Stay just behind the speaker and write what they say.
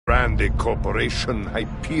ran the corporation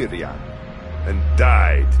Hyperion and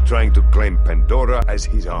died trying to claim Pandora as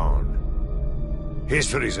his own.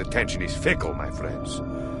 History's attention is fickle, my friends.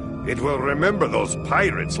 It will remember those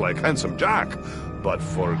pirates like Handsome Jack, but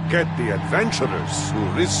forget the adventurers who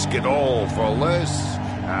risk it all for less,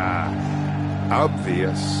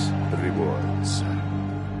 obvious rewards.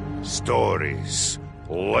 Stories,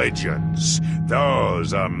 legends,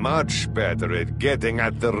 those are much better at getting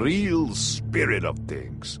at the real spirit of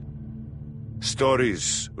things.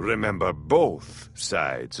 Stories remember both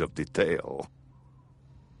sides of the tale.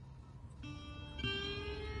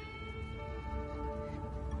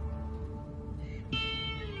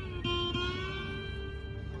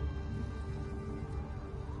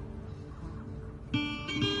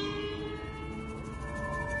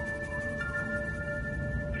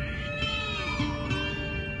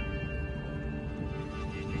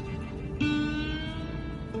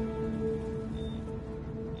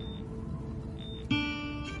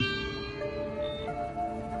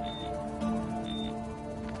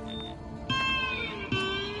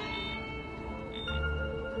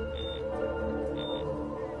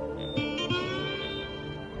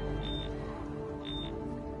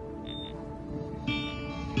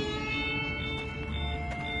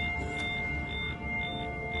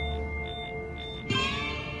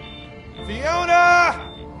 Fiona!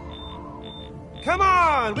 Come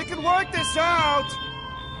on, we can work this out!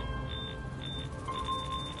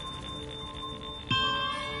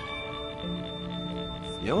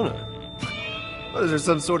 Fiona? What, is there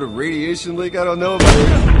some sort of radiation leak I don't know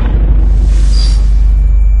about?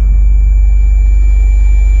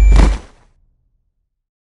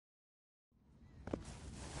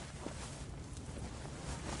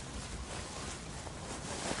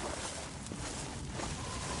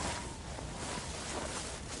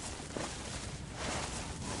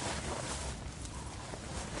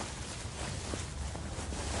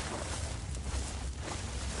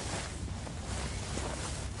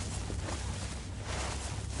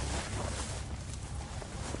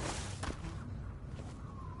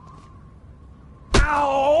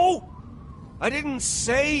 Ow! I didn't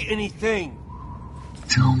say anything.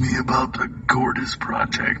 Tell me about the Gortys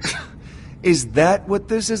Project. Is that what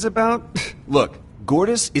this is about? Look,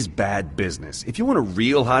 Gortys is bad business. If you want a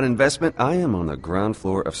real hot investment, I am on the ground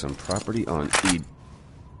floor of some property on Ed.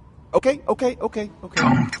 Okay.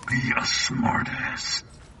 Don't be a smartass.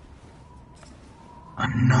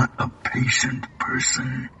 I'm not a patient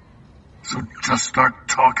person, so just start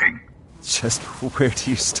talking. Just where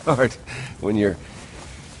do you start when you're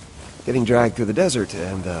getting dragged through the desert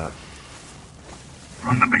and,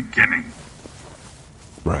 From the beginning.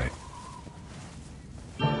 Right.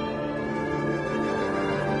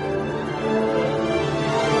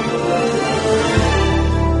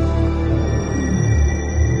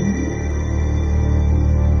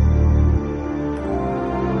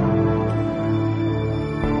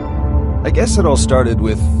 I guess it all started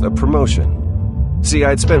with a promotion. See,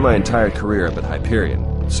 I'd spent my entire career up at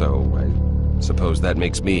Hyperion, so I suppose that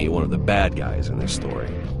makes me one of the bad guys in this story.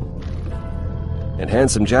 And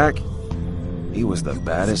Handsome Jack, he was the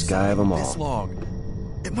baddest guy of them all. This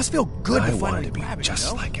long. It must feel good to finally grab it, just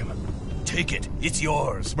you know? like him. Take it. It's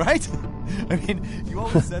yours, right? I mean, you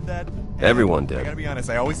always said that. Everyone did. I gotta be honest,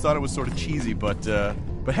 I always thought it was sort of cheesy, but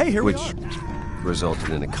hey, here we are. Which resulted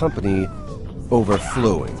in a company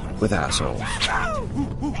overflowing with assholes.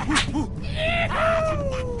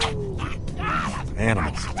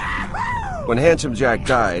 Animals. When Handsome Jack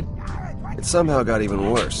died, it somehow got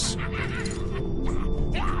even worse.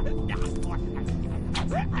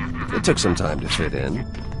 It took some time to fit in.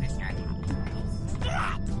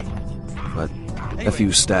 But a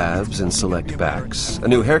few stabs and select backs, a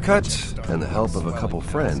new haircut, and the help of a couple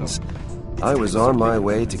friends, I was on my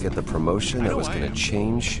way to get the promotion that was going to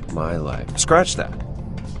change my life. Scratch that.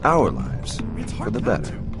 Our lives. For the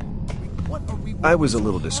better. I was a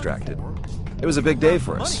little distracted. It was a big day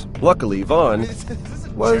for us. Luckily, Vaughn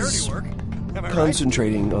was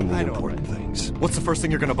concentrating on the important things. What's the first thing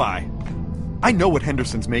you're gonna buy? I know what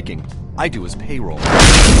Henderson's making. I do his payroll.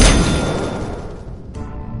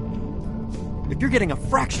 If you're getting a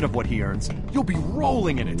fraction of what he earns, you'll be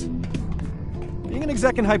rolling in it. Being an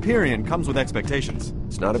exec in Hyperion comes with expectations.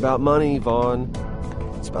 It's not about money, Vaughn.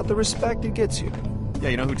 It's about the respect it gets you. Yeah,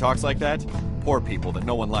 you know who talks like that? Poor people that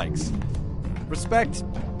no one likes. Respect,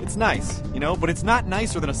 it's nice, you know, but it's not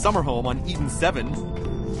nicer than a summer home on Eden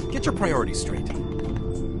 7. Get your priorities straight.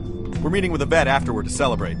 We're meeting with a vet afterward to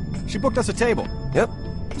celebrate. She booked us a table. Yep,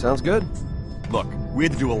 sounds good. Look, we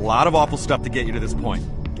had to do a lot of awful stuff to get you to this point.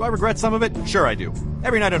 Do I regret some of it? Sure I do.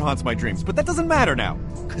 Every night it haunts my dreams, but that doesn't matter now,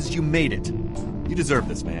 because you made it. You deserve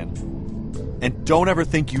this, man. And don't ever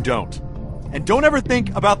think you don't. And don't ever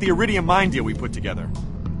think about the Iridium mine deal we put together.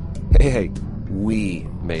 Hey, we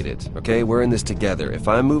made it, okay? We're in this together. If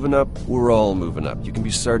I'm moving up, we're all moving up. You can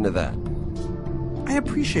be certain of that. I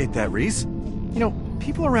appreciate that, Reese. You know,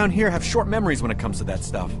 people around here have short memories when it comes to that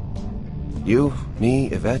stuff. You, me,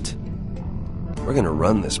 Yvette, we're gonna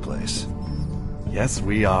run this place. Yes,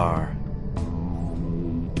 we are.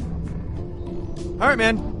 All right,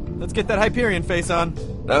 man. Let's get that Hyperion face on.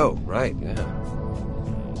 Oh, right, yeah.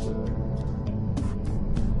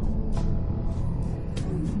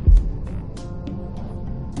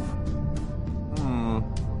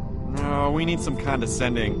 No, we need some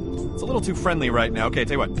condescending. It's a little too friendly right now. Okay,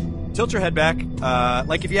 tell you what. Tilt your head back.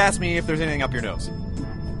 Like if you ask me if there's anything up your nose.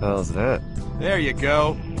 How's that? There you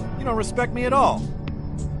go. You don't respect me at all.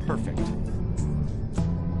 Perfect.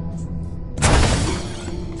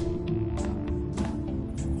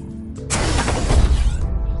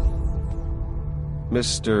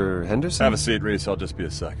 Mr. Henderson? Have a seat, Reese. I'll just be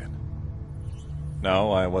a second.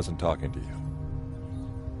 No, I wasn't talking to you.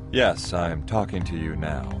 Yes, I'm talking to you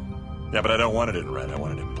now. Yeah, but I don't want it in red. I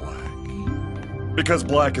want it in black. Because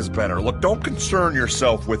black is better. Look, don't concern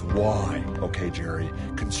yourself with why, okay, Jerry?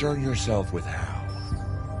 Concern yourself with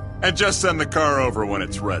how. And just send the car over when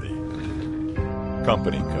it's ready.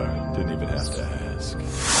 Company car. Didn't even have to ask.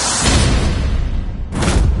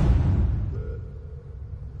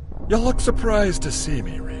 You look surprised to see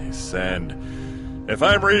me, Reese, and if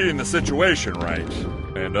I'm reading the situation right,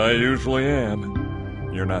 and I usually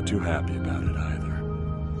am, you're not too happy about it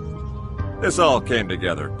either. This all came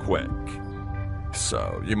together quick,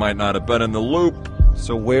 so you might not have been in the loop.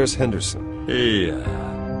 So where's Henderson? He,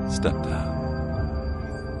 stepped out.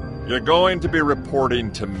 You're going to be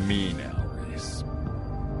reporting to me now, Reese.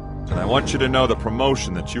 And I want you to know the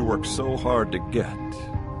promotion that you worked so hard to get,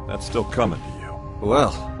 that's still coming to you.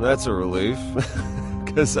 Well, that's a relief.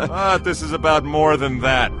 Because But this is about more than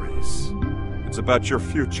that, Reese. It's about your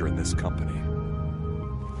future in this company.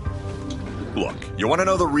 Look, you want to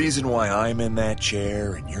know the reason why I'm in that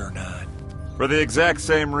chair and you're not? For the exact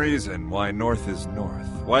same reason why North is North.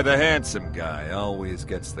 Why the handsome guy always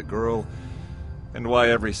gets the girl. And why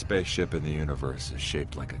every spaceship in the universe is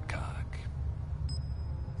shaped like a cock.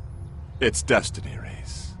 It's destiny,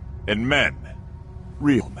 Reese. And men,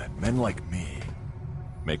 real men like me,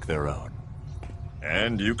 make their own.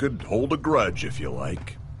 And you could hold a grudge if you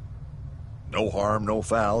like. No harm, no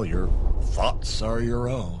foul, your thoughts are your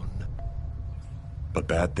own. But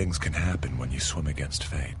bad things can happen when you swim against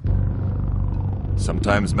fate.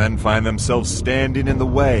 Sometimes men find themselves standing in the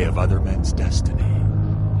way of other men's destiny.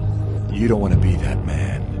 You don't want to be that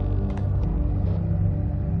man.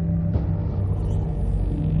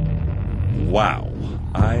 Wow,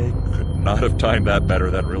 I could not have timed that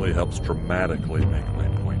better. That really helps dramatically make my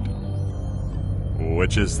point.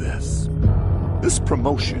 Which is this. This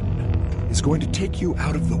promotion is going to take you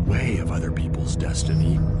out of the way of other people's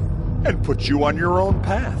destiny and put you on your own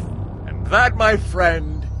path. And that, my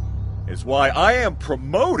friend, is why I am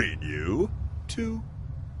promoting you to...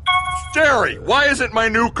 Jerry, why isn't my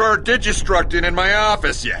new car Digistructing in my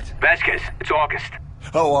office yet? Vasquez, it's August.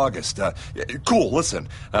 Oh, August. Yeah, cool, listen.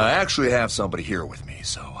 I actually have somebody here with me,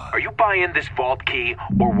 so... Are you buying this vault key,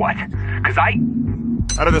 or what? Because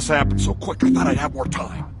How did this happen so quick? I thought I'd have more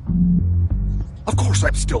time. Of course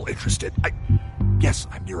I'm still interested. Yes,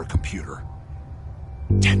 I'm near a computer.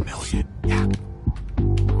 10 million, yeah.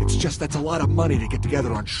 It's just that's a lot of money to get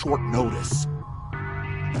together on short notice.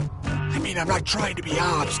 I mean, I'm not trying to be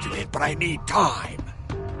obstinate, but I need time.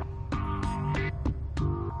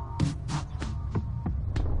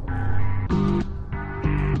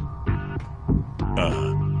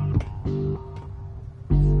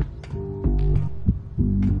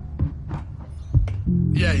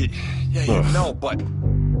 Yeah, no, but...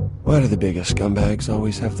 why do the biggest scumbags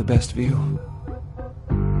always have the best view?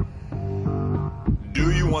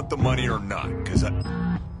 Do you want the money or not? Because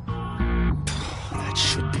That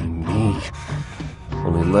should be me.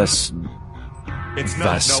 Only less... it's not.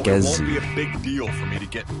 No, it Vasquez-y. won't be a big deal for me to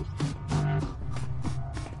get...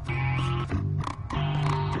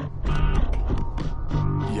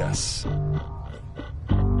 Yes.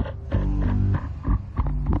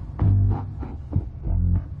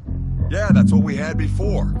 Yeah, that's what we had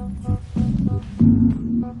before.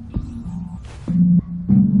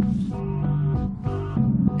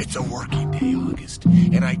 It's a working day, August,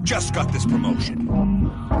 and I just got this promotion.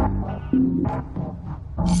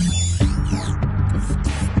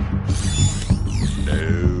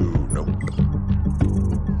 No.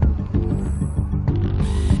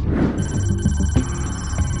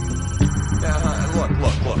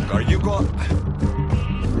 Look, are you going...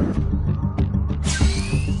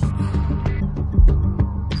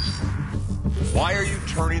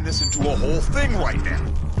 turning this into a whole thing right now.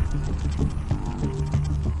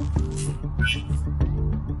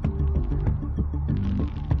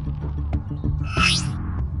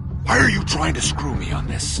 Why are you trying to screw me on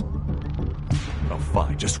this? Oh,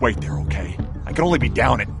 fine. Just wait there, okay? I can only be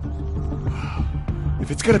down at...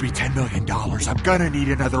 If it's gonna be $10 million, I'm gonna need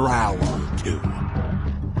another hour or two.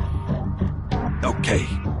 Okay.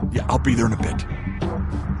 Yeah, I'll be there in a bit.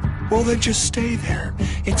 Well, then just stay there.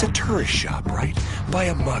 It's a tourist shop, right? Buy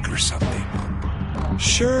a mug or something.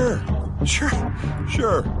 Sure.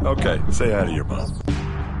 Okay, say hi to your mom.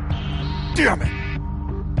 Damn it!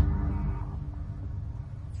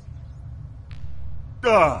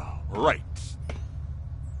 Right.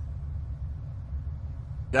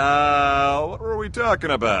 What were we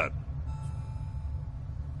talking about?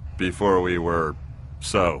 Before we were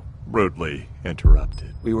so rudely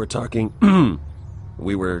interrupted. We were talking...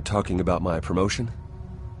 we were talking about my promotion.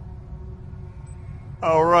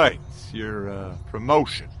 All right, your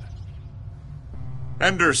promotion.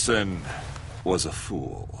 Henderson was a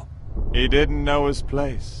fool. He didn't know his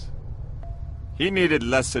place. He needed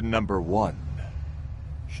lesson number 1.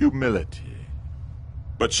 Humility.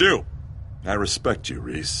 But you, I respect you,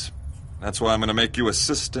 Reese. That's why I'm gonna make you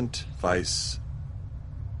assistant vice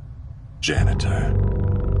janitor.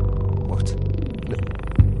 What?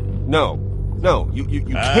 No, you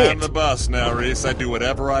can't. I'm the boss now, Reese. I do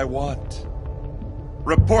whatever I want.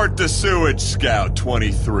 Report to Sewage Scout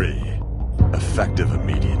 23. Effective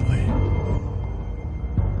immediately.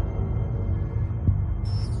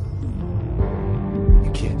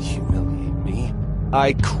 You can't humiliate me.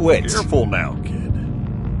 I quit. Careful now,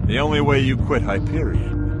 kid. The only way you quit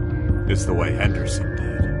Hyperion is the way Henderson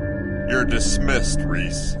did. You're dismissed,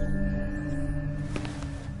 Reese.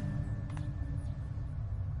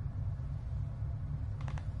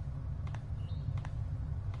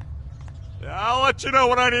 I'll let you know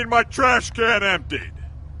when I need my trash can emptied.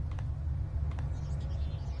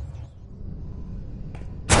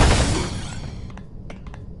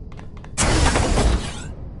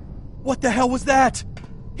 What the hell was that?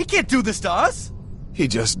 He can't do this to us! He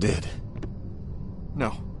just did.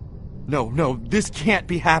 No, this can't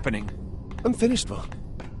be happening. I'm finished, Vaughn.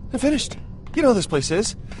 I'm finished. You know how this place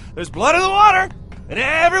is. There's blood in the water, and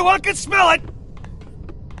everyone can smell it!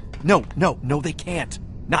 No, they can't.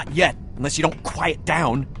 Not yet, unless you don't quiet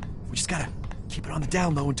down. We just gotta keep it on the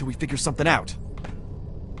down low until we figure something out.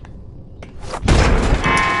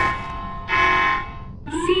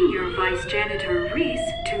 Senior Vice Janitor Reese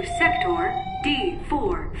to Sector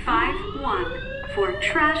D451 for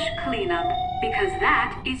trash cleanup, because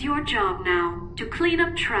that is your job now, to clean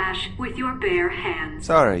up trash with your bare hands.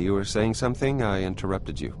 Sorry, you were saying something? I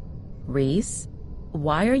interrupted you. Reese,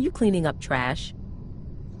 why are you cleaning up trash?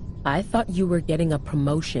 I thought you were getting a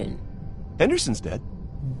promotion. Henderson's dead.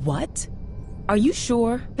 What? Are you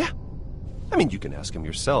sure? Yeah. I mean, you can ask him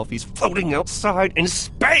yourself. He's floating outside in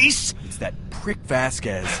space! It's that prick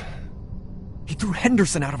Vasquez. He threw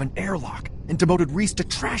Henderson out of an airlock and demoted Reese to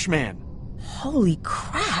trash man. Holy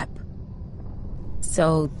crap.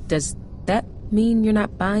 So, does that mean you're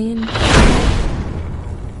not buying?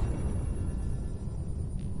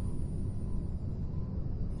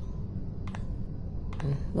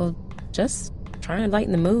 Well, just trying to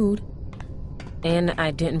lighten the mood. And I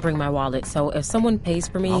didn't bring my wallet, so if someone pays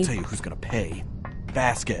for me... I'll tell you who's gonna pay.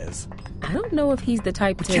 Vasquez. I don't know if he's the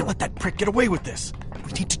type We to... can't let that prick get away with this.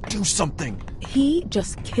 We need to do something. He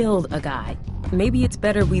just killed a guy. Maybe it's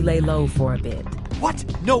better we lay low for a bit. What?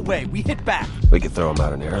 No way. We hit back. We could throw him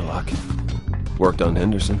out an airlock. Worked on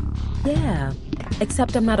Henderson. Yeah,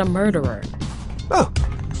 except I'm not a murderer. Oh,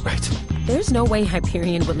 right. There's no way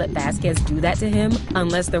Hyperion would let Vasquez do that to him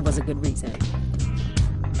unless there was a good reason.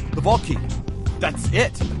 The vault key. That's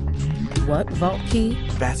it. What vault key?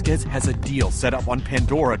 Vasquez has a deal set up on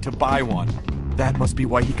Pandora to buy one. That must be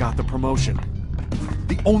why he got the promotion.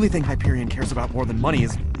 The only thing Hyperion cares about more than money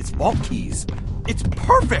is vault keys. It's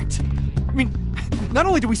perfect! I mean, not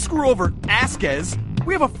only do we screw over Vasquez,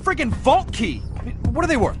 we have a friggin' vault key! I mean, what are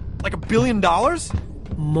they worth? Like $1 billion?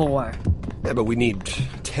 More. Yeah, but we need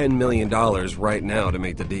 $10 million right now to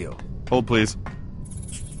make the deal. Hold, please.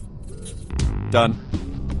 Done.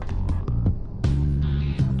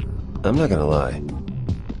 I'm not gonna lie.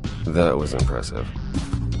 That was impressive.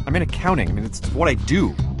 I'm in accounting. I mean, it's what I do.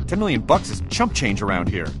 $10 million is chump change around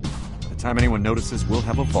here. By the time anyone notices, we'll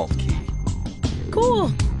have a vault key.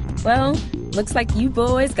 Cool. Well, looks like you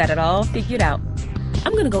boys got it all figured out.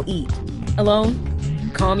 I'm gonna go eat. Alone?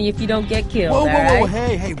 Call me if you don't get killed, Whoa, alright?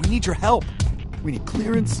 hey, we need your help. We need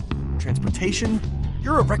clearance, transportation.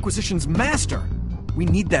 You're a requisitions master. We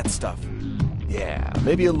need that stuff. Yeah,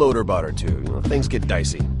 maybe a loader bot or two. Things get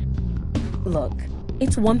dicey. Look,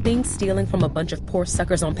 it's one thing stealing from a bunch of poor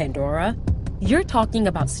suckers on Pandora. You're talking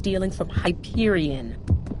about stealing from Hyperion.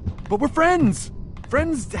 But we're friends!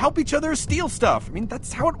 Friends help each other steal stuff. I mean,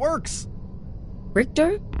 that's how it works.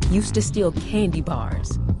 Richter used to steal candy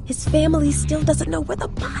bars. His family still doesn't know where the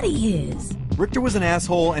body is. Richter was an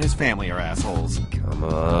asshole, and his family are assholes. Come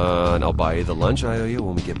on, I'll buy you the lunch I owe you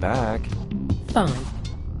when we get back. Fine.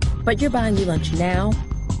 But you're buying me lunch now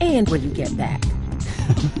and when you get back.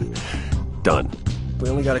 Done. We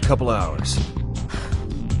only got a couple hours.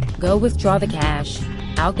 Go withdraw the cash.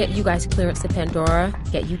 I'll get you guys clearance to Pandora,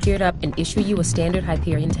 get you geared up, and issue you a standard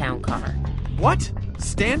Hyperion town car. What?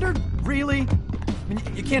 Standard? Really? I mean,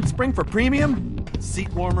 you can't spring for premium?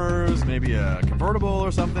 Seat warmers, maybe a convertible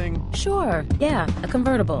or something? Sure, yeah, a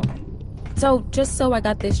convertible. So, just so I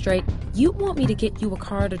got this straight, you want me to get you a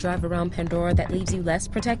car to drive around Pandora that leaves you less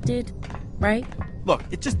protected, right? Look,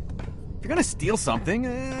 if you're gonna steal something,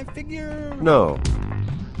 I figure... No,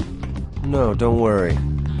 don't worry.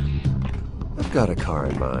 I've got a car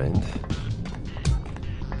in mind.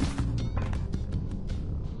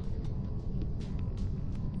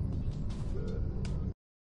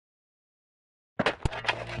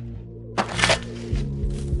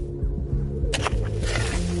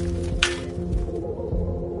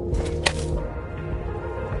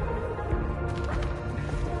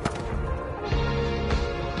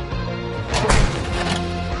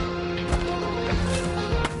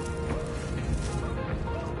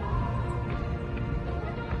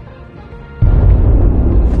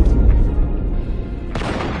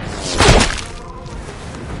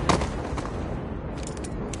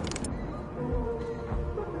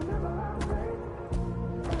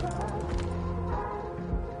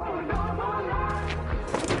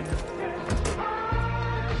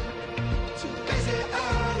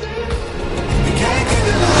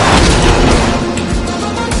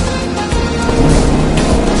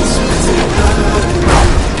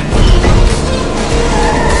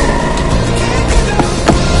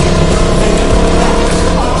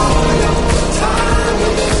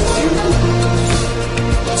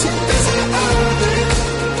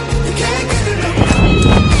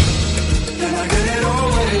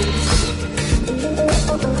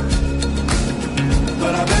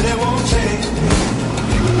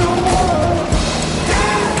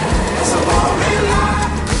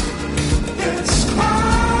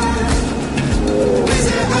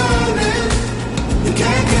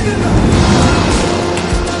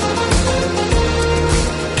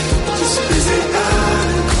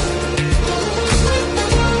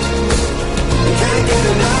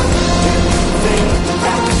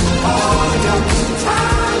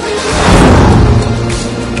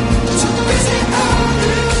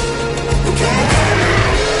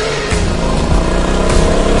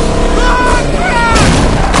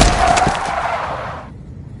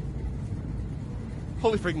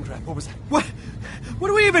 Holy freaking crap, what was that? What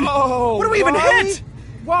do we even... Oh, what do we even why? hit?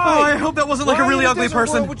 Why? Oh, I hope that wasn't like a really ugly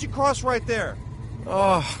person. Would you cross right there?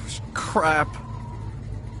 Oh, crap.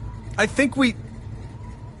 I think we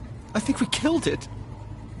killed it.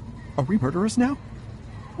 Are we murderers now?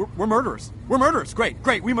 We're murderers. We're murderers.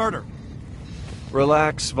 Great, we murder.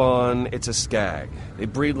 Relax, Vaughn. It's a skag. They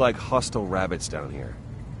breed like hostile rabbits down here.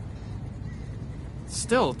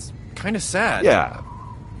 Still, it's kind of sad. Yeah.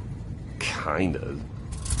 Kind of.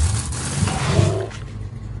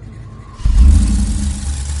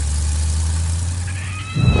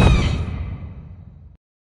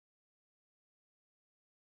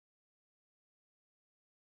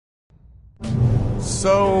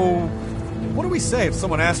 So, what do we say if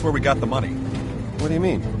someone asks where we got the money? What do you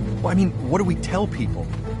mean? Well, I mean, what do we tell people?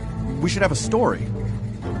 We should have a story.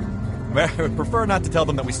 I would prefer not to tell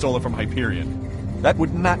them that we stole it from Hyperion. That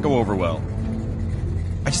would not go over well.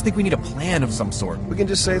 I just think we need a plan of some sort. We can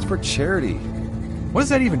just say it's for charity. What does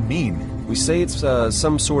that even mean? We say it's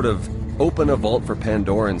some sort of open a vault for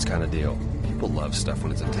Pandorans kind of deal. People love stuff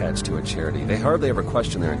when it's attached to a charity. They hardly ever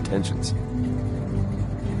question their intentions.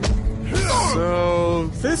 So,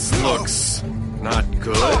 this looks not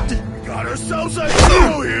good. Got ourselves a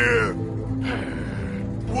hero here!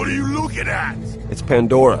 What are you looking at? It's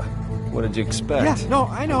Pandora. What did you expect? Yeah, no,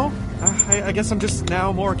 I know. I guess I'm just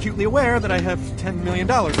now more acutely aware that I have $10 million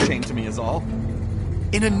chained to me is all.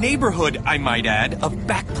 In a neighborhood, I might add, of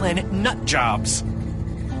back-planet nut jobs.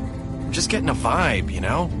 I'm just getting a vibe, you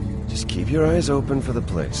know? Just keep your eyes open for the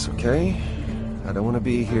place, okay? I don't want to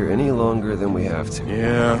be here any longer than we have to.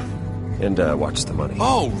 Yeah. And watch the money.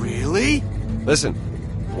 Oh, really? Listen,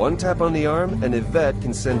 one tap on the arm, and Yvette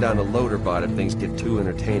can send down a loader bot if things get too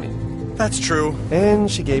entertaining. That's true.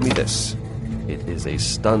 And she gave me this. It is a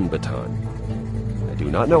stun baton. I do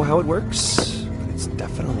not know how it works, but it's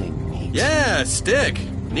definitely neat. Yeah, stick.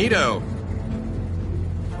 Neato.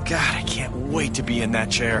 God, I can't wait to be in that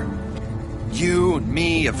chair. You,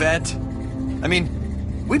 me, Yvette. I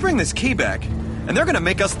mean, we bring this key back, and they're gonna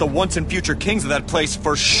make us the once and future kings of that place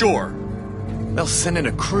for sure. They'll send in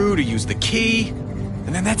a crew to use the key,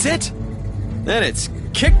 and then that's it. Then it's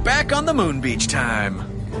kick back on the moon beach time.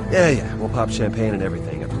 Yeah, we'll pop champagne and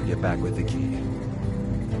everything after we get back with the key.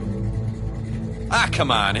 Ah,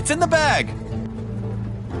 come on, it's in the bag.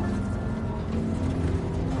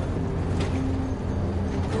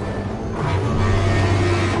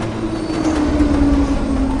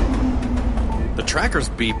 The tracker's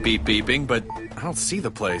beeping, but I don't see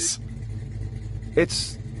the place.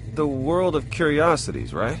 It's the world of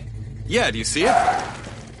curiosities, right? Yeah, do you see it?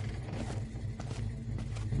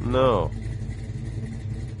 No.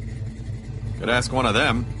 Could ask one of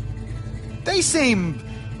them. They seem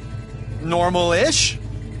normal-ish.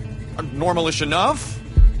 Normal-ish enough.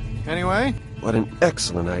 Anyway. What an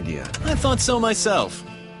excellent idea. I thought so myself.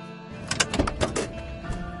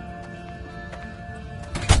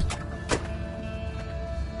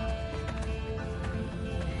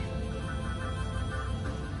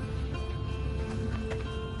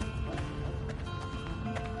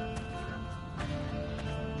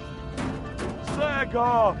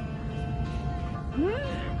 Sega!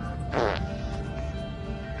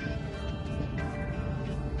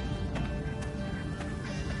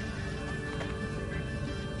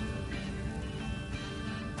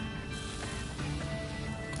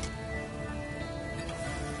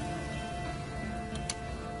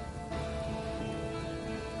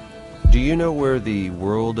 Do you know where the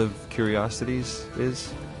world of curiosities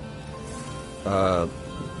is?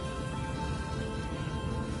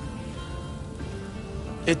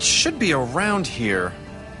 It should be around here.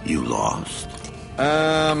 You lost?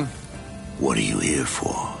 What are you here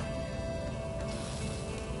for?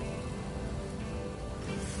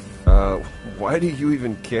 Why do you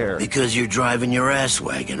even care? Because you're driving your ass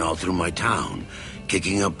wagon all through my town,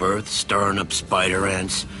 kicking up earth, stirring up spider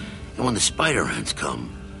ants, and when the spider ants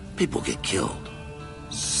come, people get killed.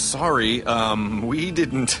 Sorry, we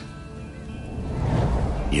didn't...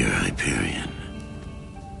 You're Hyperion.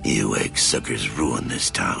 You egg-suckers ruined this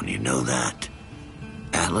town, you know that?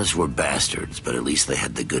 Atlas were bastards, but at least they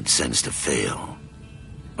had the good sense to fail.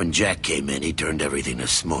 When Jack came in, he turned everything to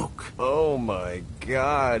smoke. Oh my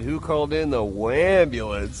god, who called in the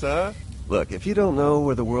wambulance, huh? Look, if you don't know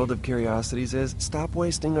where the world of curiosities is, stop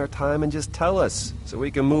wasting our time and just tell us, so we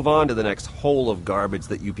can move on to the next hole of garbage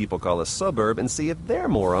that you people call a suburb and see if their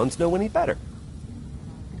morons know any better.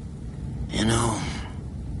 You know,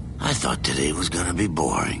 I thought today was gonna be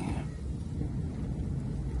boring.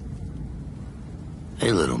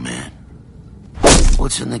 Hey, little man.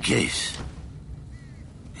 What's in the case?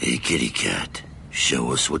 Hey, kitty cat.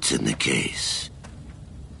 Show us what's in the case.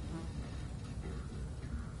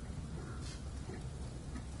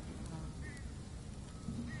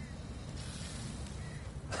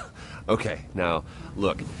 Okay, now,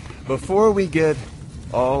 look, before we get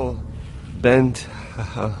all bent...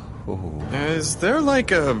 Is there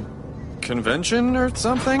like a convention or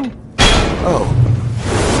something?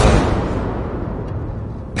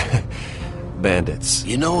 Bandits.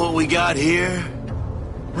 You know what we got here?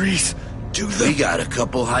 Reese, do We got a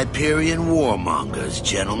couple Hyperion warmongers,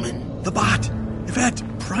 gentlemen. the bot. Yvette,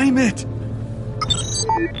 prime it.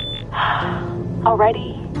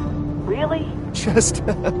 Already? Really? Just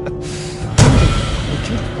give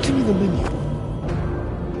me the menu.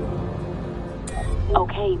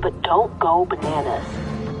 Okay, but don't go bananas.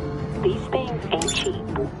 These things ain't cheap.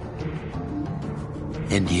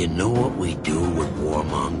 And do you know what we do with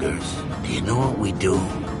warmongers? Do you know what we do?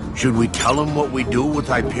 Should we tell them what we do with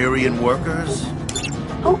Hyperion workers?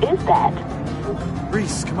 Who is that?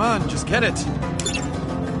 Reese, come on, just get it.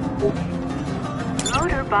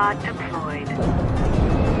 Motorbot deployed.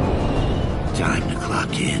 Time to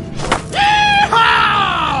clock in.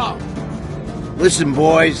 Listen,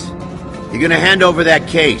 boys. You're gonna hand over that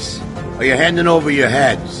case, or you're handing over your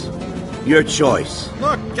heads. Your choice.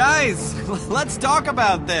 Look, guys, let's talk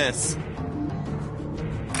about this.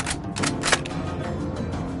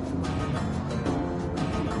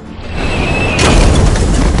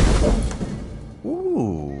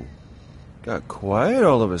 Ooh, got quiet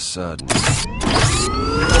all of a sudden.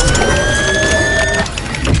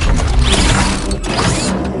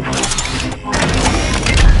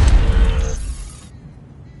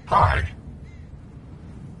 Hi.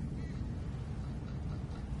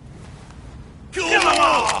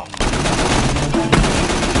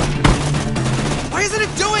 Why isn't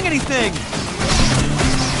it doing anything?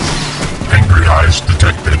 Disguise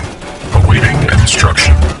detected. Awaiting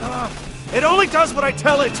instruction. It only does what I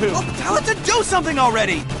tell it to! Oh, tell it to do something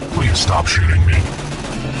already! Please stop shooting me.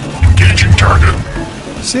 Engaging target.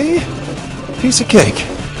 See? Piece of cake.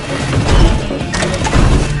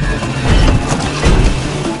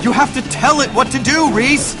 You have to tell it what to do,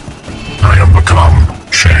 Reese! I have become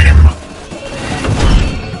shame.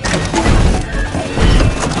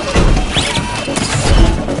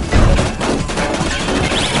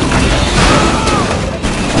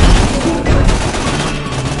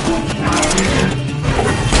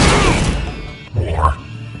 War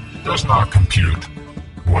does not compute.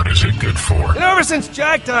 What is it good for? And ever since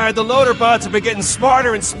Jack died, the loader bots have been getting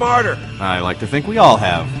smarter and smarter. I like to think we all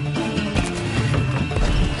have.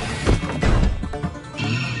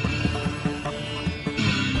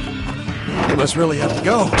 They must really have to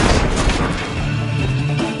go.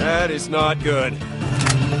 That is not good.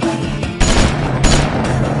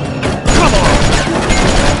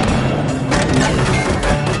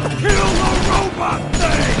 Kill the robot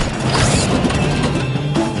thing!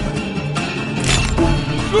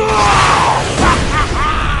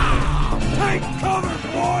 Take cover,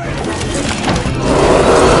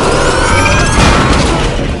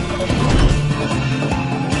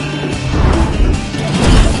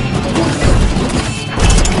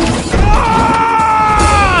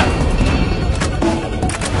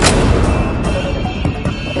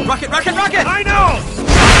 Rocket, rocket, rocket! I know!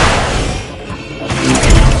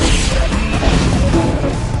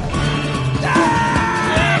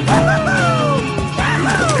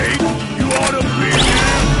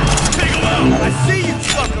 I see you,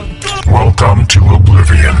 sucker! Welcome to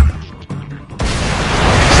Oblivion.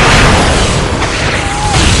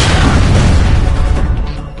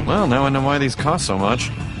 Well, now I know why these cost so much.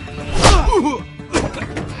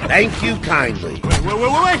 Thank you kindly.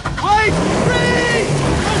 Wait!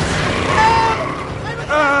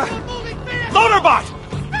 Loaderbot!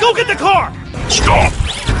 Go get the car! Stop,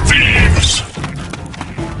 thieves!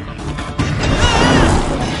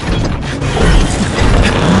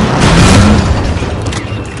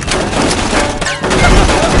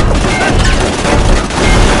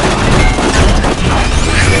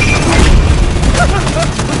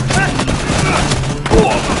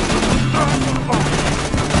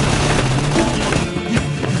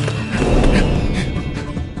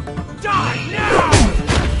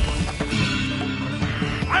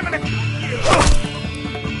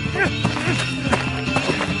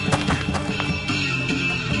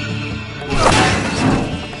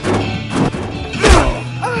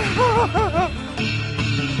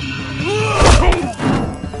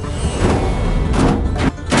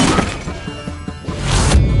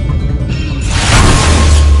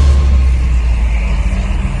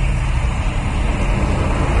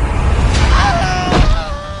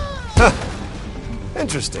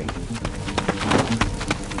 Interesting.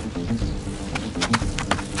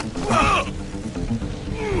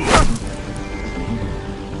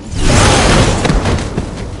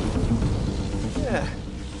 Yeah.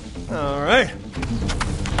 All right.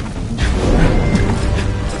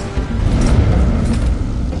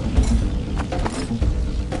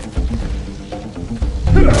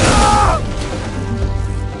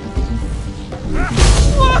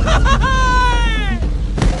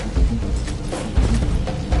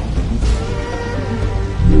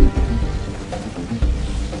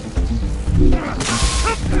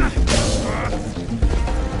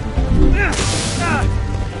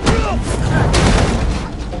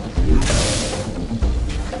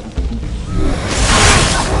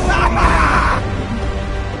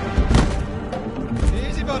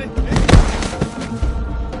 Easy, buddy.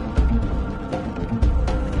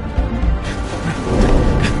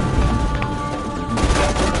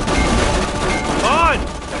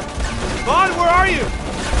 Vaughn, where are you?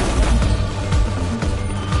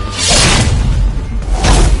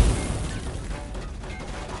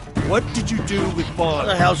 What did you do with Vaughn? How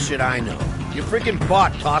the hell should I know? Your freaking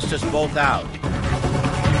bot tossed us both out.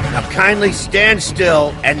 Now kindly stand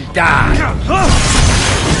still and die.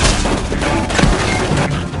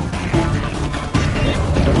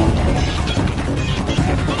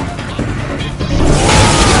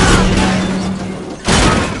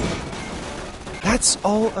 That's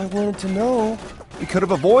all I wanted to know. We could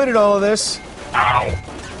have avoided all of this. Ow!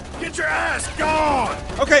 Get your ass gone!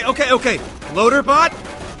 Okay. Loaderbot,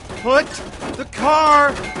 put the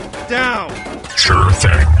car down. Sure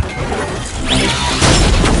thing.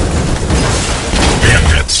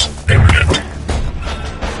 Bandits imminent.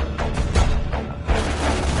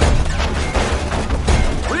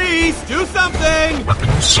 Please, do something!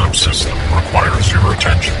 Weapons subsystem requires your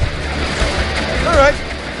attention. All right,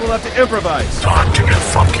 we'll have to improvise. Time to get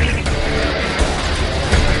funky.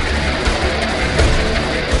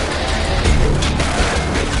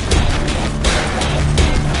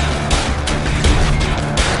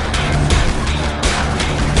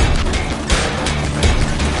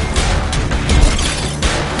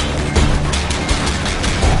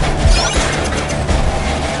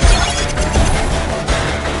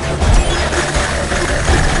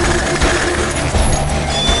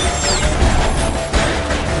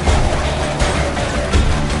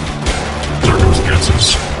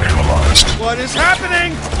 What is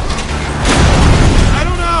happening? I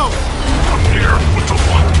don't know. I'm here with the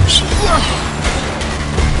ones.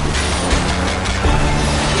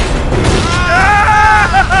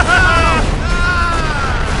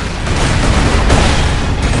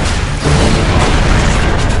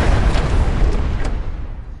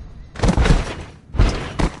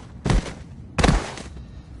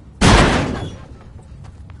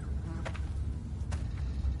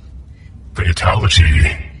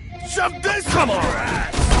 Fatality. Shove this! Come on!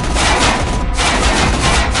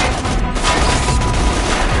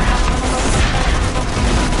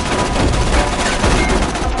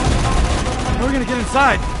 How are we gonna get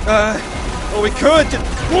inside? Well, we could.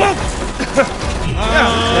 Whoa!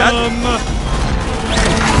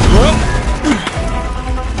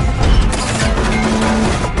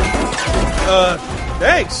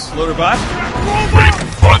 Thanks, Loaderbot. Wait,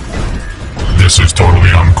 what? This is totally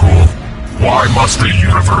uncool. Why must the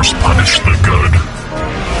universe punish the good?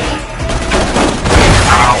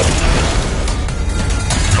 Ow!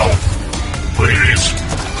 No. Please.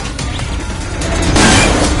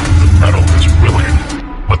 The metal is willing,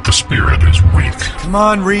 but the spirit is weak. Come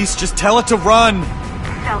on, Reese, just tell it to run.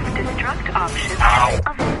 Self-destruct option. Ow!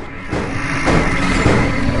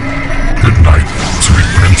 Good night, sweet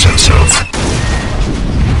princess of...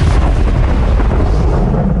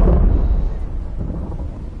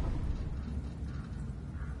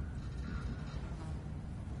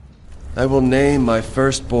 I will name my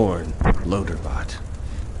firstborn Loaderbot.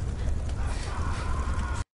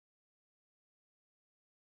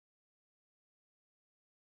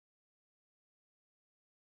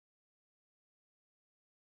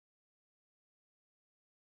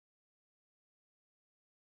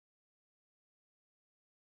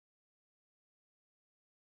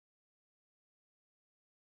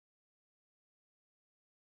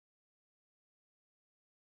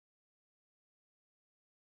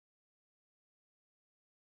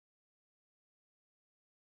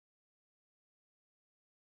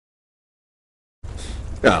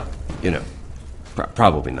 Oh, you know,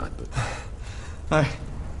 probably not, but... I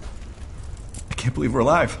can't believe we're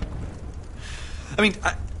alive. I mean,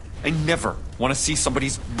 I never want to see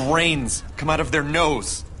somebody's brains come out of their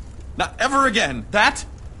nose. Not ever again. That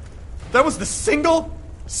was the single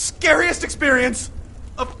scariest experience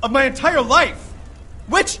of my entire life.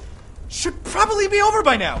 Which should probably be over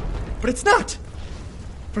by now. But it's not.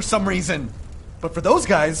 For some reason. But for those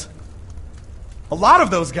guys, a lot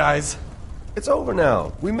of those guys... It's over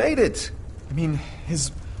now. We made it. I mean,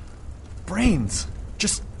 his brains,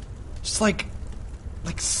 just like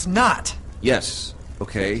snot. Yes,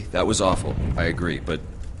 okay, that was awful. I agree, but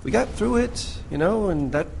we got through it, you know,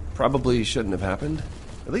 and that probably shouldn't have happened.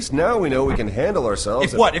 At least now we know we can handle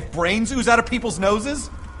ourselves. If brains ooze out of people's noses?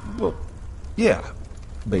 Well, yeah,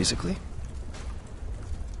 basically.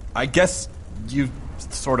 I guess you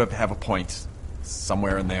sort of have a point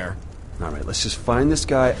somewhere in there. All right, let's just find this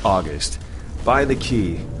guy, August. Buy the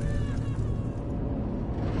key.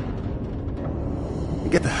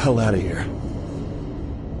 And get the hell out of here.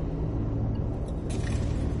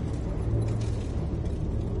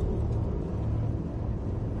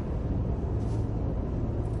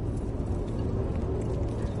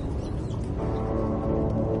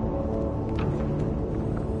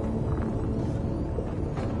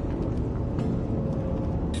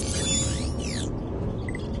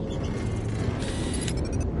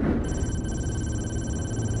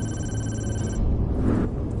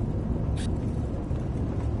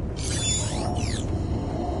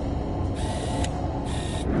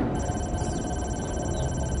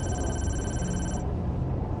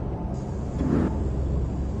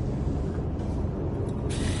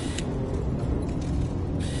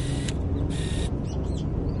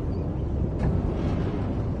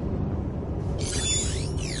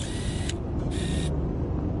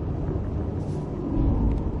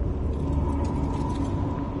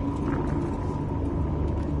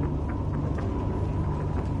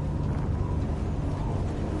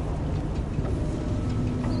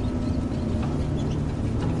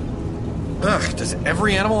 Ugh, does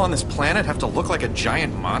every animal on this planet have to look like a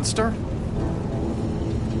giant monster?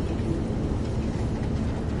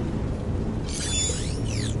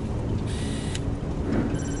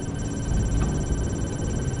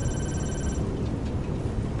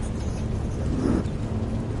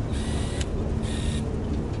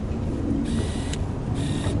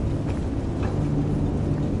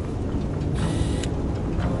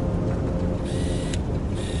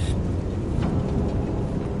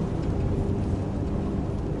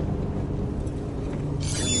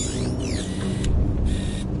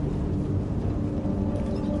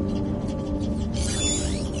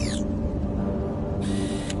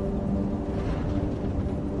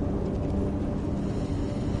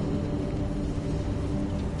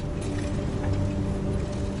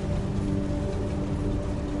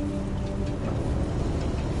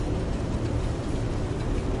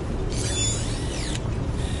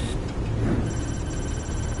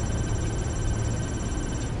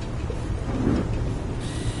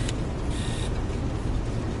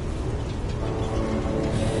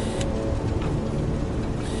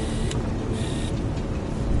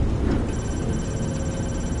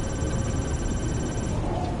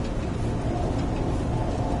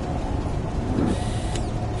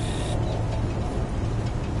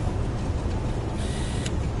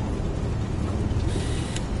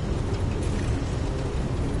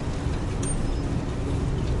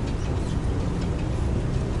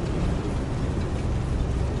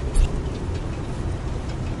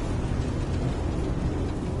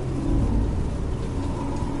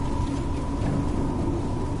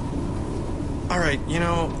 Alright, you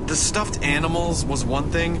know, the stuffed animals was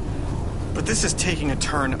one thing, but this is taking a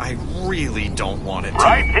turn I really don't want it to.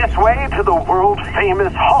 Right this way to the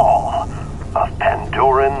world-famous Hall of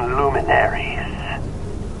Pandoran Luminaries.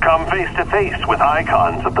 Come face to face with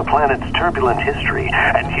icons of the planet's turbulent history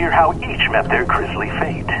and hear how each met their grisly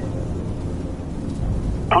fate.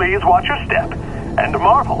 Please watch your step and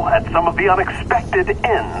marvel at some of the unexpected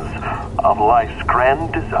ends of life's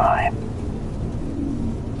grand design.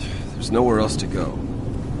 There's nowhere else to go.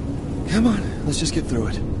 Come on, let's just get through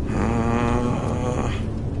it.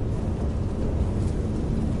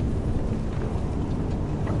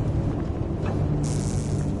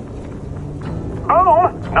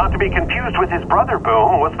 Boom, not to be confused with his brother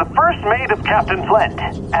Boom, was the first mate of Captain Flint.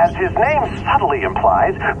 As his name subtly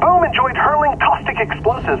implies, Boom enjoyed hurling caustic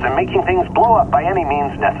explosives and making things blow up by any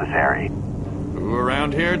means necessary. Who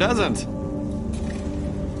around here doesn't?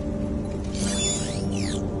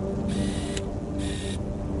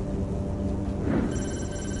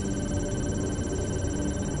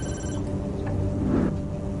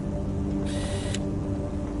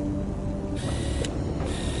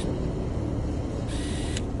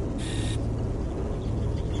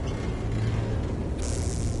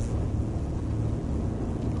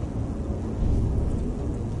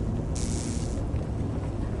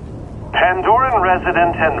 Pandoran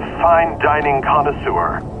resident and fine dining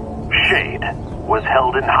connoisseur, Shade, was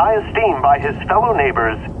held in high esteem by his fellow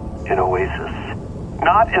neighbors in Oasis.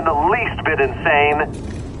 Not in the least bit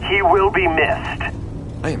insane, he will be missed.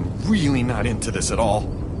 I am really not into this at all.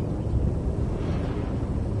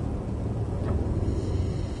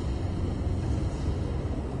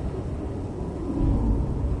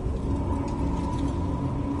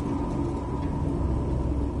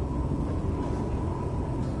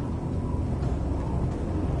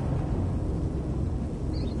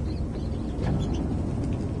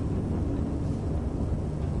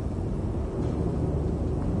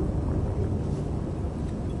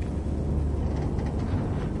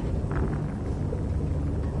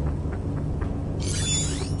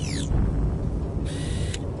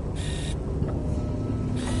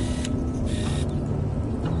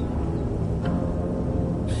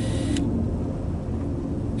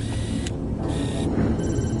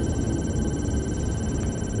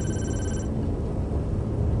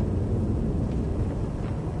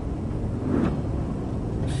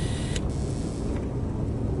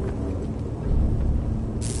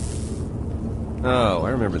 Oh, I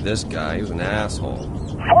remember this guy. He was an asshole.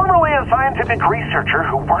 Formerly a scientific researcher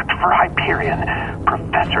who worked for Hyperion,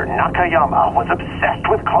 Professor Nakayama was obsessed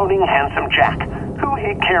with cloning Handsome Jack, who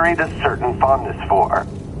he carried a certain fondness for.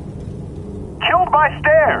 Killed by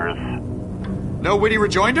stairs. No witty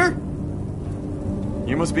rejoinder?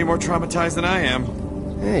 You must be more traumatized than I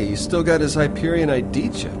am. Hey, you still got his Hyperion ID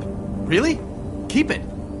chip. Really? Keep it.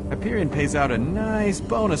 Hyperion pays out a nice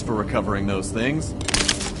bonus for recovering those things.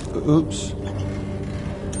 Oops.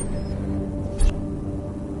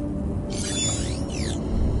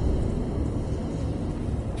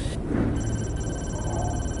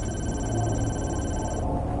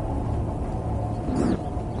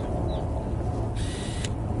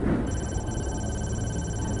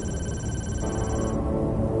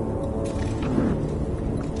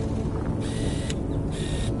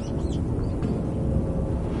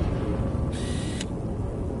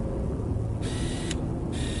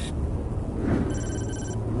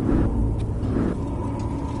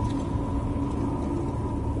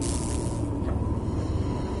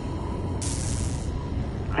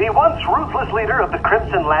 The once ruthless leader of the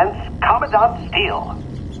Crimson Lance, Commandant Steele.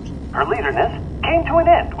 Her leaderness came to an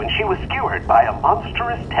end when she was skewered by a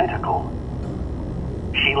monstrous tentacle.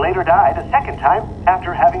 She later died a second time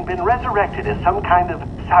after having been resurrected as some kind of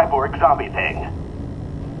cyborg zombie thing.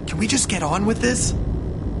 Can we just get on with this?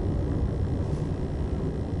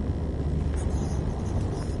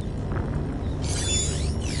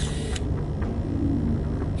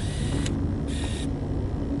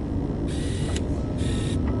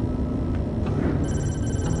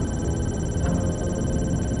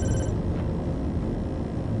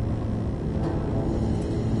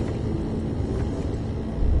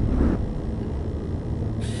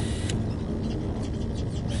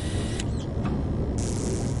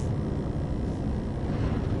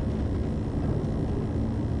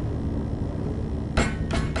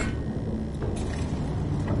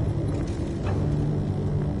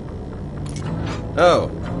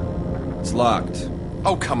 Oh, it's locked.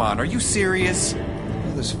 Oh, come on, are you serious?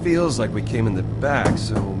 Well, this feels like we came in the back,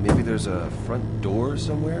 so maybe there's a front door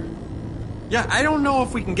somewhere? Yeah, I don't know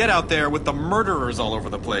if we can get out there with the murderers all over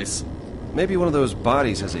the place. Maybe one of those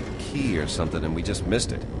bodies has a key or something and we just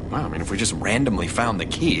missed it. Wow, I mean, if we just randomly found the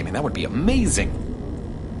key, I mean, that would be amazing.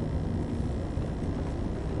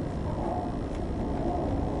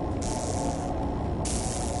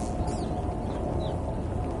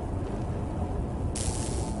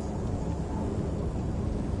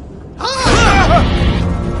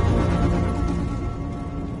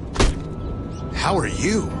 How are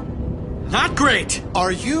you? Not great!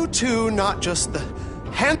 Are you two not just the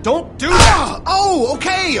hand? Don't do that! Oh,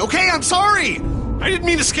 okay, I'm sorry! I didn't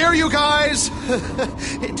mean to scare you guys!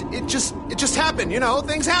 it just happened, you know?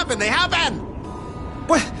 Things happen, they happen!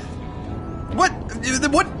 What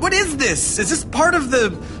is this? Is this part of the,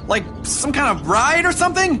 like, some kind of ride or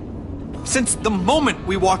something? Since the moment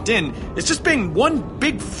we walked in, it's just been one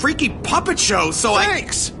big freaky puppet show, so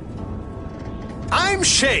Thanks! I'm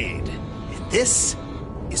Shade, and this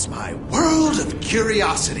is my world of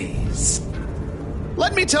curiosities.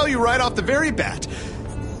 Let me tell you right off the very bat,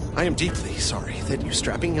 I am deeply sorry that you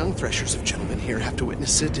strapping young threshers of gentlemen here have to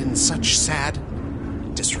witness it in such sad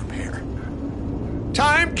disrepair.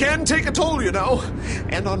 Time can take a toll, you know,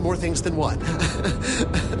 and on more things than one.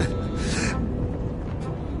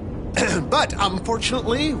 But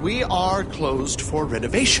unfortunately, we are closed for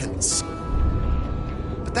renovations.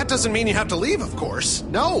 But that doesn't mean you have to leave, of course.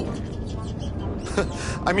 No.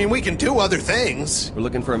 I mean, we can do other things. We're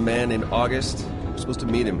looking for a man named August. We're supposed to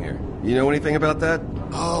meet him here. You know anything about that?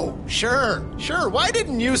 Oh, sure. Why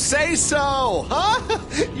didn't you say so? Huh?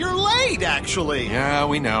 You're late, actually. Yeah,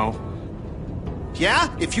 we know.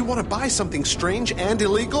 Yeah? If you want to buy something strange and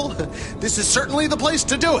illegal, this is certainly the place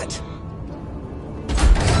to do it.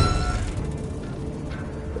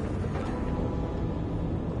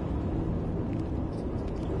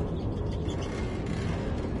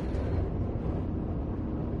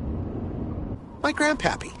 My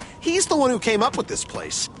grandpappy. He's the one who came up with this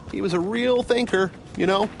place. He was a real thinker, you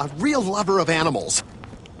know, a real lover of animals.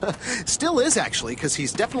 Still is, actually, because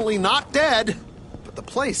he's definitely not dead. But the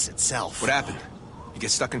place itself... What happened? You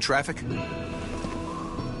get stuck in traffic? You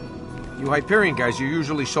Hyperion guys, you're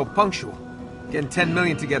usually so punctual. Getting 10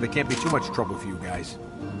 million together can't be too much trouble for you guys.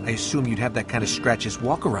 I assume you'd have that kind of scratches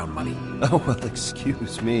walk-around money. Oh, well,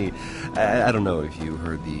 excuse me. I don't know if you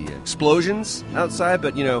heard the explosions outside,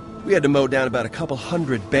 but, you know, we had to mow down about a couple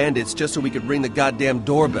hundred bandits just so we could ring the goddamn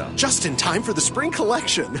doorbell. Just in time for the spring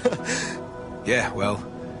collection. Yeah, well,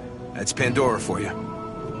 that's Pandora for you.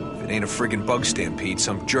 If it ain't a friggin' bug stampede,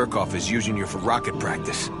 some jerk-off is using you for rocket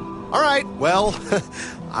practice. All right, well,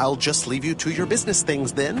 I'll just leave you to your business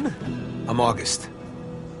things then. I'm August,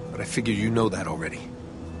 but I figure you know that already.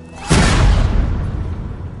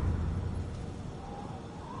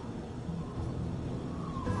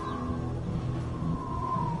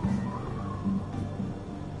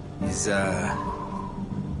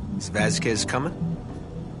 Is Vasquez coming?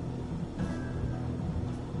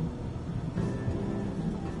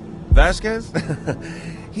 Vasquez?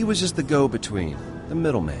 He was just the go-between, the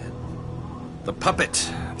middleman. The puppet,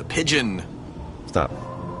 the pigeon. Stop.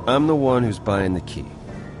 I'm the one who's buying the key.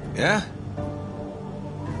 Yeah?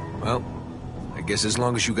 Well, I guess as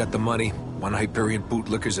long as you got the money, one Hyperion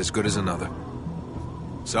bootlicker's as good as another.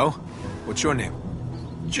 So, what's your name?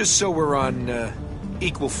 Just so we're on,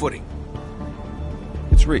 equal footing.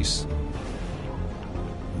 It's Reese.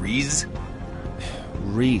 Reese?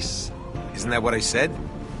 Reese. Isn't that what I said?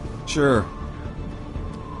 Sure.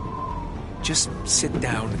 Just sit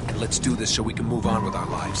down and let's do this so we can move on with our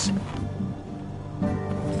lives.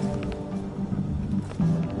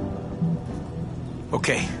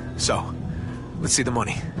 Okay, so, let's see the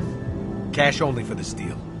money. Cash only for this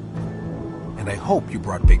deal. And I hope you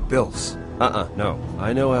brought big bills. No.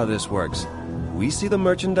 I know how this works. We see the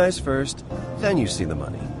merchandise first, then you see the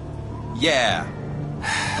money. Yeah.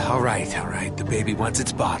 All right. The baby wants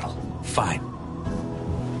its bottle. Fine.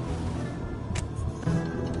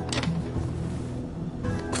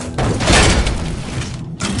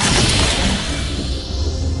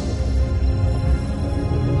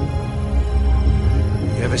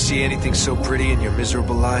 You ever see anything so pretty in your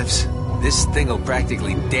miserable lives? This thing'll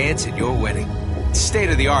practically dance at your wedding. It's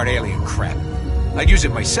state-of-the-art alien crap. I'd use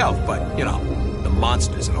it myself, but, you know, the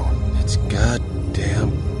monsters and all. It's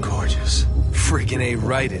goddamn gorgeous. Freaking A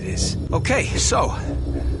right it is. Okay, so,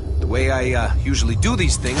 the way I usually do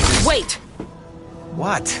these things is... Wait!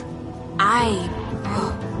 What?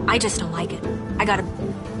 I just don't like it. I got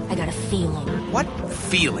a feeling. What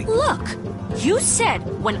feeling? Look! You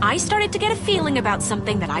said when I started to get a feeling about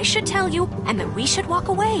something that I should tell you and that we should walk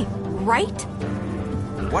away, right?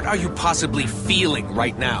 What are you possibly feeling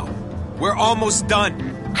right now? We're almost done.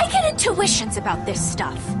 I get intuitions about this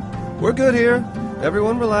stuff. We're good here.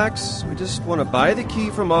 Everyone relax. We just want to buy the key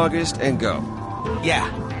from August and go. Yeah,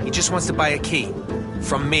 he just wants to buy a key.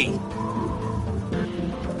 From me.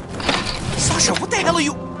 Sasha, what the hell are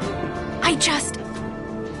you... I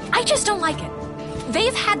just don't like it.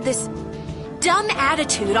 They've had this dumb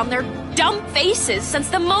attitude on their dumb faces since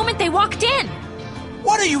the moment they walked in.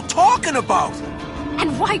 What are you talking about?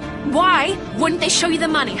 And why wouldn't they show you the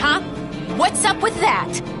money, huh? What's up with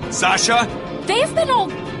that? Sasha? They've been all,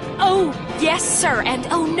 oh, yes, sir, and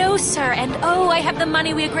oh, no, sir, and oh, I have the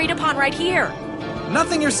money we agreed upon right here.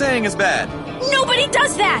 Nothing you're saying is bad. Nobody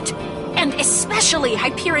does that! And especially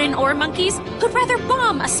Hyperion ore monkeys who'd rather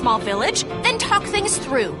bomb a small village than talk things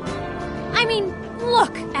through. I mean,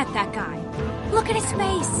 look at that guy. Look at his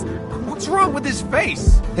face. What's wrong with his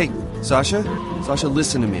face? Hey, Sasha? Sasha,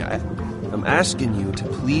 listen to me. I'm asking you to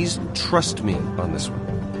please trust me on this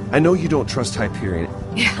one. I know you don't trust Hyperion.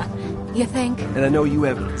 Yeah, you think? And I know you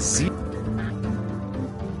have zero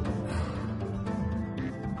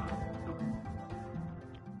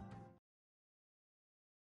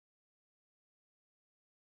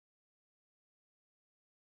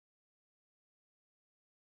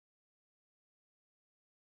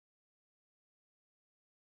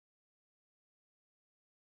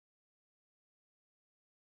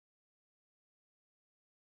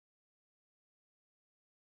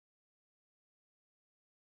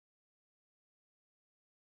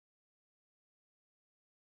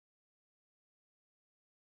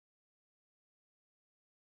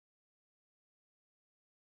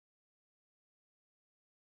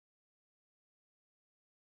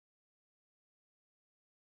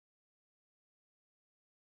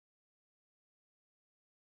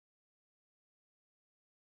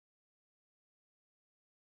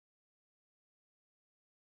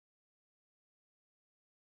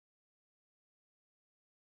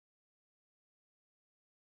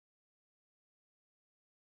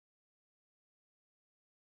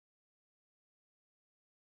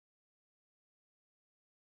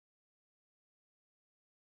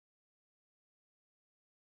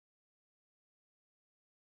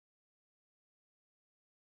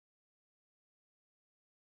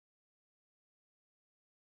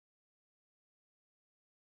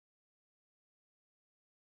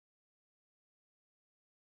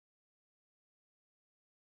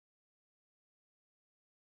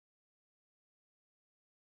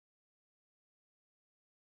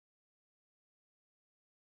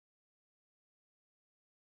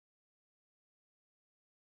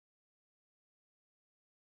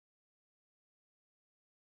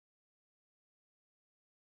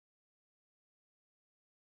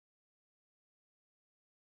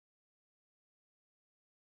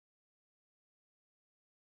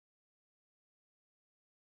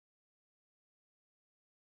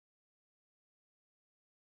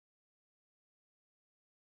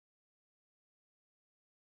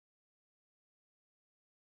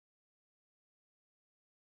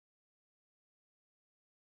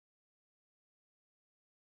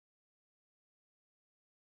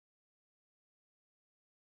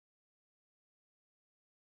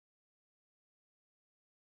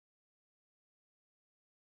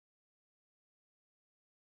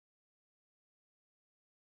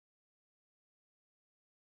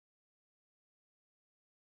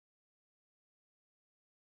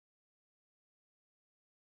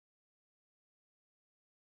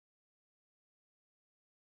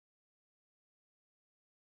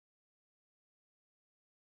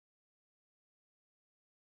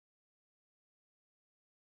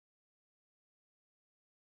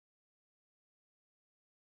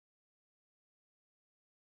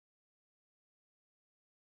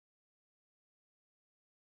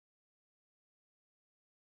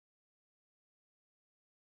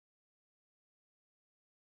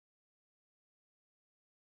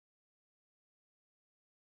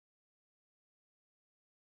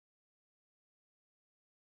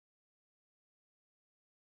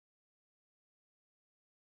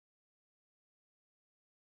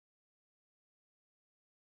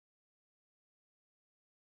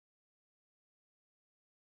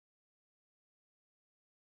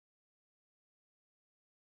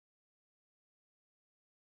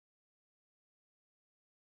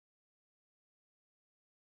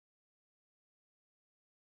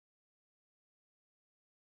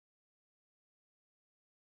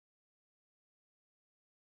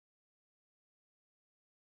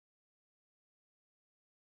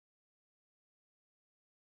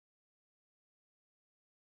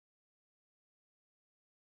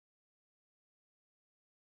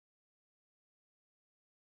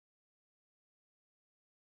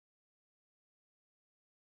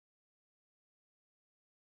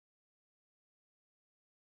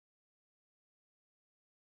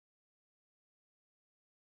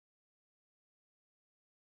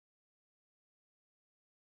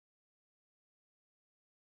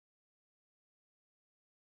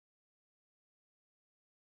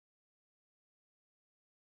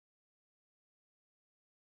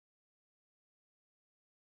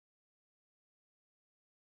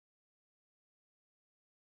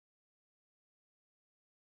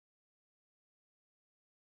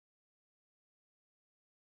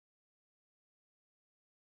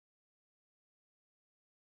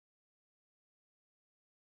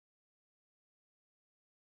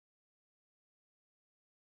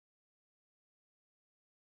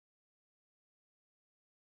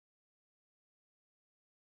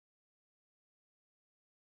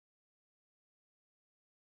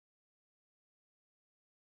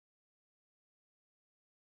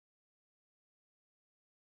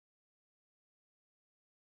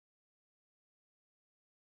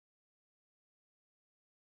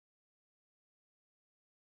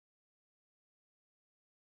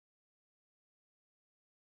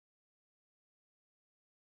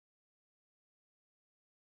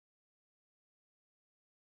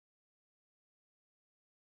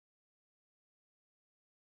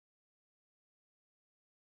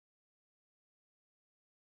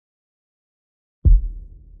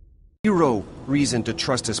zero reason to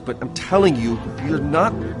trust us, but I'm telling you, you're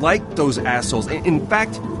not like those assholes. In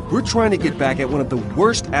fact, we're trying to get back at one of the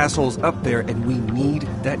worst assholes up there, and we need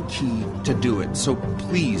that key to do it. So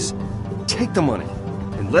please, take the money,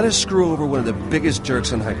 and let us screw over one of the biggest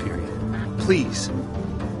jerks in Hyperion. Please.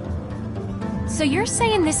 So you're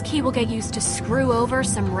saying this key will get used to screw over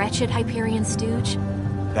some wretched Hyperion stooge?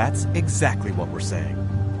 That's exactly what we're saying.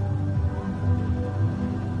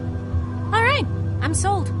 All right, I'm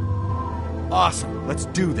sold. Awesome, let's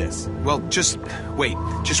do this. Well, just wait.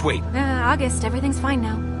 August, everything's fine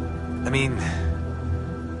now. I mean,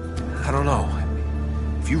 I don't know.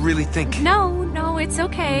 If you really think... No, it's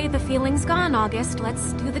okay. The feeling's gone, August.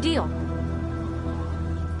 Let's do the deal.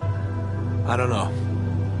 I don't know.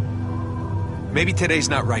 Maybe today's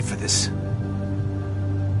not right for this.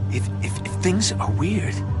 If things are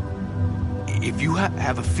weird, if you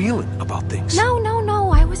have a feeling about things...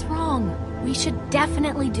 No, I was wrong. We should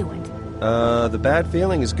definitely do it. The bad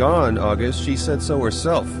feeling is gone, August. She said so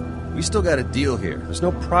herself. We still got a deal here. There's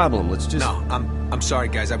no problem. Let's just... No, I'm sorry,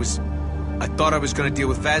 guys. I thought I was gonna deal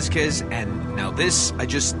with Vasquez, and now this, I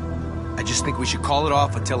just think we should call it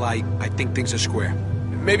off until I think things are square.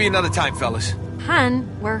 Maybe another time, fellas. Hun,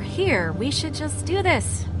 we're here. We should just do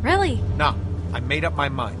this. Really? No, I made up my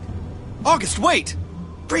mind. August, wait!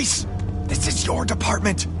 Reese, this is your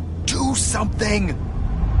department. Do something!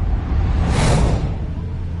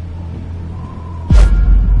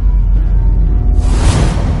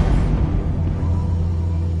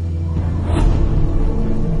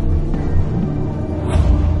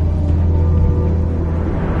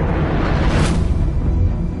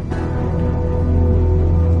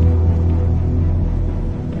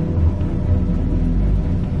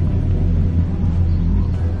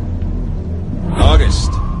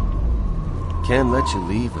 Can't let you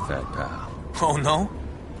leave with that, pal. Oh, no?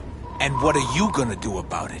 And what are you gonna do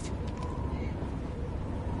about it?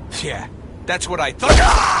 Yeah, that's what I thought.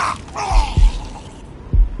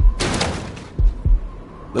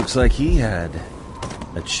 Looks like he had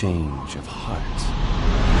a change of heart.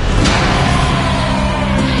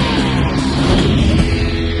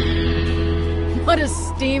 What a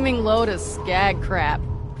steaming load of skag crap.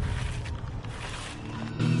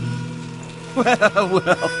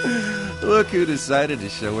 Well, look who decided to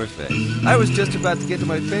show her face. I was just about to get to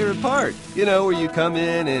my favorite part. You know, where you come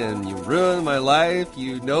in and you ruin my life,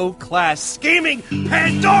 you no-class scheming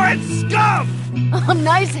Pandoran scum! Oh,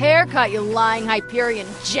 nice haircut, you lying Hyperion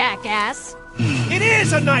jackass. It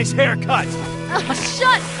is a nice haircut! Oh,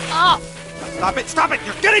 shut up! Stop it!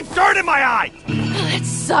 You're getting dirt in my eye! It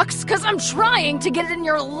sucks, because I'm trying to get it in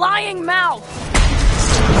your lying mouth.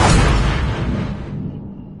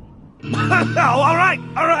 All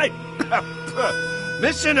right.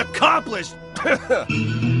 Mission accomplished.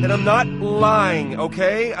 And I'm not lying,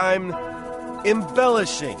 okay? I'm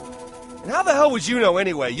embellishing. And how the hell would you know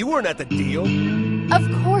anyway? You weren't at the deal.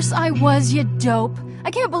 Of course I was, you dope.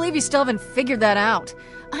 I can't believe you still haven't figured that out.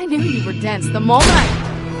 I knew you were dense the moment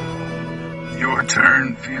Your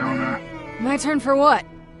turn, Fiona. My turn for what?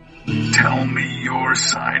 Tell me your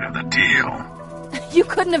side of the deal. You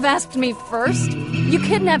couldn't have asked me first. You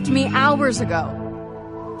kidnapped me hours ago.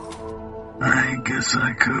 I guess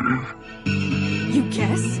I could have. You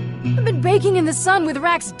guess? I've been baking in the sun with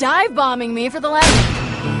Rax dive-bombing me for the last...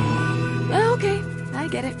 Okay, I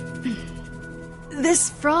get it. This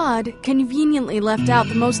fraud conveniently left out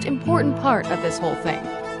the most important part of this whole thing.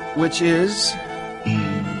 Which is...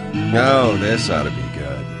 Oh, this ought to be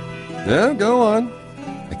good. No, go on.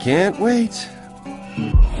 I can't wait.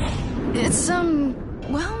 It's,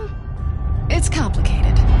 well, it's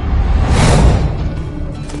complicated.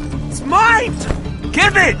 It's mine!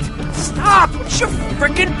 Give it! Stop! What's your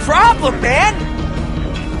freaking problem, man?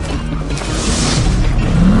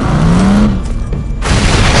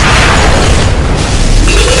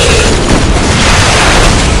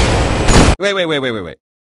 Wait.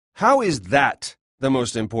 How is that the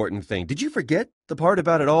most important thing? Did you forget the part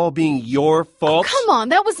about it all being your fault? Oh, come on,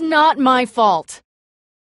 that was not my fault.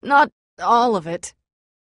 Not all of it.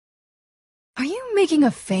 Are you making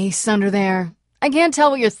a face under there? I can't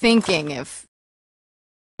tell what you're thinking if...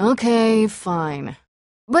 Okay, fine.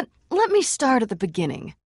 But let me start at the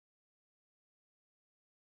beginning.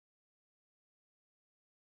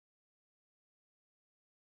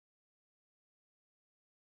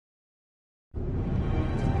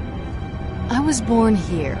 I was born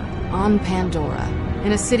here, on Pandora,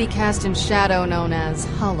 in a city cast in shadow known as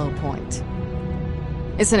Hollow Point.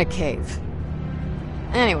 It's in a cave.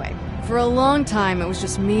 Anyway, for a long time it was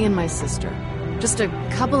just me and my sister. Just a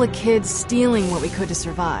couple of kids stealing what we could to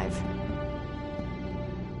survive.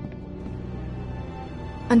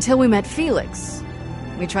 Until we met Felix.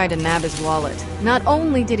 We tried to nab his wallet. Not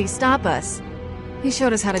only did he stop us, he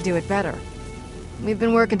showed us how to do it better. We've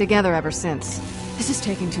been working together ever since. This is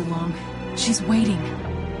taking too long. She's waiting.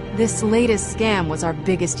 This latest scam was our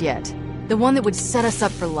biggest yet. The one that would set us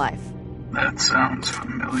up for life. That sounds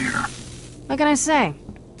familiar. What can I say?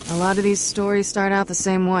 A lot of these stories start out the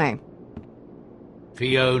same way.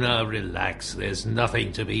 Fiona, relax. There's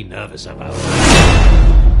nothing to be nervous about.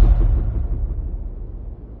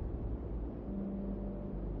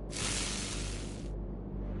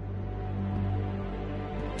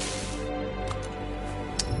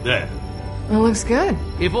 There. It looks good.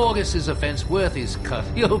 If August's offense worth his cut,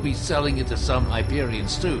 he'll be selling it to some Hyperion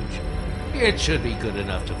stooge. It should be good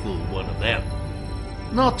enough to fool one of them.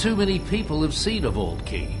 Not too many people have seen a vault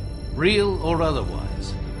key, real or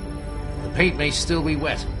otherwise. The paint may still be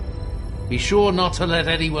wet. Be sure not to let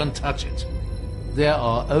anyone touch it. There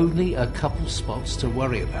are only a couple spots to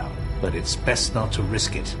worry about, but it's best not to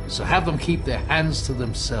risk it, so have them keep their hands to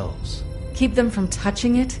themselves. Keep them from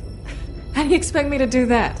touching it? How do you expect me to do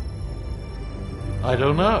that? I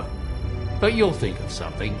don't know, but you'll think of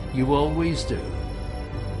something. You always do.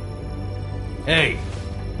 Hey,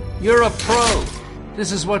 you're a pro.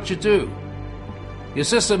 This is what you do. Your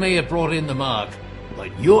sister may have brought in the mark,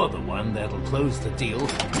 but you're the one that'll close the deal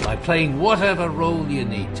by playing whatever role you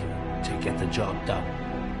need to get the job done.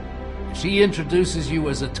 If she introduces you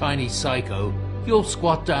as a tiny psycho, you'll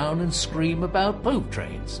squat down and scream about poop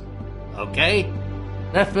trains. Okay?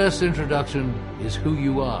 That first introduction is who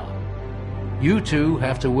you are. You two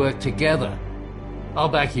have to work together. I'll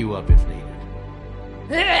back you up if needed.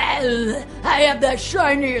 I have the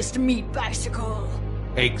shiniest meat bicycle.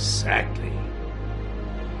 Exactly.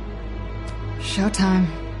 Showtime.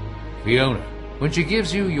 Fiona, when she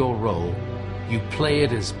gives you your role, you play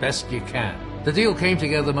it as best you can. The deal came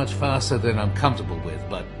together much faster than I'm comfortable with,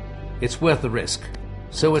 but it's worth the risk.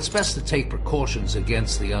 So it's best to take precautions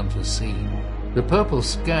against the unforeseen. The Purple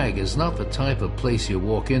Skag is not the type of place you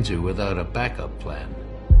walk into without a backup plan.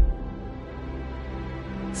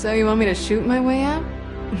 So you want me to shoot my way out?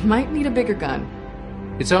 Might need a bigger gun.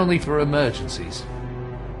 It's only for emergencies.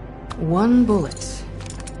 One bullet.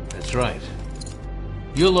 That's right.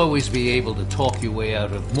 You'll always be able to talk your way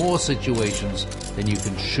out of more situations than you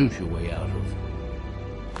can shoot your way out of.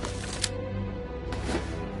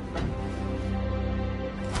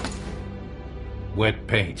 Wet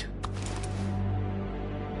paint.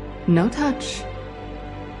 No touch.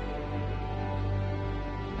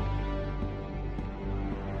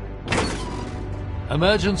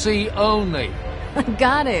 Emergency only.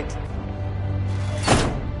 Got it.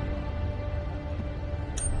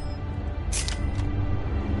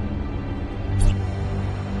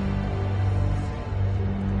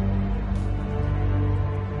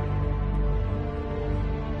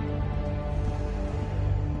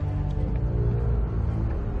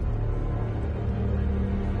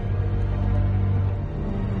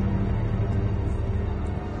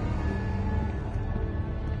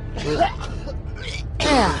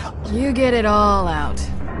 Yeah, you get it all out.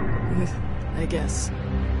 I guess.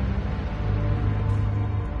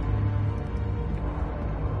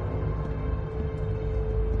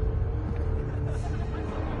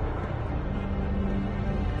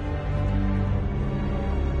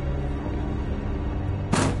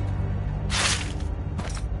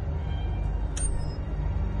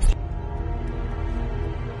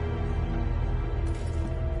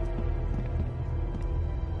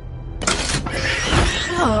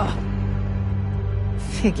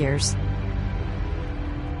 Figures.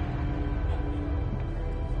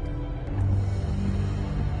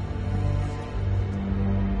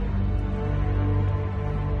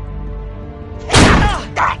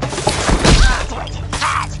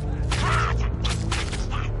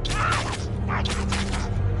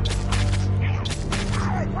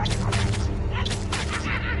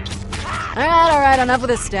 All right, enough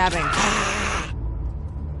with this stabbing.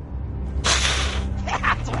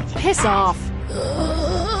 Piss off.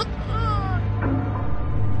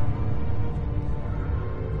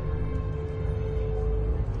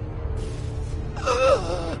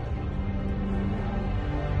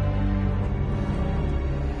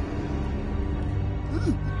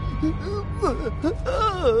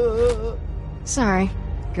 Sorry,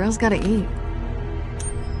 girls gotta eat.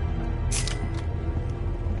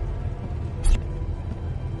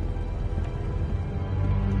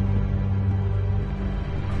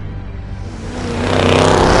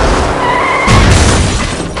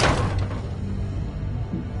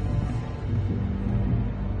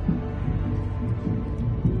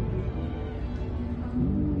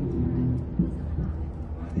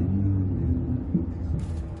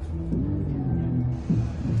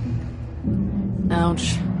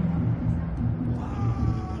 Ouch.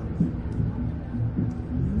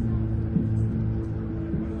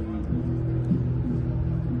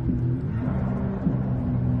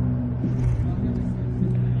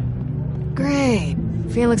 Great.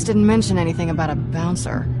 Felix didn't mention anything about a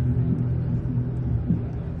bouncer.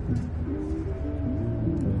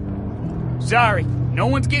 Sorry, no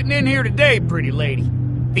one's getting in here today, pretty lady.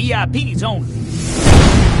 VIP's only.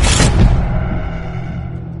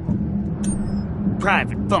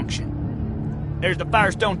 Private function. There's the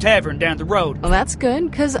Firestone Tavern down the road. Well, that's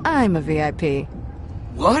good, because I'm a VIP.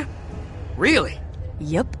 What? Really?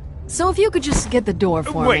 Yep. So if you could just get the door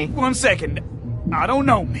for me. Wait, 1 second. I don't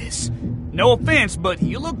know, miss. No offense, but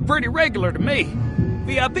you look pretty regular to me.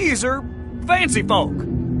 VIPs are fancy folk.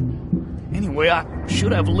 Anyway, I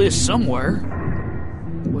should have a list somewhere.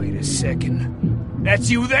 Wait a second.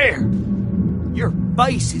 That's you there. Your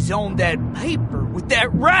face is on that paper with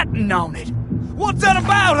that writing on it. What's that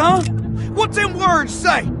about, huh? What's them words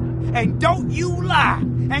say? And don't you lie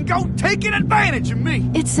and go taking advantage of me.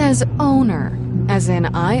 It says owner, as in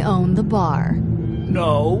I own the bar.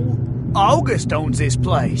 No, August owns this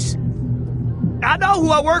place. I know who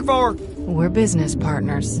I work for. We're business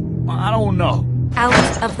partners. I don't know.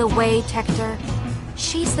 Out of the way, Tector.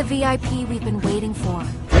 She's the VIP we've been waiting for.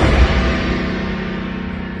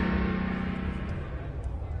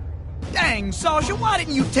 Dang, Sasha, why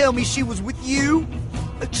didn't you tell me she was with you?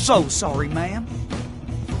 So sorry, ma'am.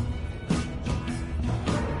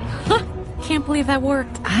 Can't believe that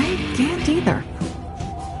worked. I can't either.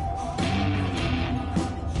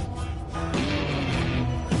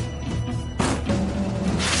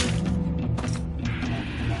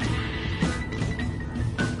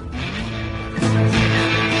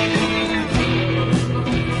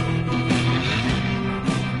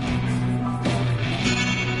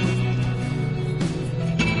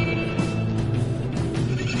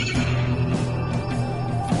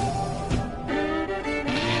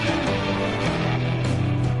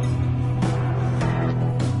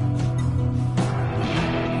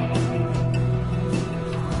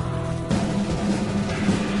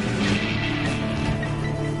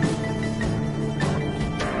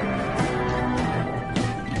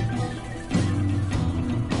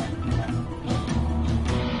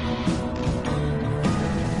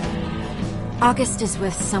 August is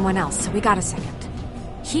with someone else, so we got a second.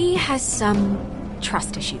 He has some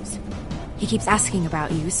trust issues. He keeps asking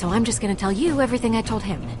about you, so I'm just gonna tell you everything I told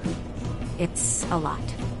him. It's a lot.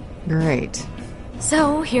 Great.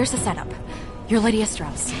 So, here's the setup. You're Lydia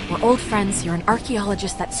Strauss. We're old friends. You're an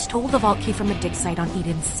archaeologist that stole the vault key from the dig site on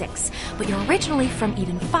Eden 6. But you're originally from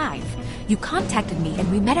Eden 5. You contacted me and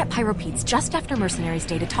we met at Pyropete's just after Mercenaries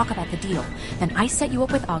Day to talk about the deal. Then I set you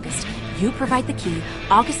up with August. You provide the key.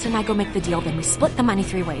 August and I go make the deal, then we split the money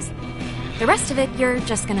 3 ways. The rest of it, you're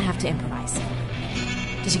just gonna have to improvise.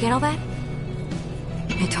 Did you get all that?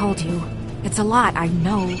 I told you. It's a lot, I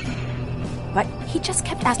know. But he just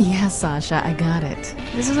kept asking. Yeah, Sasha, I got it.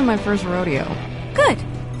 This isn't my first rodeo. Good.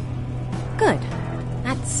 Good.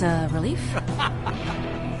 That's a relief.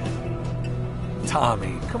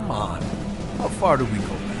 Tommy, come on. How far do we go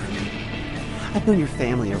back? I've known your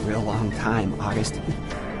family a real long time, August.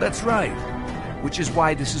 That's right. Which is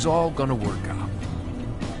why this is all gonna work out.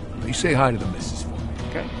 You say hi to the missus for me,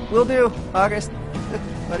 okay? Will do, August.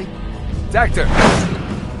 Buddy. Tector!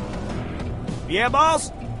 Yeah,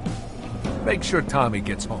 boss? Make sure Tommy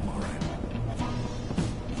gets home all right.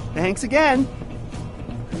 Thanks again.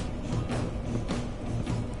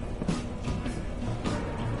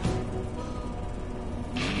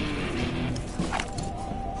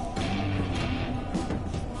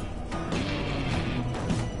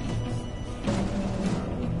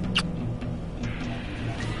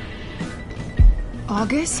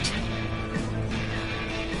 August?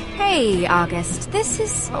 Hey, August. This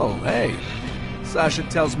is... Oh, hey. Sasha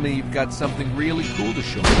tells me you've got something really cool to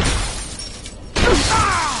show me.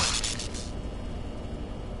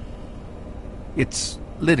 It's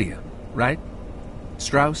Lydia, right?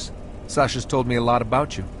 Strauss? Sasha's told me a lot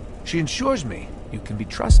about you. She ensures me you can be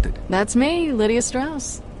trusted. That's me, Lydia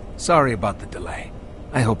Strauss. Sorry about the delay.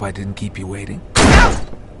 I hope I didn't keep you waiting.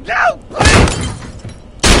 No!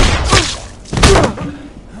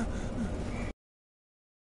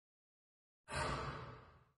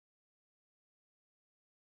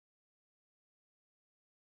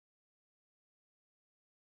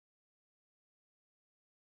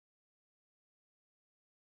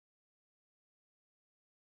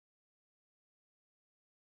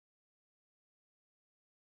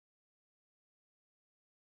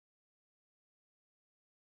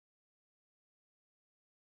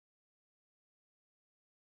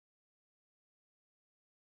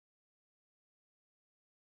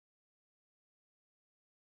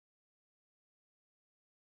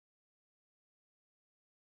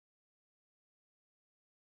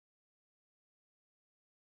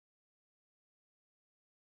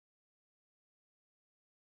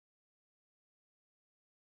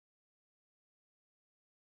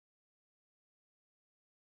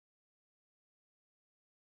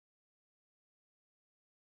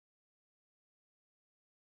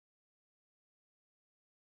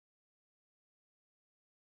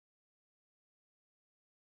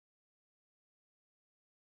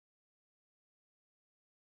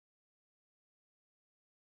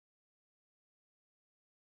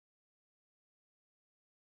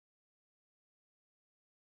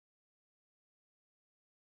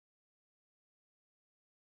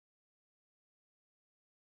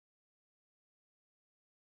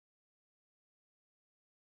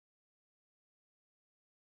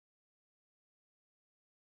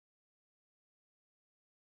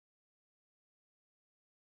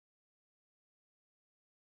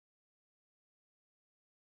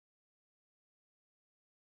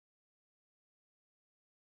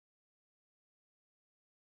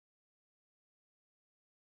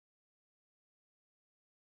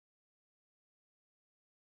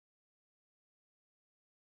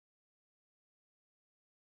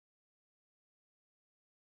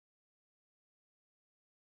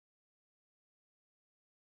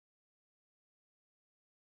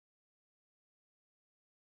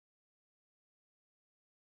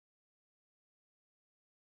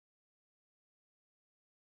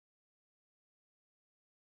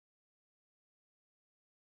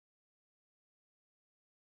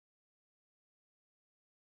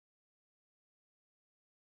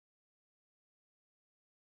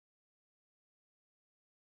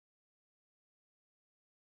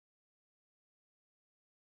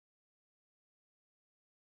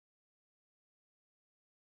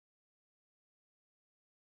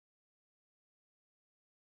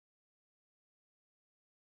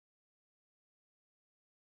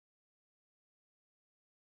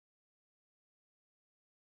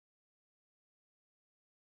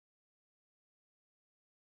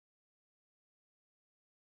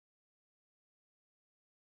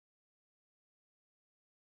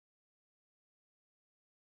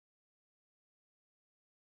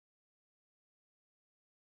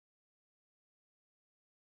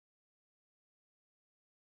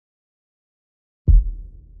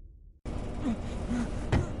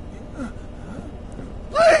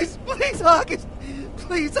 Please, August.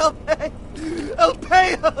 Please, I'll pay. I'll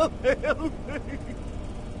pay. I'll pay. I'll pay.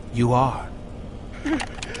 You are.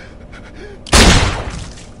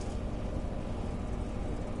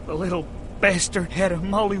 The little bastard had a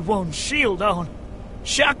Molly 1 shield on.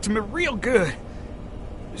 Shocked me real good.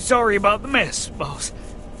 Sorry about the mess, boss.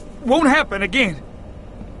 Won't happen again.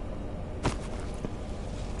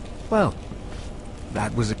 Well,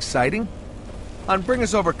 that was exciting. Bring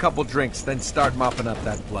us over a couple drinks, then start mopping up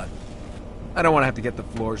that blood. I don't want to have to get the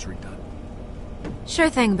floors redone. Sure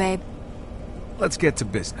thing, babe. Let's get to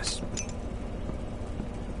business.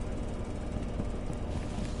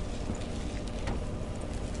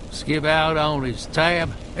 Skip out on his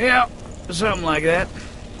tab? Yeah, something like that.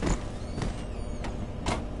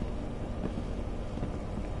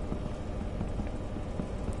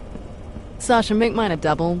 Sasha, make mine a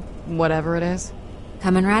double, whatever it is.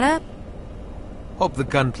 Coming right up. Hope the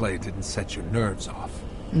gunplay didn't set your nerves off.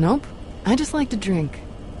 Nope. I just like to drink.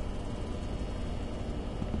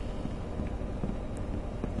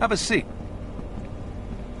 Have a seat.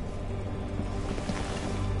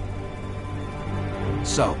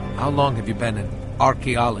 So, how long have you been an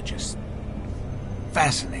archaeologist?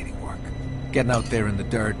 Fascinating work. Getting out there in the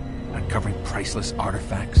dirt, uncovering priceless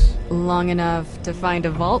artifacts. Long enough to find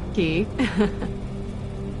a vault key.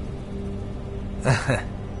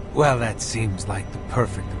 Well, that seems like the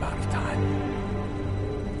perfect amount of time.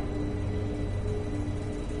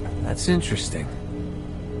 That's interesting.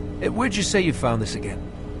 Where'd you say you found this again?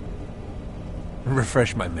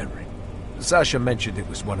 Refresh my memory. Sasha mentioned it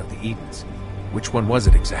was one of the Edens. Which one was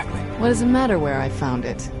it exactly? What does it matter where I found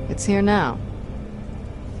it? It's here now.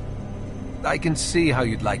 I can see how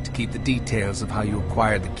you'd like to keep the details of how you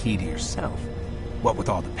acquired the key to yourself. What with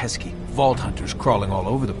all the pesky vault hunters crawling all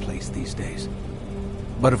over the place these days.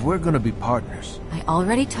 But if we're gonna be partners... I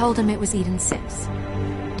already told him it was Eden 6.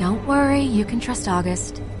 Don't worry, you can trust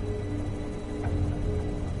August.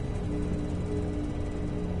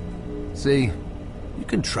 See, you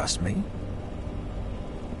can trust me.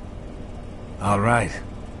 All right.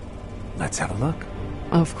 Let's have a look.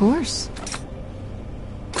 Of course.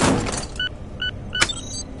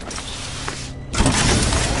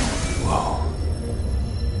 Whoa.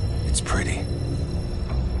 It's pretty.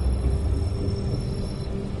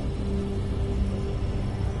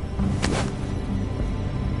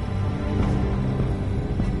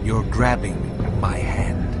 You're grabbing my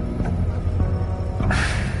hand.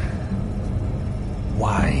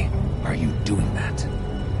 Why are you doing that?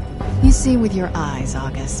 You see with your eyes,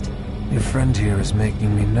 August. Your friend here is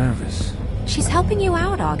making me nervous. She's helping you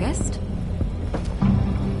out, August.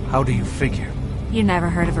 How do you figure? You never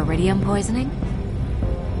heard of iridium poisoning?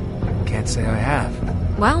 Can't say I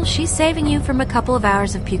have. Well, she's saving you from a couple of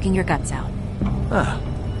hours of puking your guts out. Ah.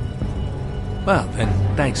 Well, then,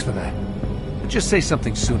 thanks for that. But just say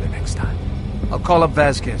something sooner next time. I'll call up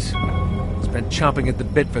Vasquez. He's been chomping at the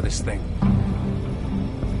bit for this thing.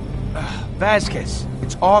 Vasquez,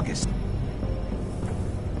 it's August.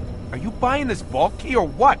 Are you buying this vault key or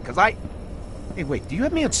what? Hey, wait, do you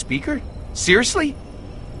have me on speaker? Seriously?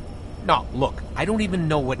 No, look, I don't even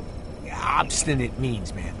know what obstinate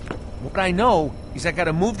means, man. What I know is I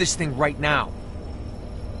gotta move this thing right now.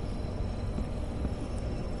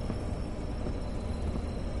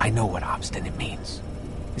 I know what obstinate means.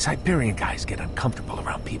 These Hyperion guys get uncomfortable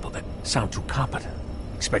around people that sound too competent.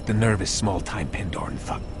 Expect a nervous, small-time Pandoran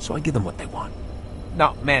thug, so I give them what they want.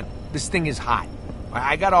 No, man, this thing is hot.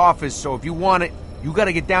 I got offers, so if you want it, you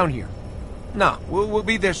gotta get down here. No, we'll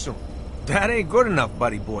be there soon. That ain't good enough,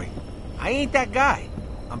 buddy boy. I ain't that guy.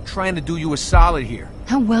 I'm trying to do you a solid here.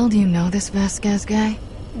 How well do you know this Vasquez guy?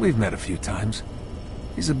 We've met a few times.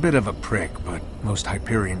 He's a bit of a prick, but most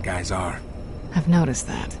Hyperion guys are. I've noticed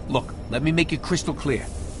that. Look, let me make it crystal clear.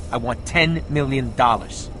 I want $10 million.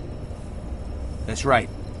 That's right.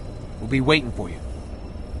 We'll be waiting for you.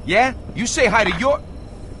 Yeah? You say hi to your...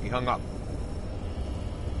 He hung up.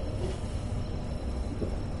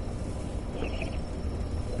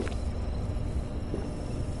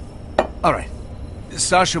 All right.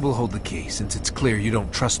 Sasha will hold the key, since it's clear you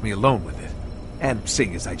don't trust me alone with it. And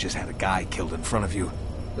seeing as I just had a guy killed in front of you,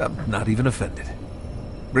 I'm not even offended.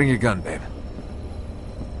 Bring your gun, babe.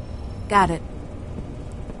 Got it.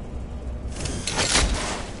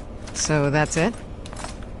 So that's it?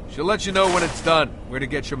 She'll let you know when it's done, where to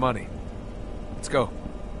get your money. Let's go.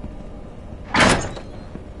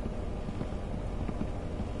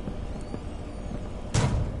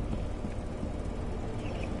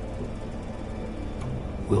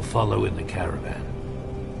 We'll follow in the caravan.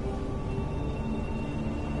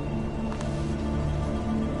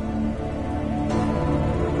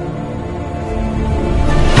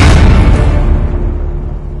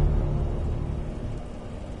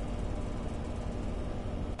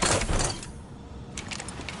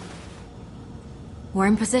 We're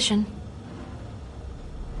in position.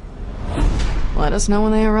 Let us know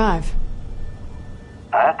when they arrive.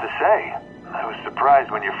 I have to say, I was surprised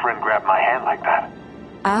when your friend grabbed my hand like that.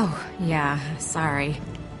 Oh, yeah, sorry.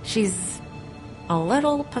 She's a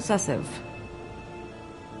little possessive.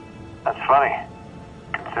 That's funny,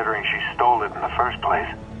 considering she stole it in the first place.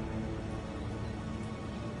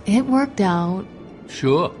 It worked out.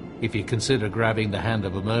 Sure, if you consider grabbing the hand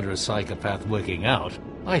of a murderous psychopath working out,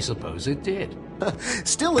 I suppose it did.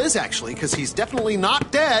 Still is, actually, because he's definitely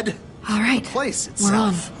not dead. All right, the place we're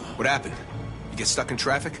on. itself. What happened? You get stuck in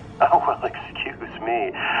traffic? Oh, well, excuse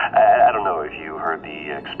me. I don't know if you heard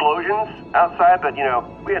the explosions outside, but,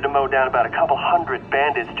 we had to mow down about a couple hundred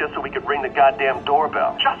bandits just so we could ring the goddamn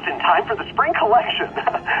doorbell. Just in time for the spring collection.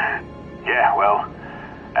 Yeah, well,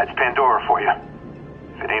 that's Pandora for you.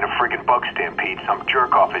 If it ain't a friggin' bug stampede, some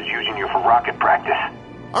jerk-off is using you for rocket practice.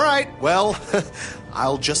 All right, well,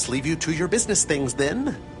 I'll just leave you to your business things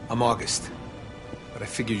then. I'm August. But I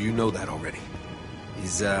figure you know that already.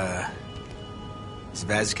 Is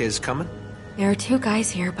Vasquez coming? There are 2 guys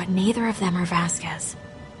here, but neither of them are Vasquez.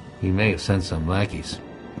 He may have sent some lackeys.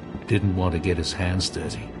 Didn't want to get his hands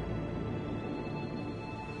dirty.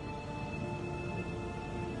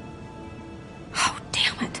 Oh,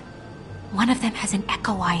 damn it. One of them has an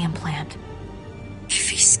echo eye implant. If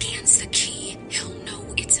he scans the key, he'll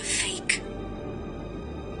know it's a fake.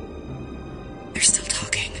 They're still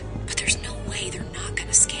talking, but there's no way they're not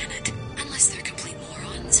gonna scan it. Unless they're complete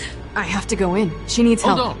morons. I have to go in. She needs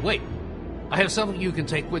help. Hold on, wait. I have something you can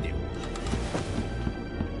take with you.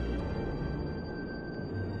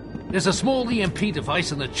 There's a small EMP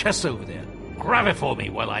device in the chest over there. Grab it for me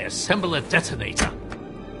while I assemble a detonator.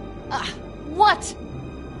 What?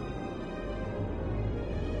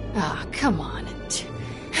 Come on.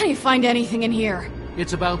 How do you find anything in here?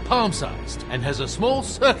 It's about palm-sized and has a small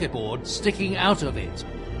circuit board sticking out of it.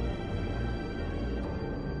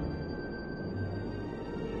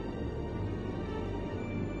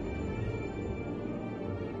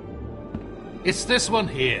 It's this one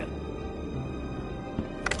here.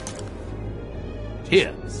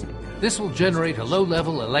 Here. This will generate a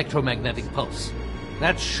low-level electromagnetic pulse.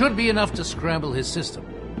 That should be enough to scramble his system.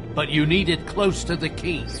 But you need it close to the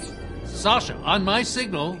key. Sasha, on my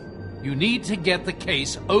signal, you need to get the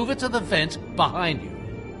case over to the vent behind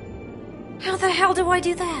you. How the hell do I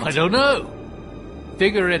do that? I don't know.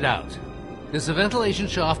 Figure it out. There's a ventilation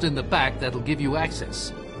shaft in the back that'll give you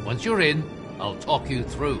access. Once you're in, I'll talk you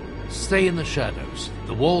through. Stay in the shadows.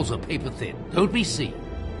 The walls are paper thin. Don't be seen.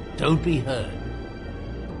 Don't be heard.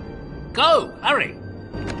 Go! Hurry!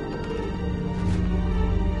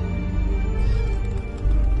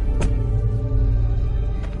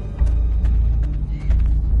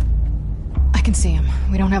 I can see him.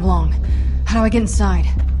 We don't have long. How do I get inside?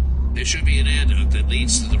 There should be an air duct that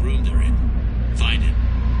leads to the room they're in. Find it.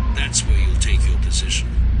 That's where you'll take your position.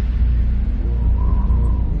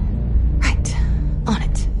 Right. On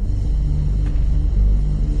it.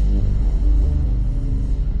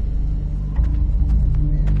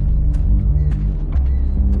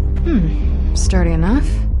 Sturdy enough.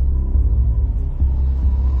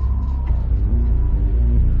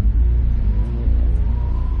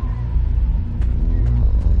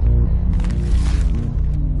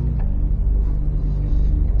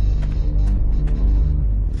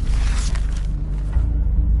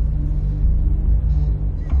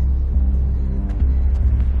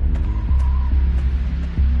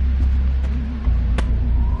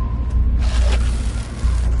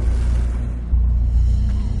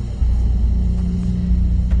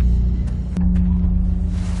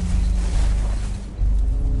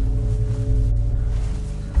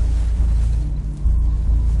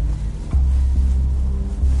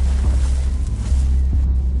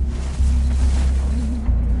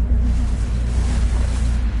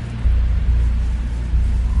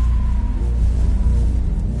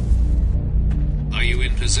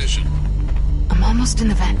 Position. I'm almost in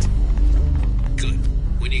the vent. Good.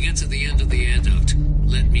 When you get to the end of the air duct,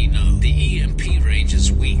 let me know. The EMP range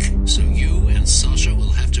is weak, so you and Sasha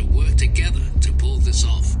will have to work together to pull this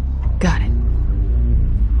off. Got it.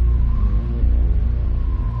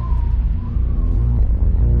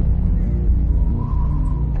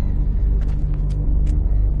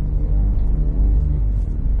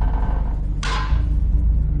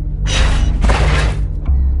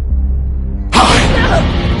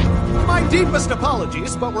 Deepest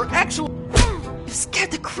apologies, but we're actually... You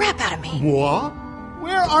scared the crap out of me. What?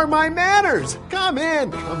 Where are my manners? Come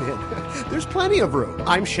in, come in. There's plenty of room.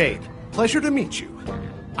 I'm Shade. Pleasure to meet you.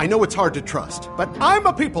 I know it's hard to trust, but I'm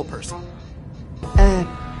a people person.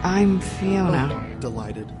 I'm Fiona. Oh,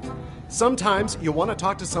 delighted. Sometimes you want to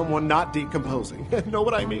talk to someone not decomposing. Know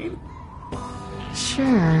what I mean?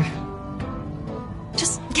 Sure.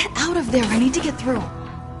 Just get out of there. I need to get through.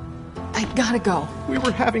 I gotta go. We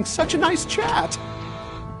were having such a nice chat.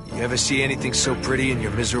 You ever see anything so pretty in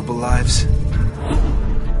your miserable lives?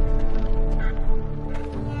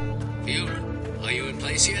 Fiona, are you in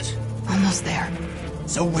place yet? Almost there.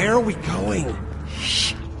 So where are we going?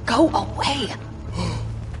 Shh. Go away.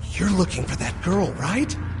 You're looking for that girl,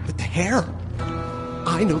 right? With the hair?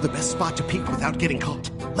 I know the best spot to peek without getting caught.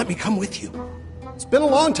 Let me come with you. It's been a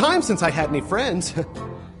long time since I had any friends.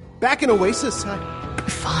 Back in Oasis,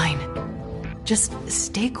 Fine. Just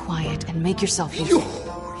stay quiet and make yourself useful.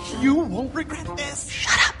 You won't regret this.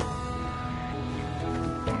 Shut up.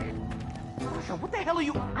 What the hell are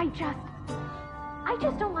you... I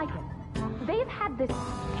just don't like it. They've had this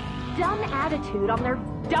dumb attitude on their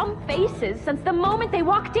dumb faces since the moment they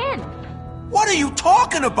walked in. What are you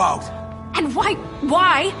talking about? And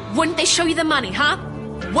why wouldn't they show you the money, huh?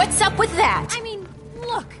 What's up with that? I mean,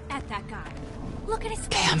 look at that guy. Look at his face.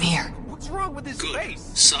 Okay, I'm here. What's wrong with his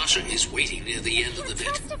face? Sasha is waiting near the end of the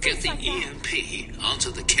net. Get the EMP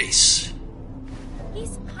onto the case.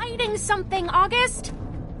 He's hiding something, August.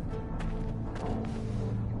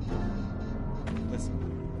 Listen,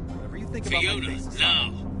 whatever you think about Fiona, my face,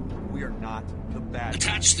 now. we are not the bad guys.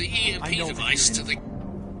 Attach the EMP device to the...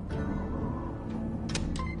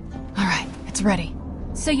 All right, it's ready.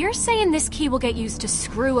 So you're saying this key will get used to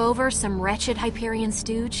screw over some wretched Hyperion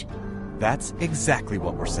stooge? That's exactly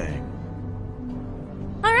what we're saying.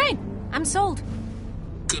 All right, I'm sold.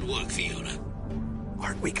 Good work, Fiona.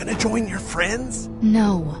 Aren't we gonna join your friends?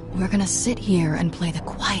 No, we're gonna sit here and play the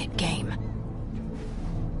quiet game.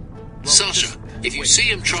 Sasha, if you see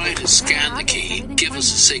him trying to scan the key, give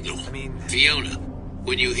us a signal. Fiona,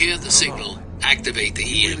 when you hear the signal, activate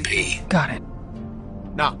the EMP. Got it.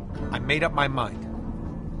 No, I made up my mind.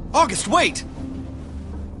 August, wait!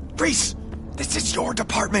 Reese, this is your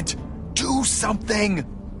department. Do something.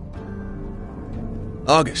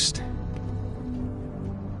 August.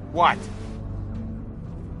 What?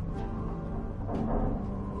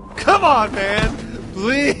 Come on, man!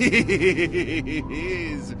 Please!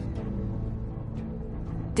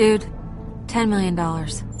 Dude, $10 million.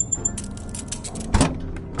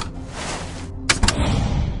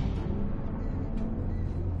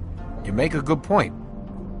 You make a good point.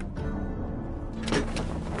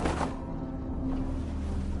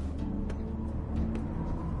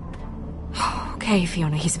 Okay,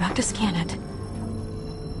 Fiona, he's about to scan it.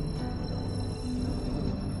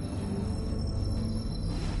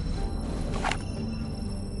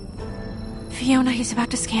 Fiona, he's about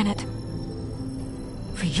to scan it.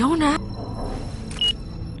 Fiona?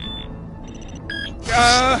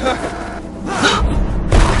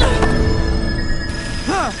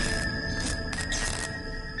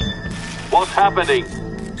 What's happening?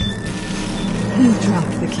 He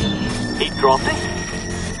dropped the key. He dropped it?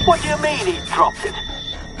 What do you mean he dropped it?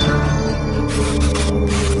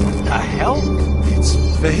 The hell? It's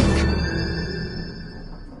fake.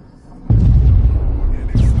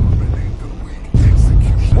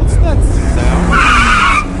 What's that sound?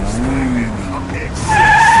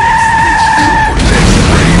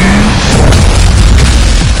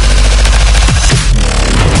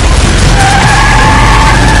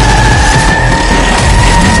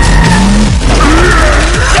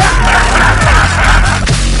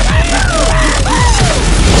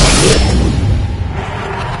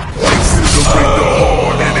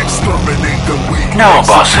 Now,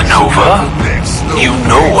 Bossa Nova, you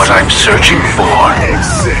know what I'm searching for.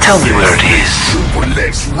 Tell me where it is.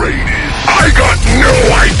 I got no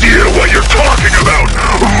idea what you're talking about,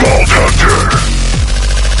 Vault Hunter!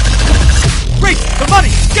 Great! The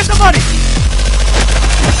money! Get the money!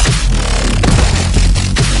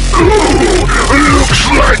 Ooh, looks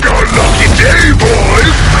like our lucky day,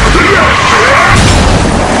 boys!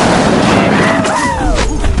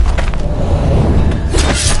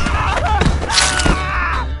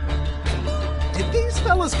 Did these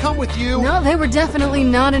fellas come with you? No, they were definitely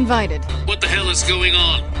not invited. What the hell is going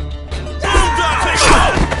on?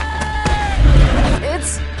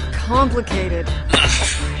 It's complicated.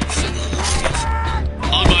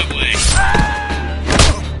 On my way.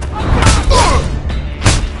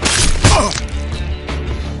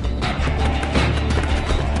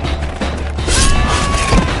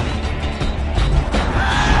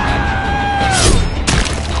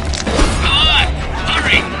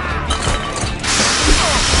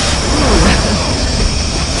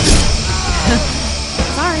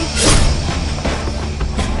 Sorry.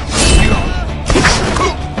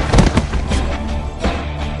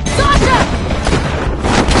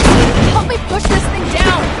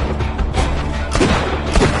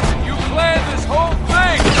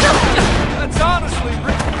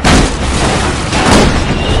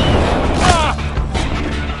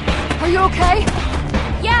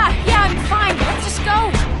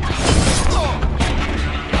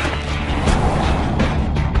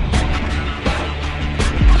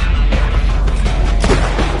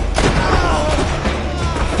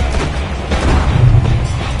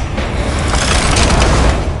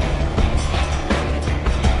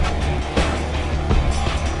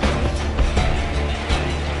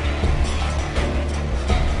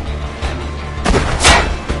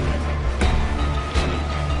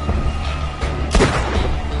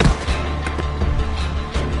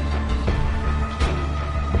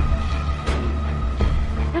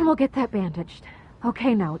 we'll get that bandaged.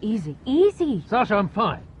 Okay, now, easy. Easy! Sasha, I'm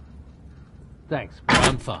fine. Thanks, but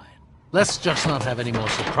I'm fine. Let's just not have any more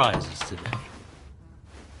surprises today.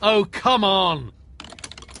 Oh, come on!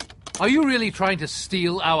 Are you really trying to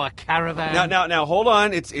steal our caravan? Now, hold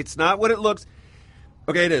on. It's not what it looks...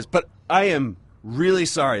 Okay, it is, but I am really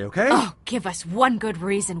sorry, okay? Oh, give us one good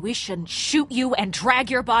reason we shouldn't shoot you and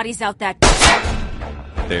drag your bodies out that...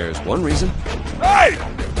 There's one reason. Hey!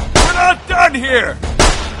 We're not done here!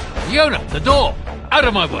 Fiona, the door! Out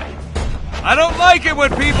of my way! I don't like it when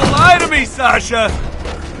people lie to me, Sasha!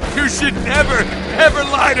 You should never, ever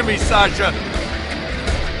lie to me, Sasha!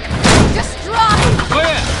 Just drive!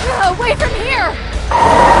 Where? Away from here!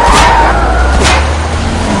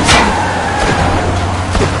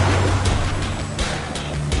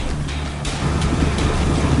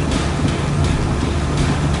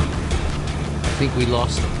 I think we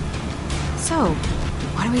lost them. So,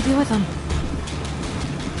 what do we do with them?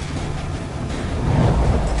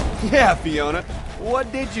 Yeah, Fiona.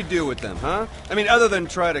 What did you do with them, huh? I mean, other than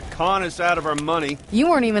try to con us out of our money. You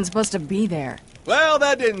weren't even supposed to be there. Well,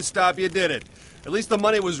 that didn't stop you, did it? At least the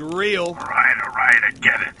money was real. All right, I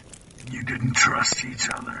get it. You didn't trust each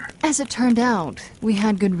other. As it turned out, we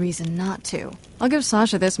had good reason not to. I'll give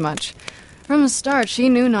Sasha this much. From the start, she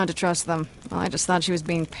knew not to trust them. Well, I just thought she was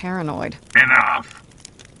being paranoid. Enough.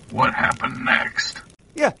 What happened next?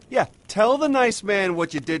 Yeah. Tell the nice man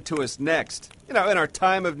what you did to us next. You know, in our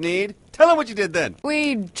time of need. Tell him what you did then.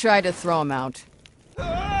 We tried to throw him out.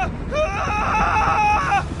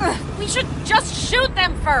 We should just shoot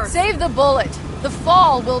them first! Save the bullet. The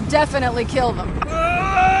fall will definitely kill them. Stop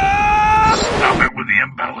it with the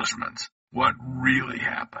embellishments. What really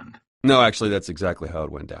happened? No, actually, that's exactly how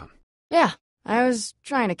it went down. Yeah, I was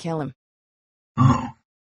trying to kill him. Oh.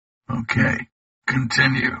 Okay.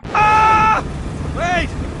 Continue. Wait!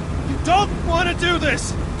 You don't want to do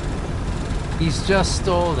this! He's just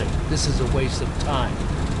stalling. This is a waste of time.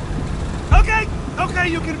 Okay,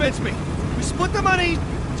 you convinced me. We split the money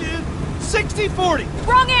 60-40.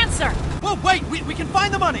 Wrong answer! Whoa, wait, we can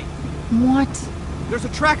find the money! What? There's a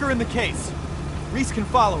tracker in the case. Reese can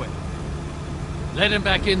follow it. Let him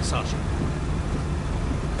back in, Sasha.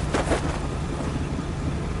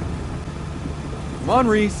 Come on,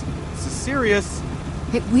 Reese. This is serious.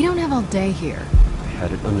 Hey, we don't have all day here. I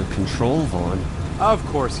had it under control, Vaughn. Of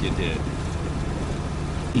course you did.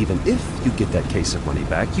 Even if you get that case of money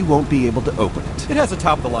back, you won't be able to open it. It has a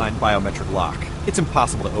top-of-the-line biometric lock. It's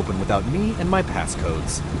impossible to open without me and my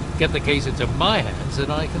passcodes. Get the case into my hands and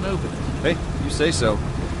I can open it. Hey, you say so.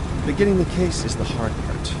 But getting the case is the hard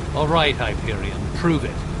part. All right, Hyperion. Prove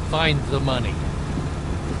it. Find the money.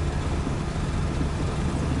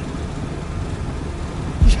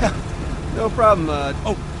 Yeah, no problem.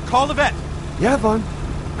 Call the vet. Yeah, Vaughn.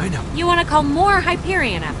 I know. You want to call more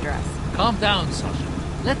Hyperion after us? Calm down, Sasha.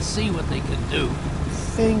 Let's see what they can do.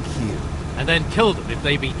 Thank you. And then kill them if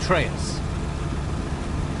they betray us.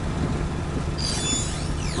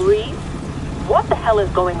 Reese, what the hell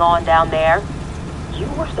is going on down there? You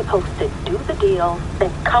were supposed to do the deal,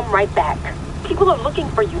 then come right back. People are looking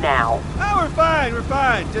for you now. Oh, we're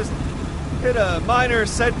fine. Just hit a minor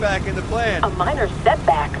setback in the plan. A minor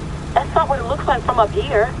setback? That's not what it looks like from up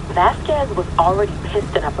here. Vasquez was already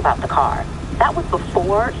pissed enough about the car. That was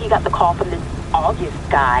before he got the call from this August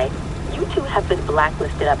guy. You two have been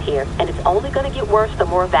blacklisted up here, and it's only going to get worse the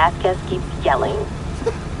more Vasquez keeps yelling.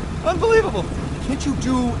 Unbelievable. Can't you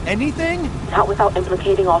do anything? Not without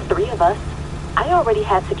implicating all three of us. I already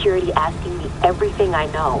had security asking me everything I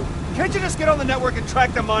know. Can't you just get on the network and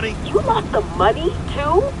track the money? You lost the money,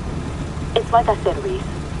 too? It's like I said, Reese.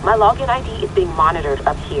 My login ID is being monitored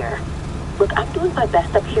up here. Look, I'm doing my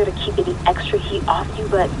best up here to keep any extra heat off you,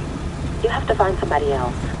 but you have to find somebody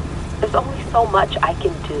else. There's only so much I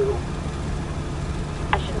can do.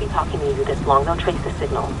 I shouldn't be talking to you this long. They'll trace the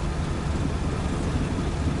signal.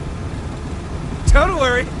 Don't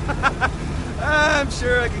worry. I'm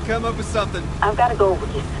sure I can come up with something. I've got to go,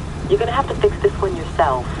 Reese. You're going to have to fix this one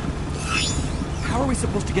yourself. How are we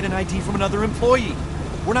supposed to get an ID from another employee?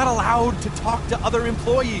 We're not allowed to talk to other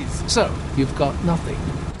employees. So, you've got nothing.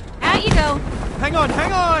 Out you go. Hang on.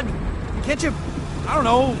 Can't you, I don't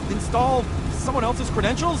know, install someone else's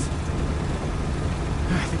credentials?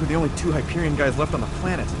 I think we're the only two Hyperion guys left on the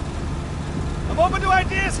planet. I'm open to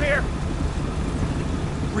ideas here.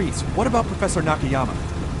 Reese, what about Professor Nakayama?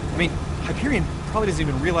 I mean, Hyperion probably doesn't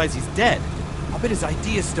even realize he's dead. I'll bet his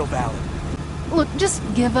ID is still valid. Look, just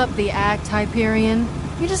give up the act, Hyperion.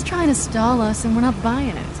 You're just trying to stall us, and we're not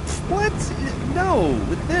buying it. What? No.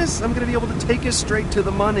 With this, I'm gonna be able to take us straight to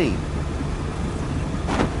the money.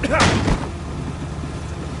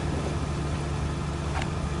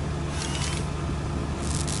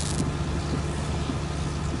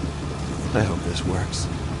 I hope this works.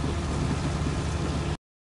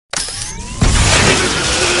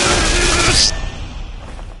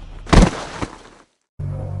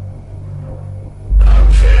 I'm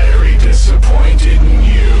very disappointed in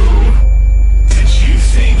you. Did you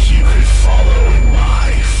think you could follow in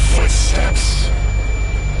my footsteps?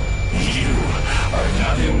 You are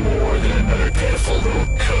nothing more than another pitiful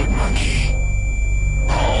little code monkey.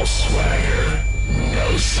 All swagger,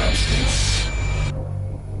 no substance.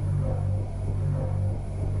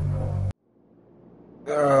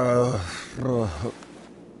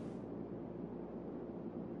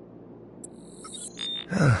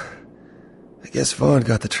 I guess Vaughn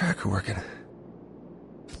got the tracker working.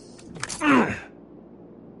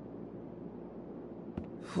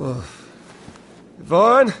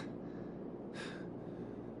 Vaughn?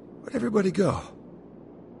 Where'd everybody go?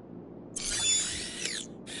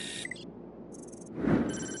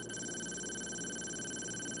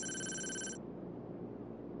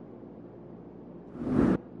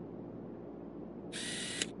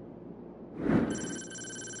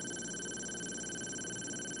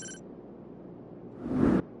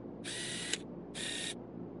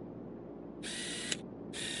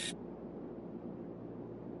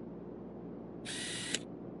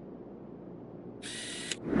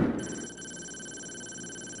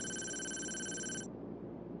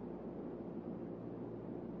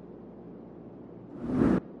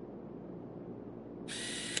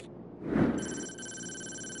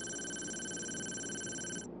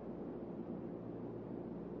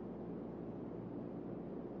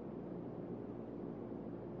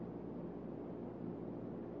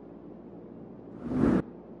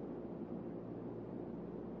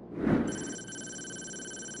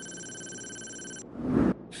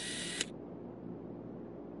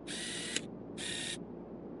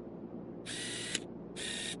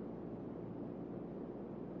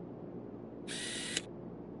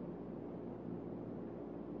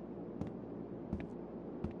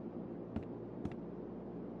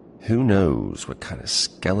 Who knows what kind of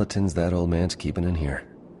skeletons that old man's keeping in here?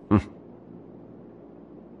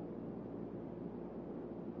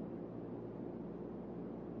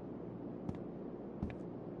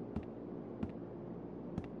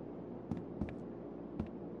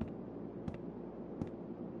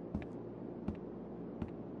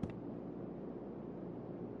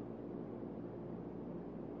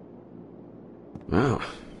 Well,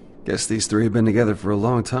 guess these three have been together for a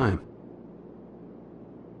long time.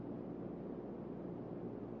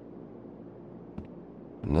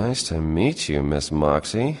 Nice to meet you, Miss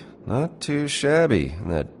Moxie. Not too shabby, in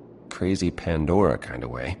that crazy Pandora kind of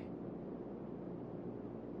way.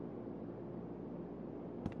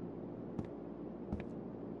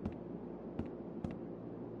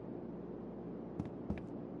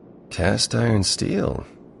 Cast iron steel.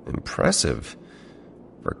 Impressive.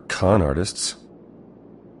 For con artists.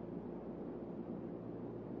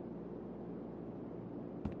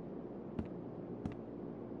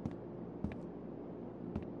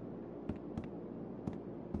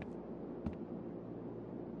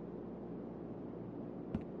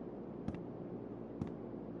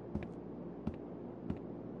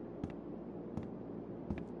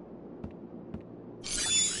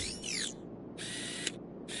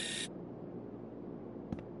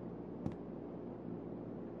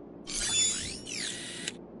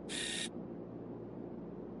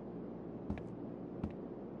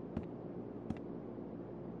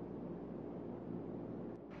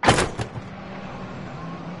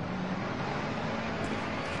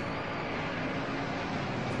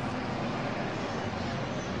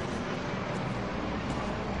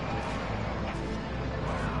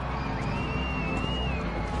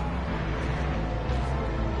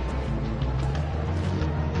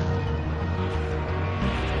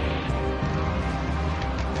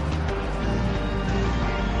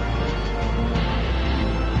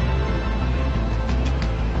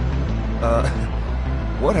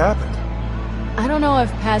 What happened? I don't know if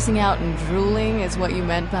passing out and drooling is what you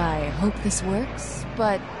meant by hope this works,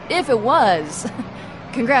 but if it was,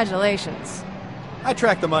 congratulations. I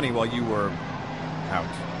tracked the money while you were out.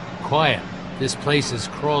 Quiet. This place is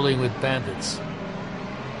crawling with bandits.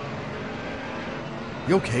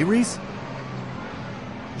 You okay, Reese?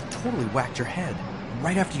 You totally whacked your head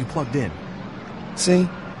right after you plugged in. See?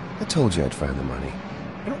 I told you I'd find the money.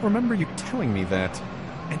 I don't remember you telling me that.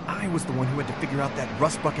 And I was the one who had to figure out that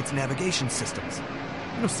Rust Bucket's navigation systems.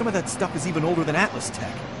 You know, some of that stuff is even older than Atlas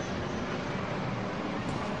tech.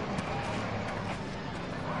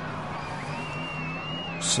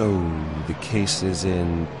 So, the case is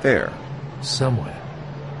in there? Somewhere.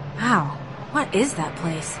 Wow, what is that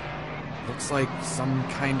place? Looks like some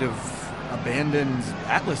kind of abandoned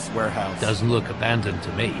Atlas warehouse. Doesn't look abandoned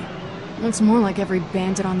to me. Looks more like every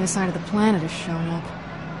bandit on this side of the planet has shown up.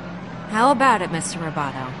 How about it, Mr.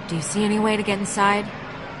 Roboto? Do you see any way to get inside?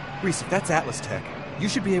 Reese, if that's Atlas tech, you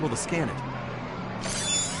should be able to scan it.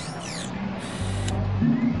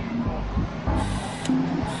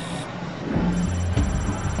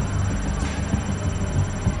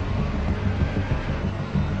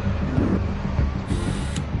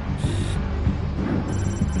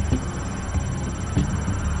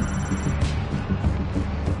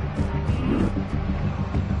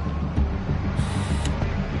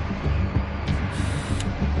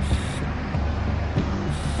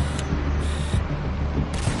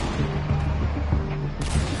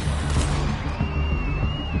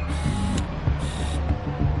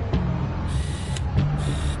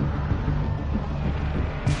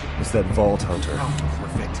 That Vault Hunter. Oh,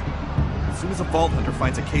 perfect. As soon as a Vault Hunter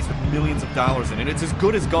finds a case with millions of dollars in it, it's as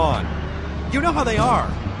good as gone. You know how they are.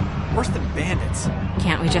 Worse than bandits.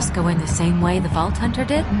 Can't we just go in the same way the Vault Hunter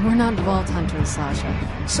did? We're not Vault Hunters, Sasha.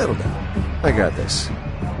 Settle down. I got this.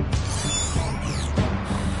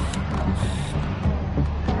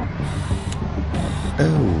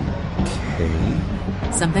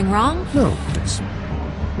 Okay. Something wrong? No, it's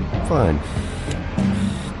fine.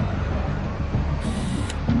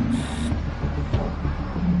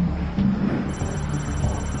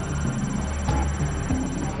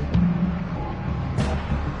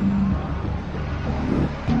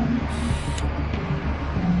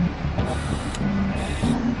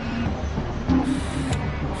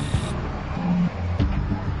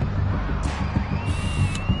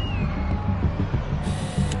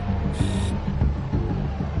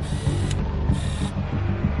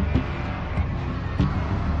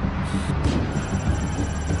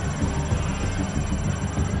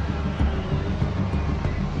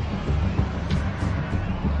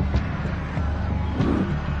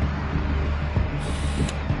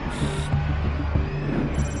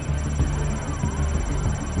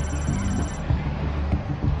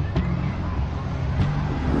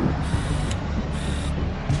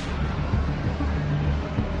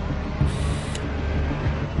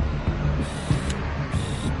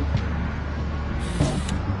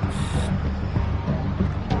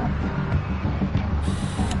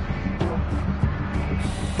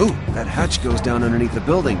 Ooh, that hatch goes down underneath the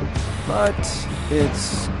building, but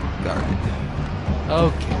it's guarded.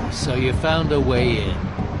 Okay, so you found a way in.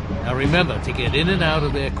 Now remember to get in and out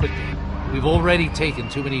of there quickly. We've already taken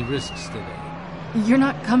too many risks today. You're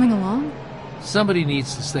not coming along? Somebody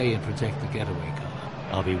needs to stay and protect the getaway car.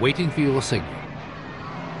 I'll be waiting for your signal.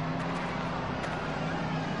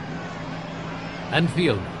 And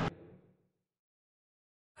Fiona.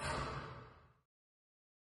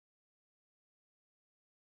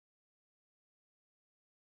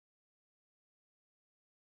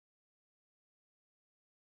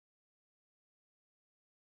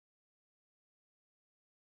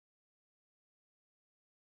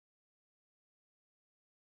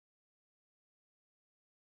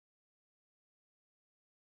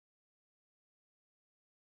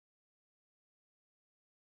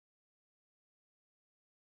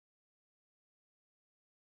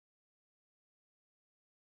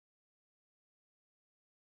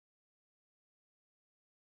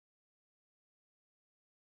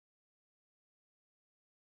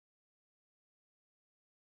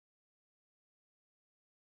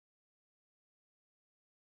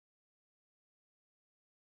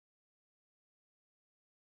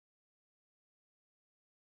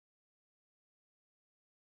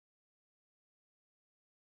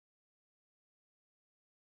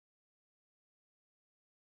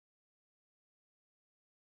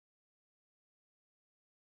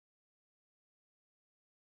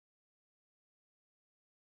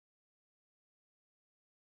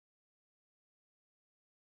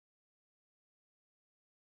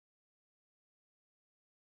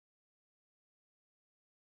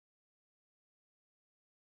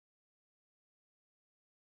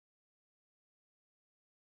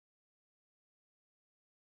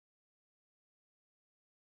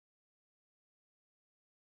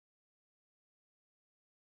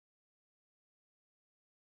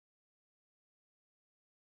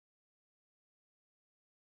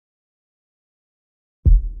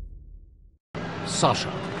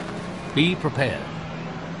 Sasha, be prepared.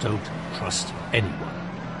 Don't trust anyone.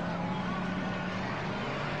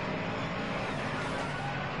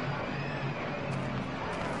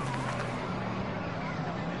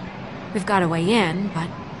 We've got a way in, but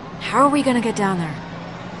how are we gonna get down there?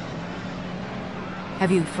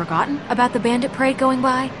 Have you forgotten about the bandit parade going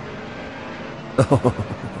by? Oh,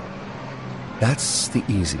 that's the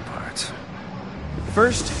easy part.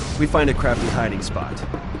 First, we find a crafty hiding spot.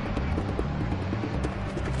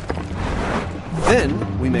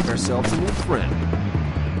 Then, we make ourselves a new friend.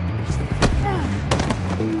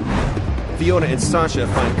 Fiona and Sasha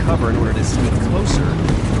find cover in order to sneak closer,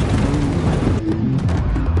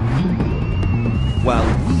 while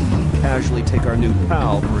we casually take our new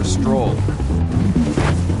pal for a stroll.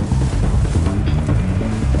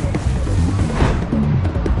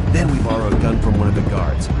 Then we borrow a gun from one of the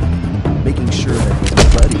guards, making sure that his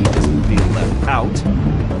buddy isn't being left out.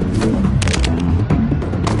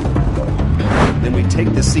 Then we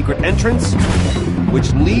take the secret entrance,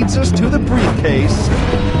 which leads us to the briefcase.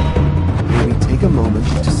 And we take a moment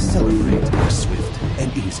to celebrate our swift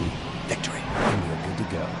and easy victory. And we're good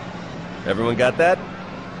to go. Everyone got that?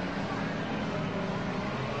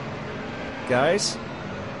 Guys?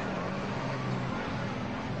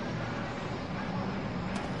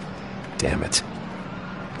 Damn it.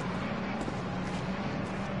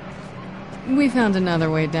 We found another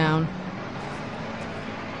way down.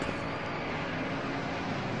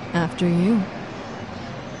 After you.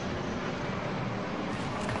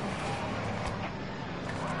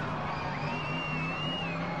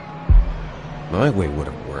 My way would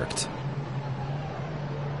have worked.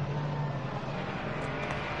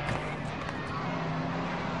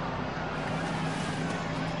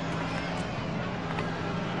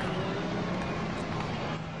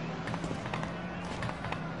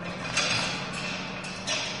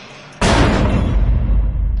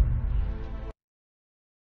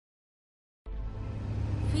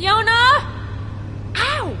 Fiona!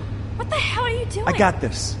 Ow! What the hell are you doing? I got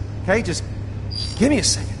this. Okay, just give me a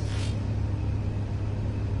second.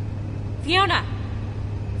 Fiona!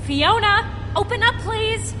 Fiona! Open up,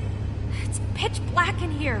 please! It's pitch black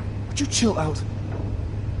in here. Would you chill out?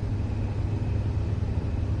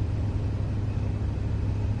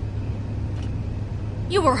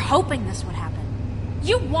 You were hoping this would happen.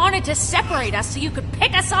 You wanted to separate us so you could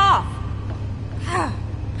pick us off.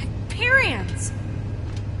 Hyperions!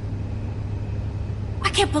 I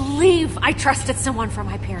can't believe I trusted someone from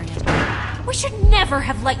Hyperion. We should never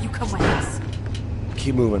have let you come with us.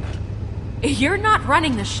 Keep moving. You're not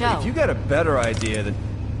running the show. If you got a better idea, then...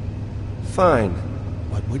 Fine.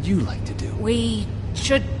 What would you like to do? We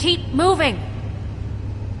should keep moving.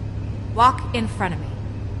 Walk in front of me.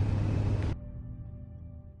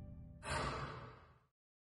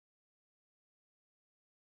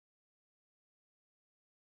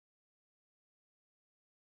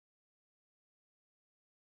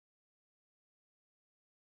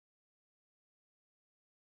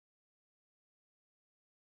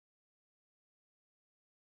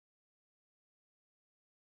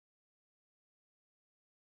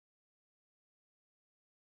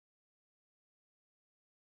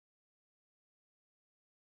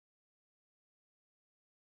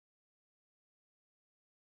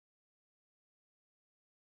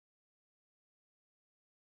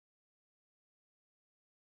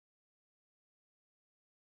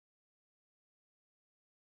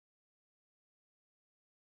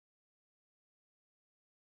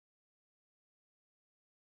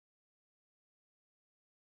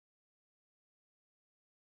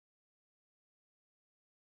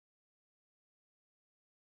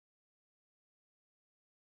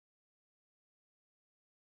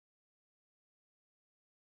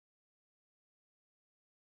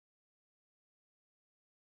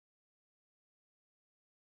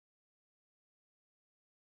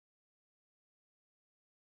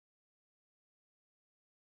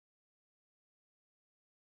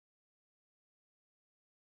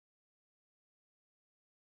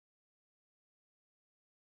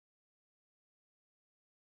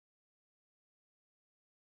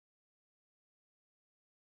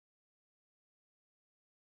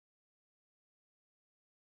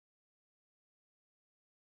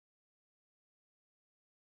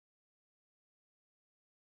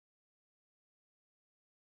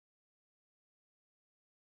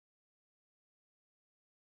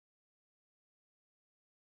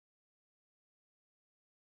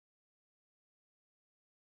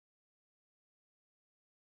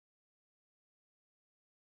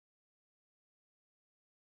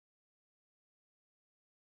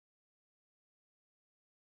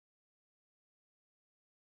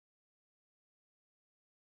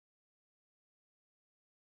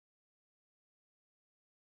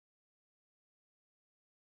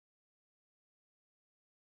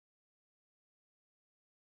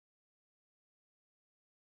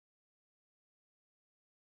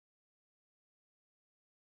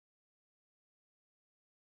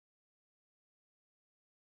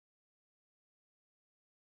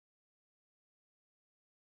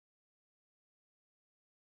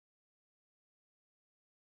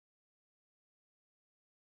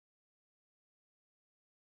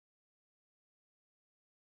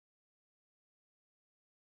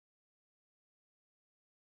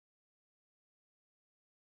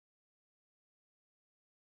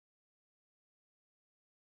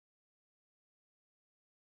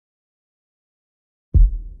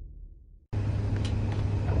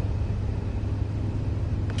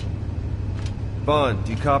 Vaughn,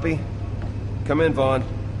 do you copy? Come in, Vaughn.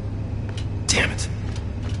 Damn it.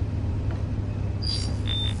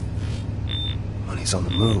 Money's on the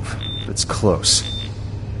move, but it's close.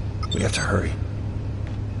 We have to hurry.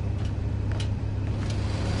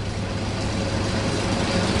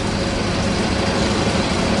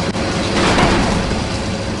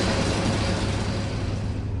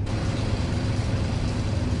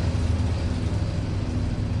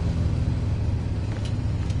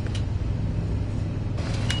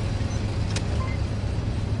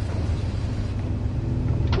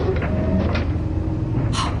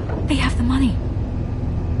 They have the money.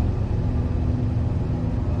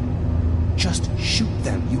 Just shoot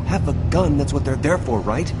them. You have a gun, that's what they're there for,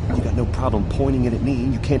 right? You got no problem pointing it at me.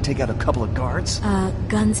 You can't take out a couple of guards?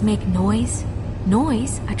 Guns make noise.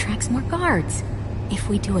 Noise attracts more guards. If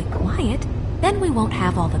we do it quiet, then we won't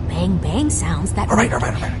have all the bang-bang sounds that... All right,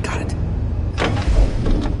 I got it.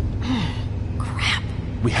 Crap.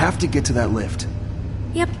 We have to get to that lift.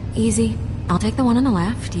 Yep, easy. I'll take the one on the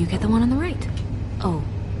left, you get the one on the right. Oh,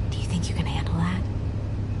 do you think you can handle that?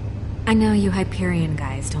 I know you Hyperion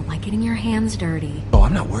guys don't like getting your hands dirty. Oh,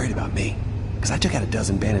 I'm not worried about me. Because I took out a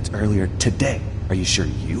dozen bandits earlier today. Are you sure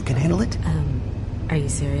you can handle it? Are you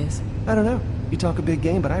serious? I don't know. You talk a big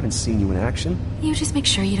game, but I haven't seen you in action. You just make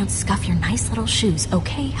sure you don't scuff your nice little shoes,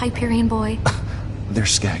 okay, Hyperion boy? They're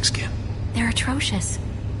skag skin. They're atrocious.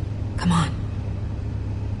 Come on.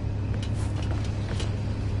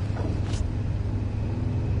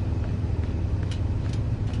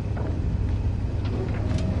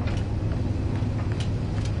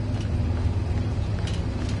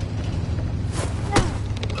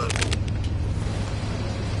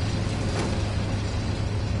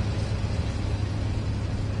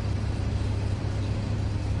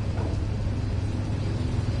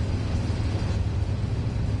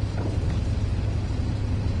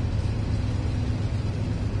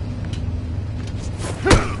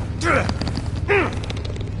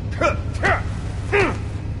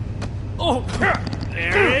 Oh,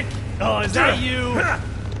 Eric? Oh, is that you?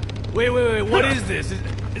 Wait, what is this?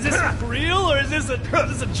 Is this real or is this a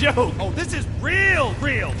joke? Oh, this is real.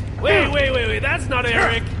 Wait, that's not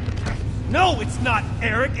Eric. No, it's not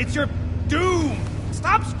Eric, it's your doom.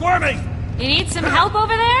 Stop squirming. You need some help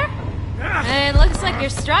over there? It looks like you're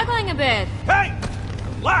struggling a bit. Hey,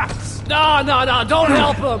 relax. No, don't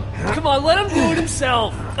help him. Come on, let him do it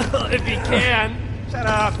himself. If he can. Shut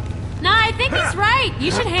up. No, I think he's right. You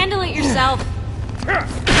should handle it yourself.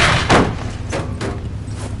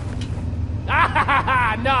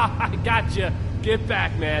 No, I gotcha. Get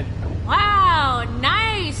back, man. Wow,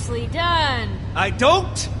 nicely done. I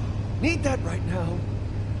don't need that right now.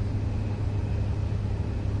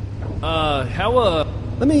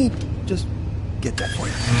 Let me just get that for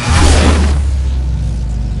you.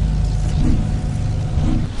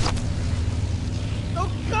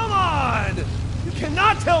 Oh, come on! You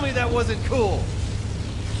cannot tell me that wasn't cool.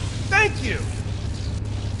 Thank you.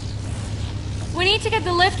 We need to get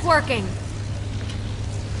the lift working.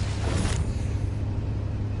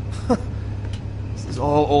 This is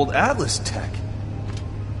all old Atlas tech.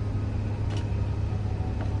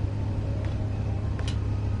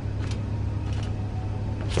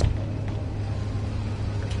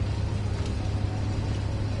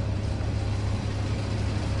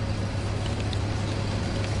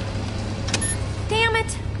 Damn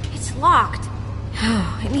it! It's locked.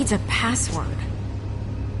 It needs a password.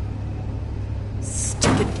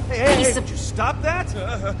 Stupid piece of... Did you stop that?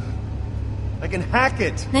 I can hack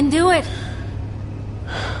it. Then do it.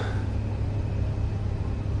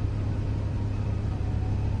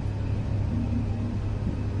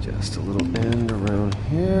 Just a little end around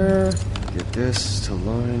here. Get this to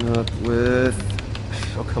line up with...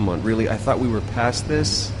 Oh, come on, really? I thought we were past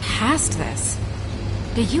this? Past this?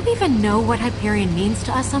 Do you even know what Hyperion means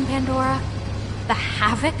to us on Pandora? The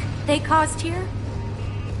havoc they caused here?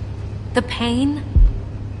 The pain?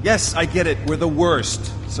 Yes, I get it. We're the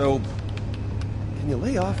worst. So, can you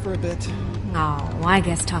lay off for a bit? Oh, I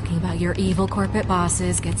guess talking about your evil corporate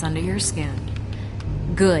bosses gets under your skin.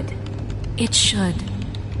 Good. It should.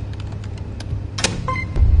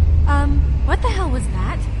 What the hell was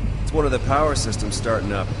that? It's one of the power systems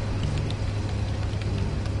starting up.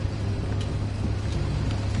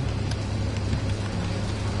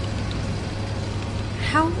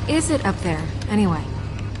 How is it up there, anyway?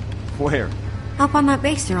 Where? Up on that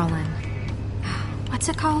base you're all in. What's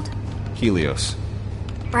it called? Helios.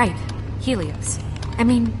 Right, Helios. I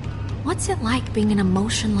mean, what's it like being an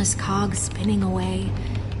emotionless cog spinning away,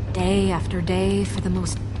 day after day, for the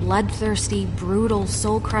most bloodthirsty, brutal,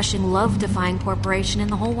 soul-crushing, love-defying corporation in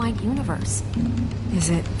the whole wide universe? Is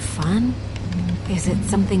it fun? Is it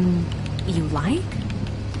something you like?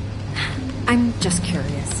 I'm just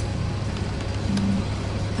curious.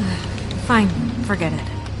 Fine, forget it.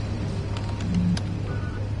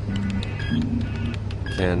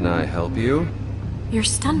 Can I help you? Your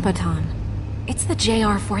stun baton. It's the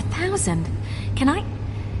JR-4000. Can I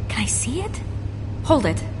see it? Hold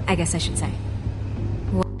it, I guess I should say.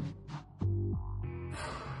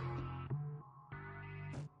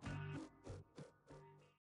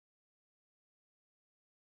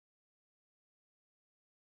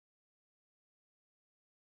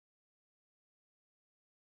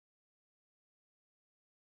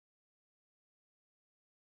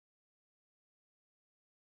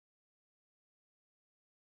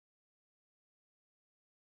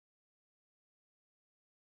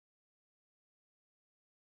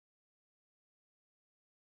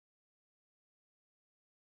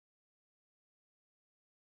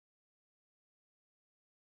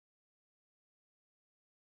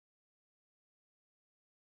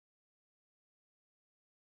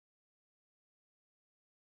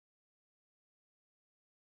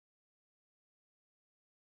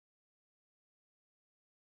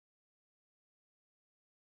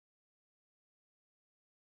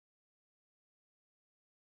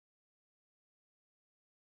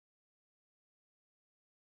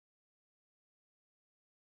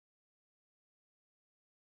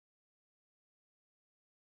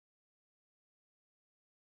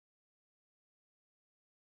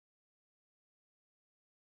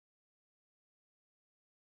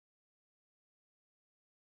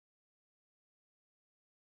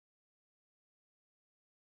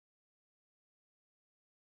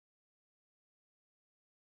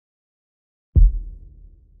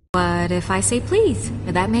 What if I say please?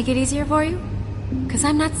 Would that make it easier for you? Because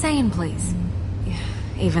I'm not saying please.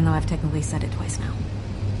 Even though I've technically said it twice now.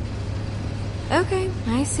 Okay,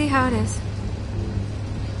 I see how it is.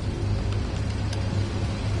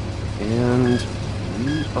 And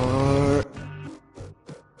we are...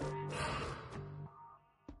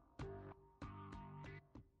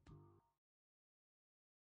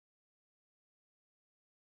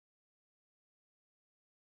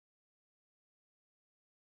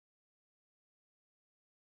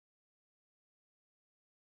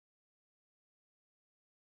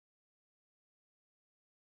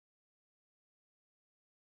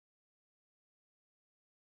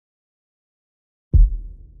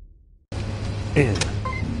 In.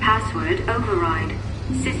 Password override.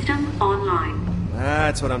 System online.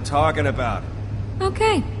 That's what I'm talking about.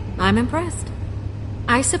 Okay, I'm impressed.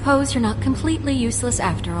 I suppose you're not completely useless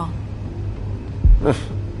after all.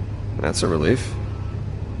 That's a relief.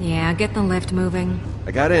 Yeah, get the lift moving.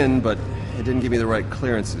 I got in, but it didn't give me the right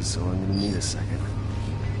clearances, so I'm gonna need a second.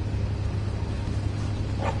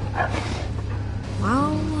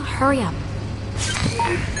 Well, hurry up.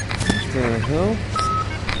 What the hell?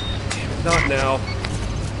 Not now.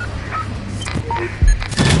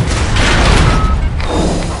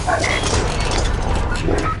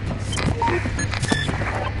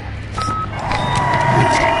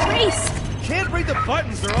 Reese! Can't read the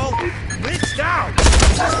buttons, they're all glitched out.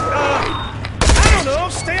 I don't know,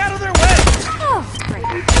 stay out of their way. Oh, great.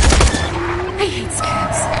 I hate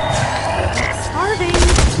scabs. Starving.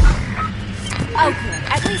 Oh, good.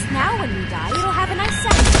 At least now when you die, it'll have a nice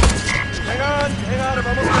sound. Hang on, I've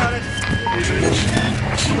almost got it. You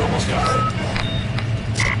almost got it.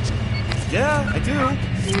 Yeah, I do.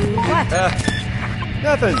 Do what?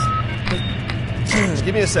 Nothing.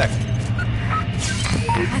 Give me a sec.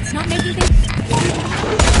 That's not making things...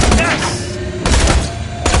 Yes!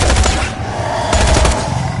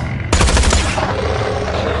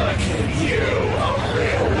 Look at you, a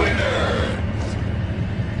real winner.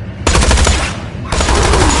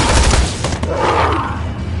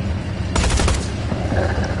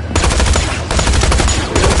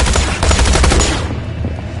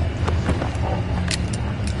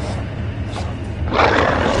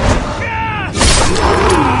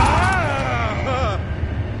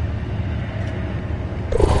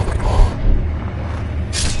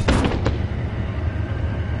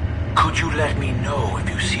 Could you let me know if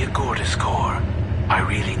you see a Gorda score? I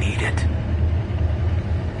really need it.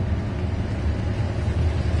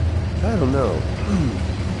 I don't know.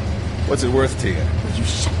 What's it worth to you? Will you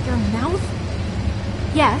shut your mouth?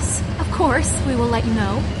 Yes, of course, we will let you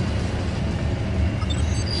know.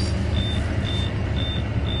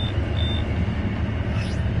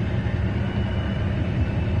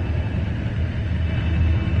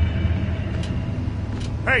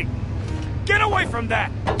 Hey, get away from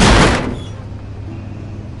that!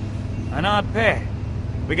 An odd pair.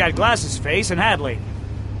 We got Glass's face and Hadley.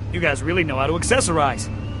 You guys really know how to accessorize.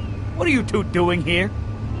 What are you two doing here?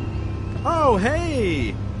 Oh,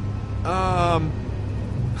 hey!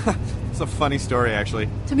 It's a funny story, actually.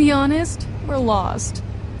 To be honest, we're lost.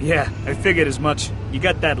 Yeah, I figured as much. You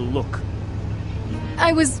got that look.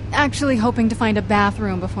 I was actually hoping to find a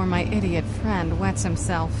bathroom before my idiot friend wets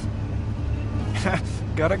himself.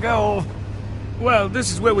 Gotta go. Well,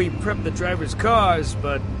 this is where we prep the driver's cars,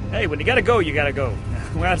 but hey, when you gotta go, you gotta go.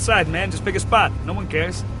 We're outside, man. Just pick a spot. No one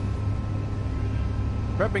cares.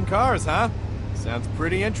 Prepping cars, huh? Sounds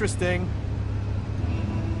pretty interesting.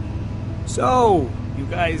 So, you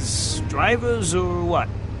guys drivers or what?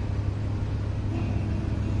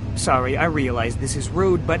 Sorry, I realize this is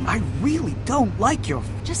rude, but I really don't like your...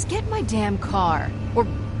 Just get my damn car. Or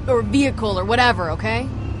vehicle or whatever, okay?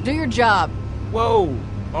 Do your job. Whoa,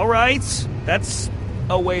 alright. That's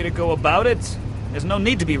a way to go about it. There's no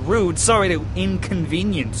need to be rude. Sorry to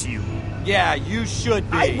inconvenience you. Yeah, you should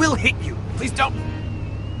be. I will hit you. Please don't.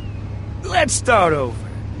 Let's start over.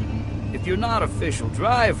 If you're not official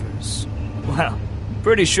drivers, well,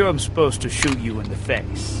 pretty sure I'm supposed to shoot you in the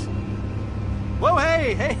face. Whoa,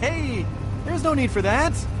 hey! There's no need for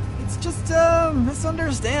that. It's just a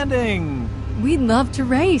misunderstanding. We'd love to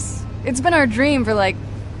race. It's been our dream for,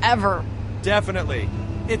 ever. Definitely.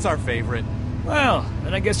 It's our favorite. Well,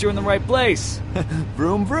 then I guess you're in the right place.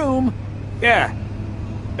 Vroom, vroom. Yeah,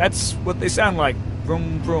 that's what they sound like.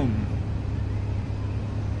 Vroom, vroom.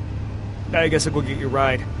 I guess I'll go get your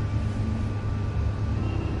ride.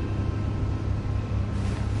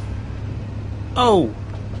 Oh,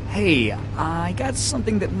 hey, I got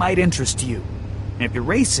something that might interest you. And if you're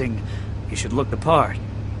racing, you should look the part.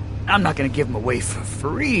 I'm not gonna give them away for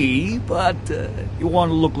free, but you want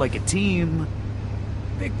to look like a team.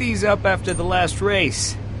 Picked these up after the last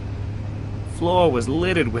race. Floor was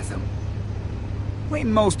littered with them.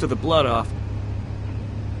 Cleaned most of the blood off.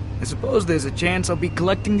 I suppose there's a chance I'll be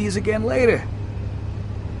collecting these again later.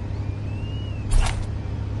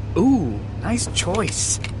 Ooh, nice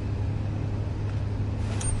choice.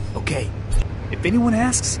 Okay, if anyone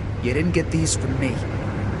asks, you didn't get these from me.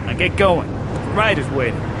 Now get going. The rider's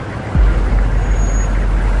waiting.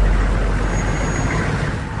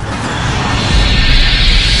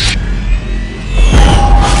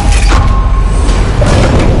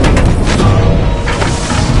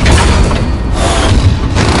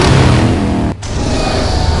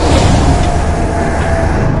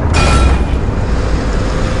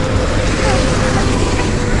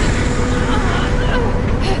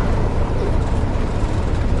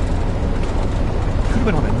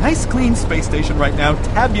 Clean space station right now,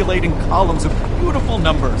 tabulating columns of beautiful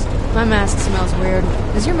numbers. My mask smells weird.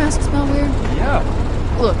 Does your mask smell weird? Yeah.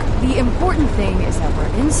 Look, the important thing is that we're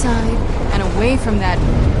inside and away from that...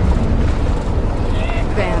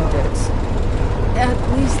 bandit. At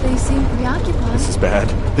least they seem preoccupied. This is bad.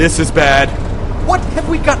 This is bad. What have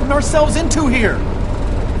we gotten ourselves into here?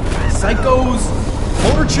 Psychos?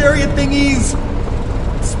 Motor chariot thingies?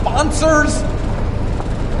 Sponsors?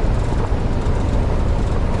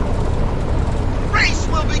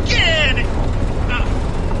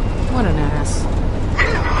 What an ass. The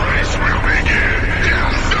race will begin in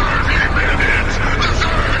 30 minutes.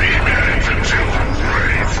 30 minutes until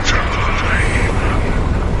race time.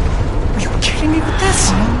 Are you kidding me with this?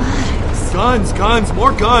 Relax. Guns,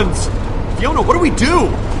 more guns. Fiona, what do we do?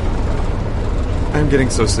 I'm getting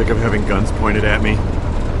so sick of having guns pointed at me.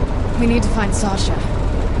 We need to find Sasha.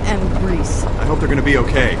 And Breeze. I hope they're gonna be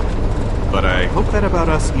okay. But I hope that about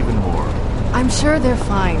us even more. I'm sure they're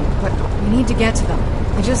fine, but we need to get to them.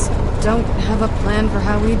 I just don't have a plan for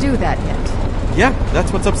how we do that yet. Yeah,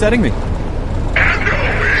 that's what's upsetting me. And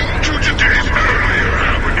owing to today's earlier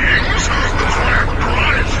happenings, the flag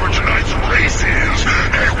prize for tonight's race is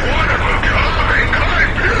a one-of-a-kind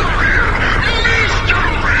Hyperion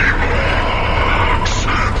mystery box.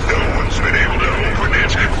 No one's been able to open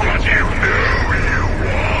it, but you know you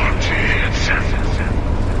want it.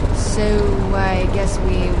 So I guess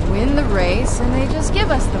we win the race and they just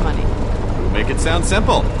give us the money. Make it sound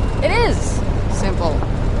simple. It is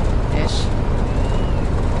simple-ish.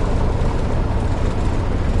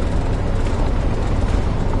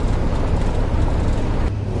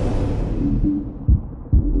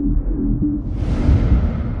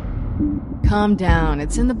 Calm down,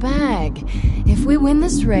 it's in the bag. If we win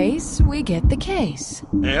this race, we get the case.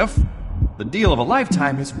 If? The deal of a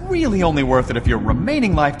lifetime is really only worth it if your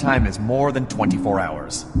remaining lifetime is more than 24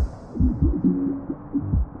 hours.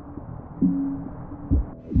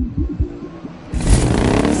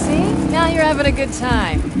 Now you're having a good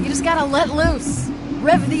time. You just gotta let loose.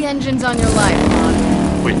 Rev the engines on your life,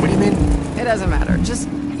 Mon. Wait, what do you mean? It doesn't matter. Just,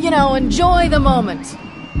 enjoy the moment.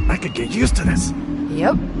 I could get used to this.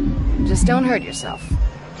 Yep. Just don't hurt yourself.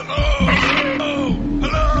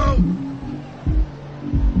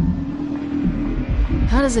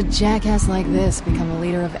 How does a jackass like this become a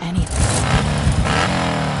leader of anything?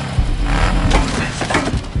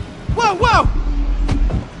 Whoa, whoa!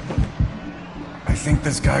 I think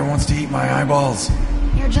this guy wants to eat my eyeballs.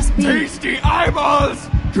 You're just being... Tasty eyeballs!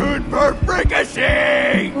 Good for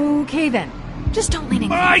fricassee! Okay then. Just don't lean in.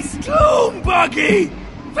 My gloom buggy!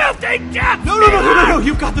 Filthy death! No,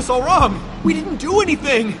 you got this all wrong! We didn't do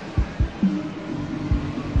anything!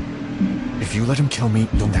 If you let him kill me,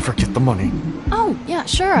 you'll never get the money. Oh, yeah,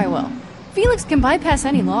 sure I will. Felix can bypass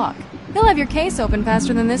any lock. He'll have your case open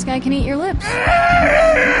faster than this guy can eat your lips.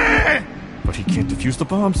 But he can't defuse the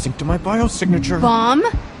bomb synced to my biosignature. Bomb?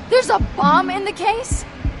 There's a bomb in the case?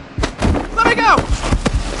 Let me go!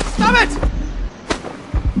 Stop it!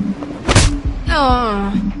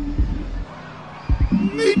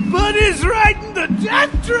 Meat Buddy's riding the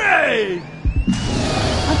death train!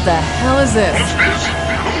 What the hell is this?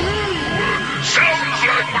 Sounds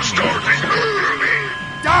like we're starting early.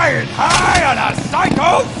 Dying high on a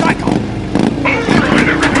psycho! Alright,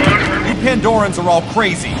 everyone. You Pandorans are all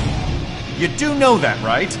crazy. You do know that,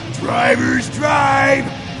 right? Drivers drive!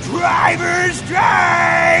 Drivers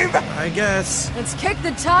drive! I guess. Let's kick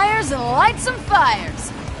the tires and light some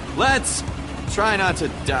fires. Let's try not to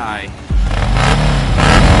die.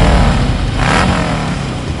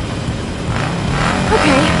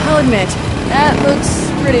 Okay, I'll admit, that looks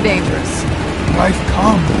pretty dangerous. Life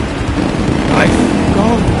come. Life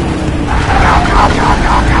go.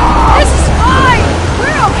 This is fine!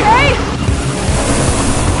 We're okay!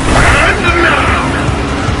 And now,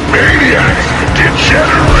 maniacs,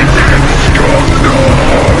 degenerates, and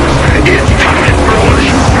scumdogs, it's time for what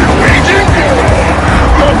you've been waiting for.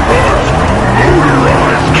 The first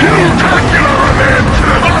motorized kill-tacular event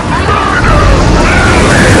of Murder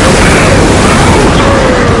Rally 1000!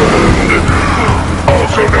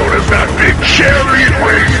 Also known as that big chariot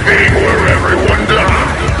race thing where everyone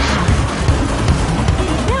dies.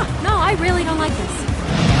 Yeah, no, I really don't like this.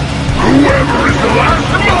 Whoever is the last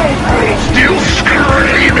mongrel still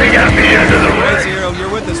screaming at the end of the Hey, race. Zero,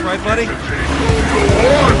 you're with us, right, buddy? The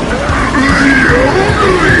one, the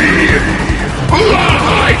only, the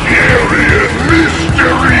Hyperion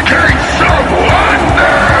Mystery Case of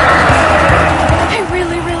Wonder! I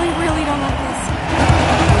really, really, really don't like this.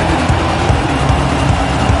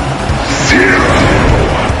 Zero!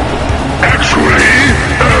 Actually,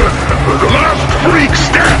 the last freak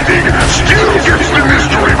standing still gets the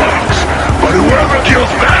mystery box. But whoever kills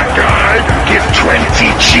that guy gets 20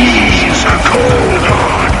 G's cold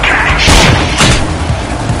hard cash.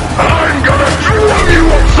 I'm gonna drum you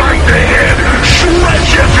upside the head, shred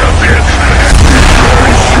you to bits, and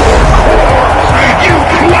replace your corpse, you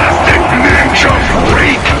plastic ninja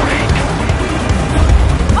freak!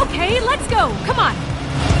 Okay, let's go. Come on.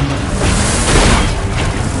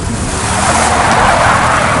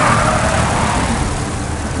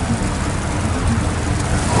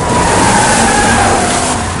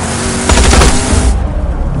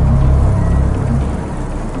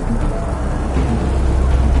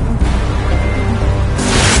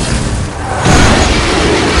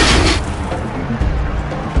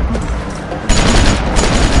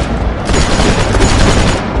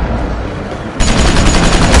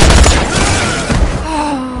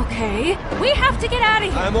 Okay, we have to get out of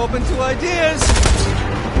here. I'm open to ideas.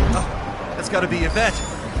 Oh, that's gotta be Yvette.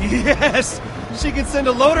 Yes! She can send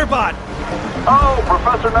a loader bot. Oh,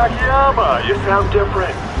 Professor Nakayama, you sound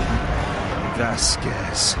different.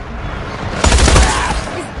 Vasquez.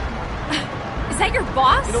 Is that your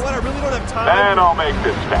boss? You know what? I really don't have time. And I'll make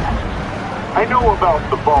this fast. I know about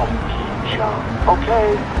the vault key jump,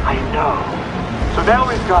 okay? I know. So now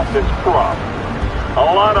we've got this problem. A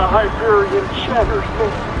lot of Hyperion cheddars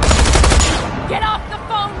missing. Get off the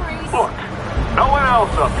phone, Reese. Look, no one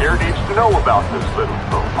else up here needs to know about this little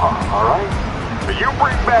faux pas, alright? So you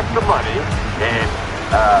bring back the money, and,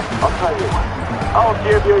 I'll tell you what. I'll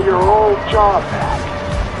give you your old job back.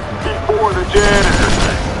 Before the janitor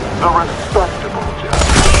thing. The respectable job.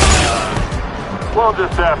 We'll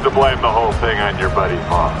just have to blame the whole thing on your buddy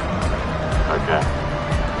Mom. Okay?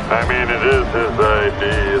 I mean, it is his ID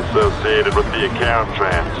associated with the account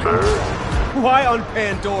transfer. Why on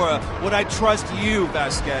Pandora would I trust you,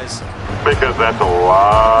 Vasquez? Because that's a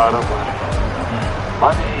lot of money.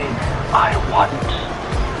 Money I want.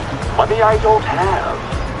 Money I don't have.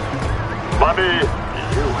 Money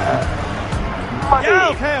you have. Money.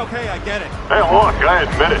 Yeah, okay, I get it. Hey, look, I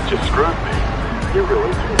admit it, you screwed me. You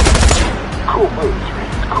really did. Cool moves,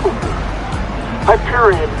 Reese, cool moves.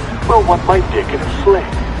 Hyperion will want my dick in a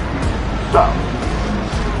sling. So,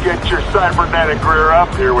 Get your cybernetic rear up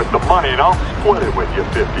here with the money and I'll split it with you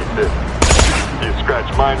 50-50. You scratch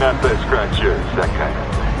my nuts, I scratch yours, that kind of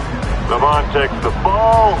thing. Lavon takes the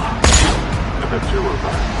fall, and the two of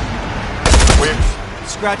us win.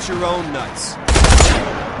 Scratch your own nuts.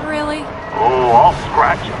 Really? Oh, I'll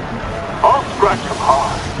scratch him. I'll scratch him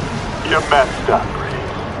hard. You messed up,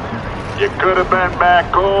 Reese. You could have been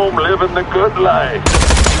back home living the good life.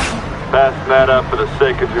 Passing that up for the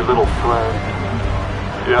sake of your little friend.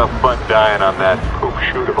 You have fun dying on that poop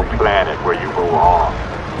shoot of a planet where you belong.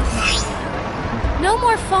 No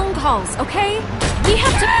more phone calls, okay? We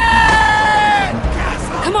have to...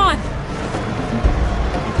 Come on.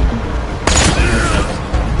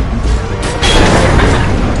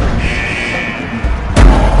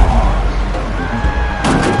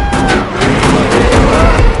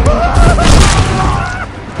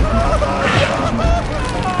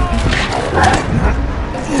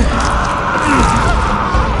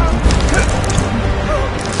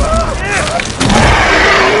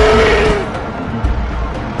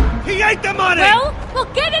 Take the money! Well,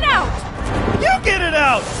 we'll get it out! You get it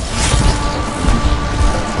out!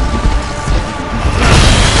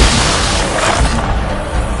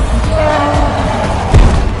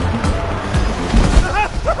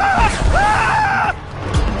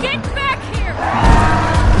 Get back here!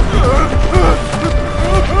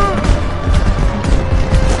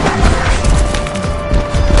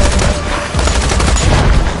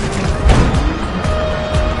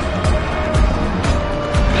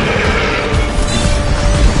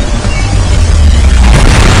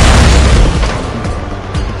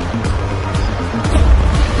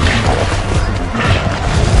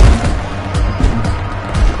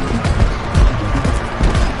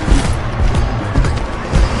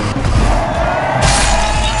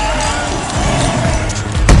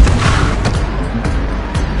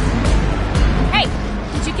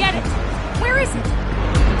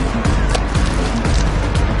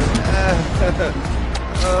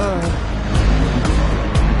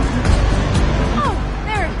 Oh,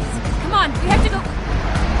 there it is. Come on, we have to go.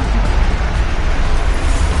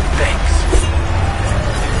 Thanks.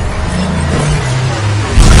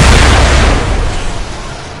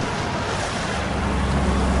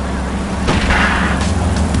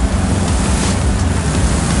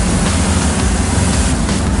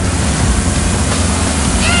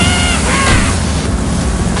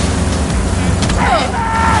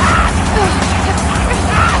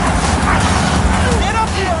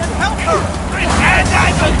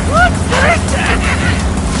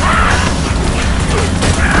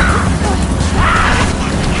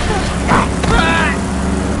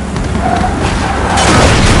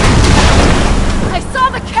 I saw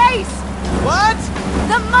the case! What?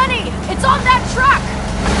 The money! It's on that truck!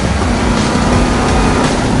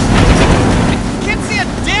 I can't see a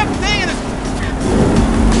damn thing in this...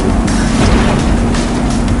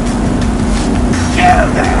 Kill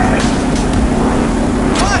them!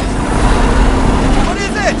 What? What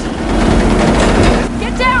is it?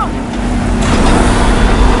 Get down!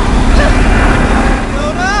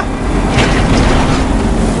 Fiona?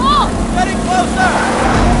 Wall! Getting closer!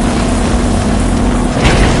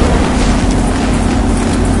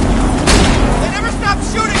 They never stop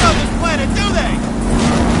shooting on this planet, do they?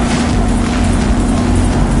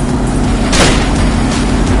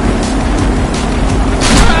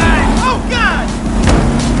 Oh, God!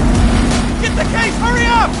 Get the case, hurry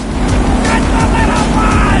up! Get the little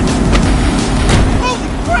one! Holy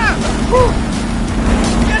crap!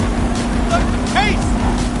 Get the case!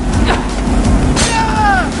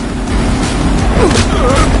 Yeah!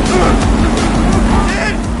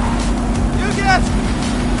 Did you get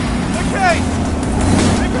the case?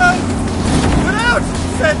 Because without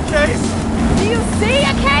said case... Do you see a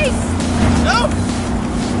case? No!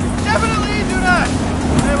 Definitely do not!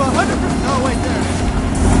 I am 100%... Oh, wait, there it is.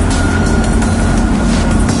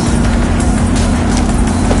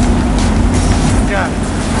 Got it.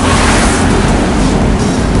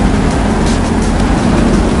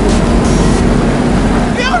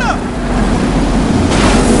 Fiona!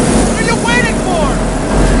 What are you waiting for?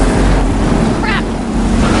 Crap!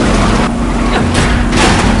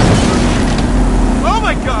 Oh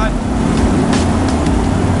my God!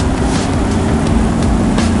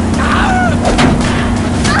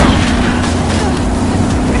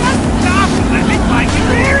 Stop! Let me bite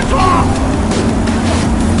your ears off!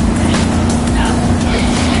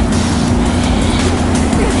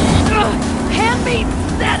 Hand me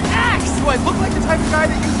that axe! Do I look like the type of guy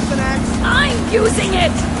that uses an axe? I'm using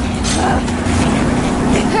it!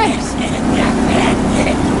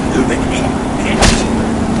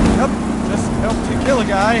 Yep, just helped you kill a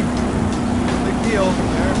guy. Big deal.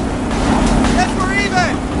 There.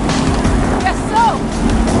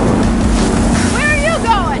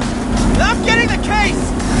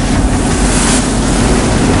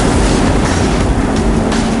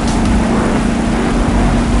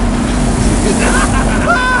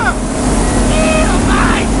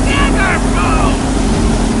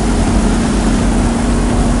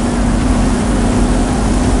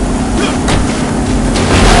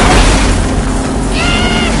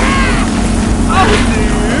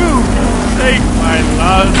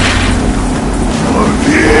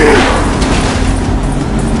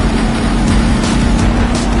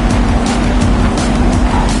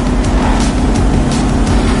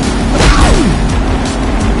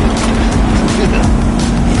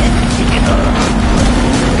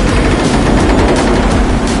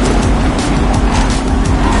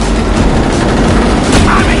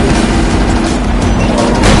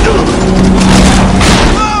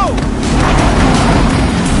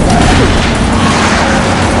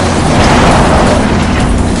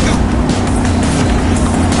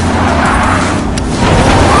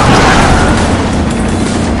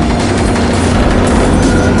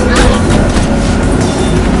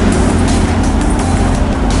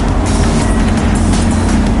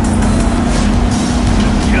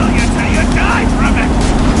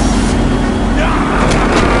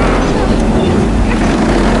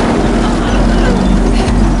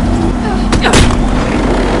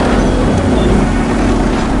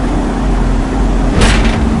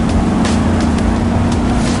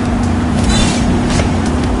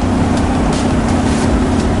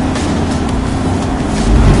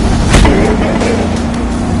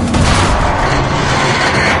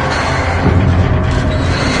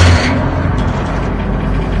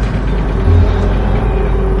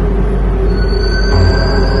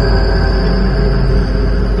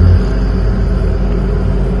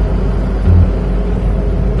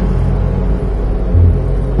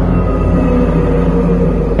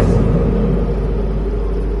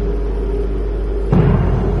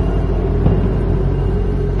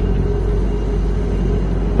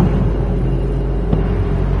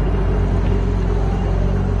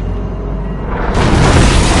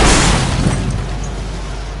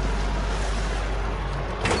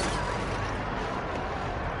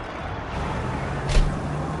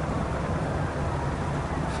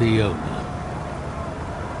 Fiona.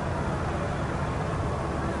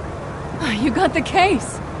 You got the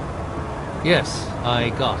case. Yes, I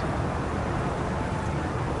got it.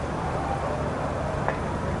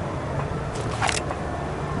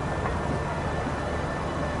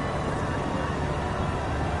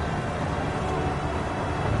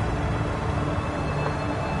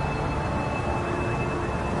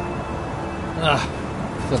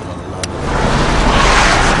 For the love of...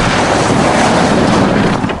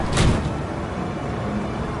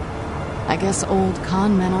 I guess old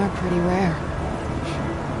con men are pretty rare.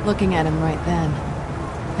 Looking at him right then,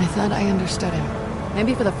 I thought I understood him.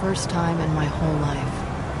 Maybe for the first time in my whole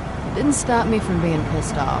life. It didn't stop me from being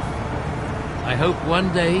pissed off. I hope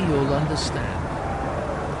one day you'll understand.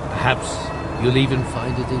 Perhaps you'll even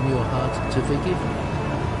find it in your heart to forgive me.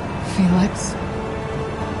 Felix?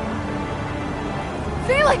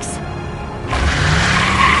 Felix!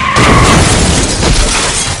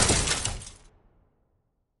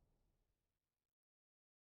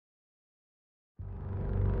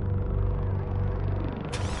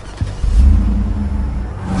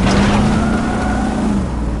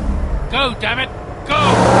 Go, damn it! Go!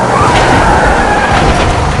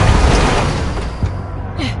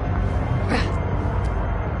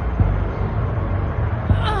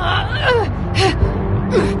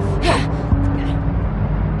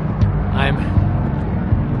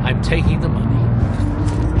 I'm taking the money.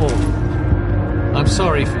 All. I'm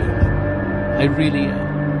sorry, Fiona. I really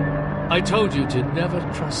am. I told you to never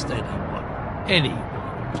trust anyone.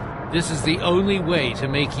 Anyone. This is the only way to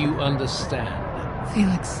make you understand.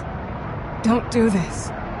 Felix, don't do this.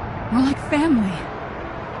 We're like family.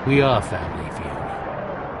 We are family,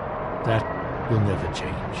 Fiona. That will never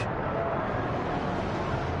change.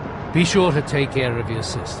 Be sure to take care of your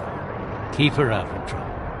sister. Keep her out of trouble.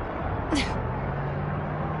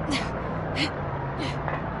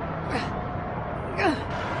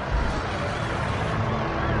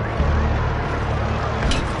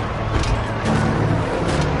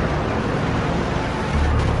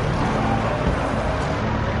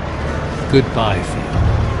 Goodbye, Fiona.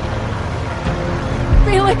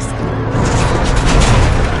 Felix!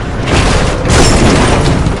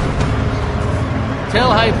 Tell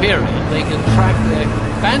Hyperion they can track their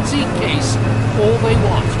fancy case all they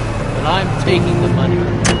want, but I'm taking the money.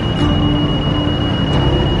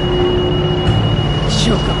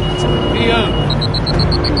 Sugar. Fiona.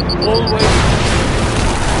 Always.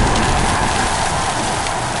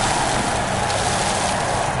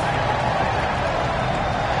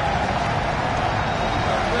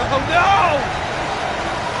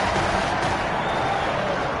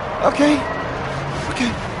 Okay.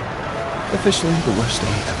 Officially the worst day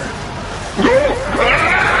ever.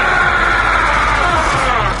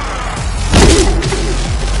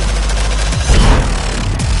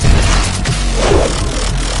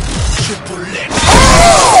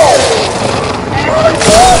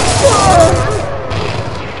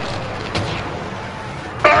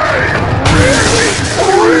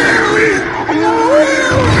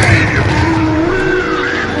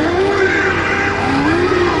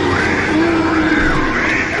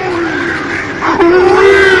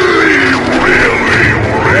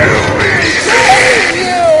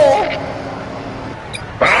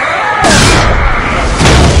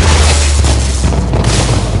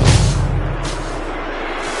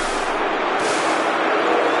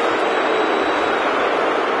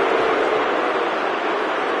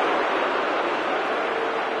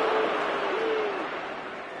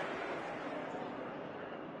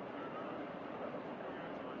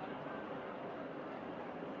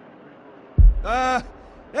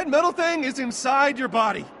 That metal thing is inside your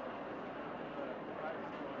body.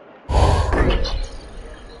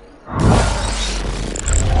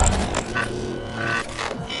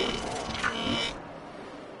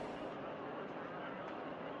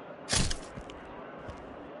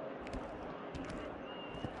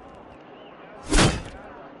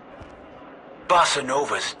 Bossa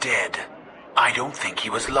Nova's dead. I don't think he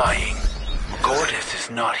was lying. Gortys is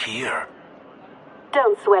not here.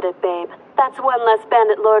 Don't sweat it, babe. That's one less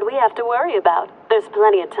bandit lord we have to worry about. There's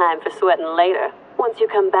plenty of time for sweating later, once you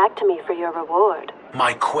come back to me for your reward.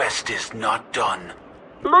 My quest is not done.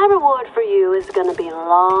 My reward for you is gonna be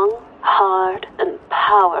long, hard, and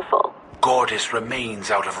powerful. Gortys remains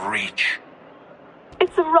out of reach.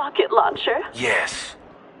 It's a rocket launcher. Yes.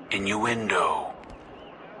 Innuendo.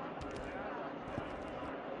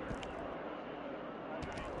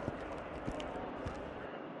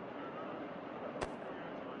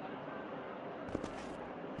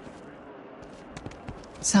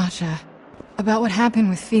 Sasha, about what happened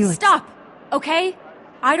with Felix. Stop! Okay?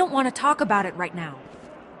 I don't want to talk about it right now.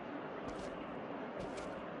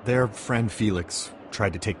 Their friend Felix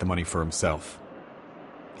tried to take the money for himself.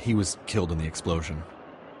 He was killed in the explosion.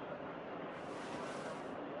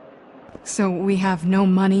 So we have no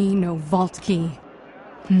money, no vault key,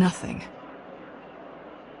 nothing.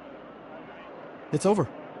 It's over.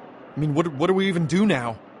 I mean, what do we even do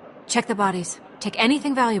now? Check the bodies. Take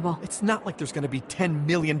anything valuable. It's not like there's gonna be $10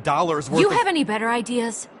 million worth of... You have any better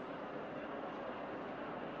ideas?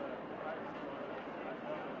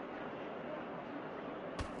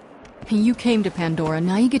 You came to Pandora,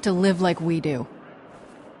 now you get to live like we do.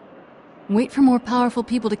 Wait for more powerful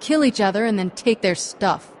people to kill each other and then take their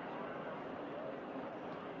stuff.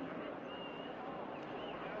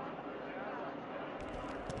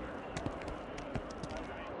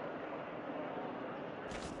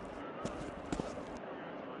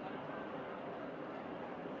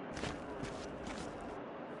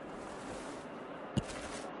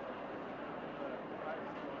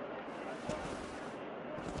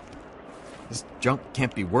 This junk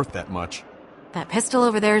can't be worth that much. That pistol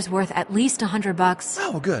over there is worth at least $100.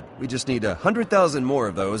 Oh, good. We just need 100,000 more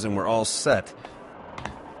of those and we're all set.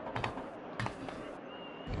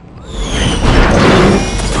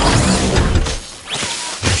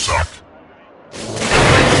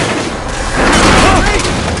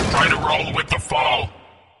 Try to roll with the fall.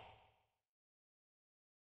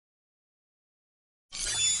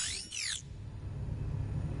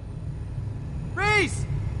 Reese!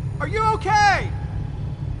 Are you okay?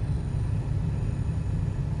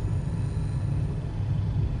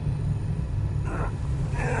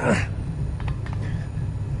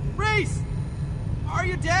 Reese! Are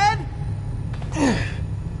you dead?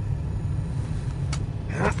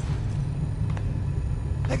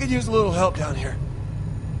 I could use a little help down here.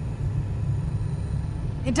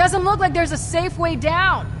 It doesn't look like there's a safe way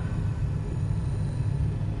down.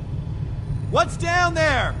 What's down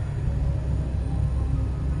there?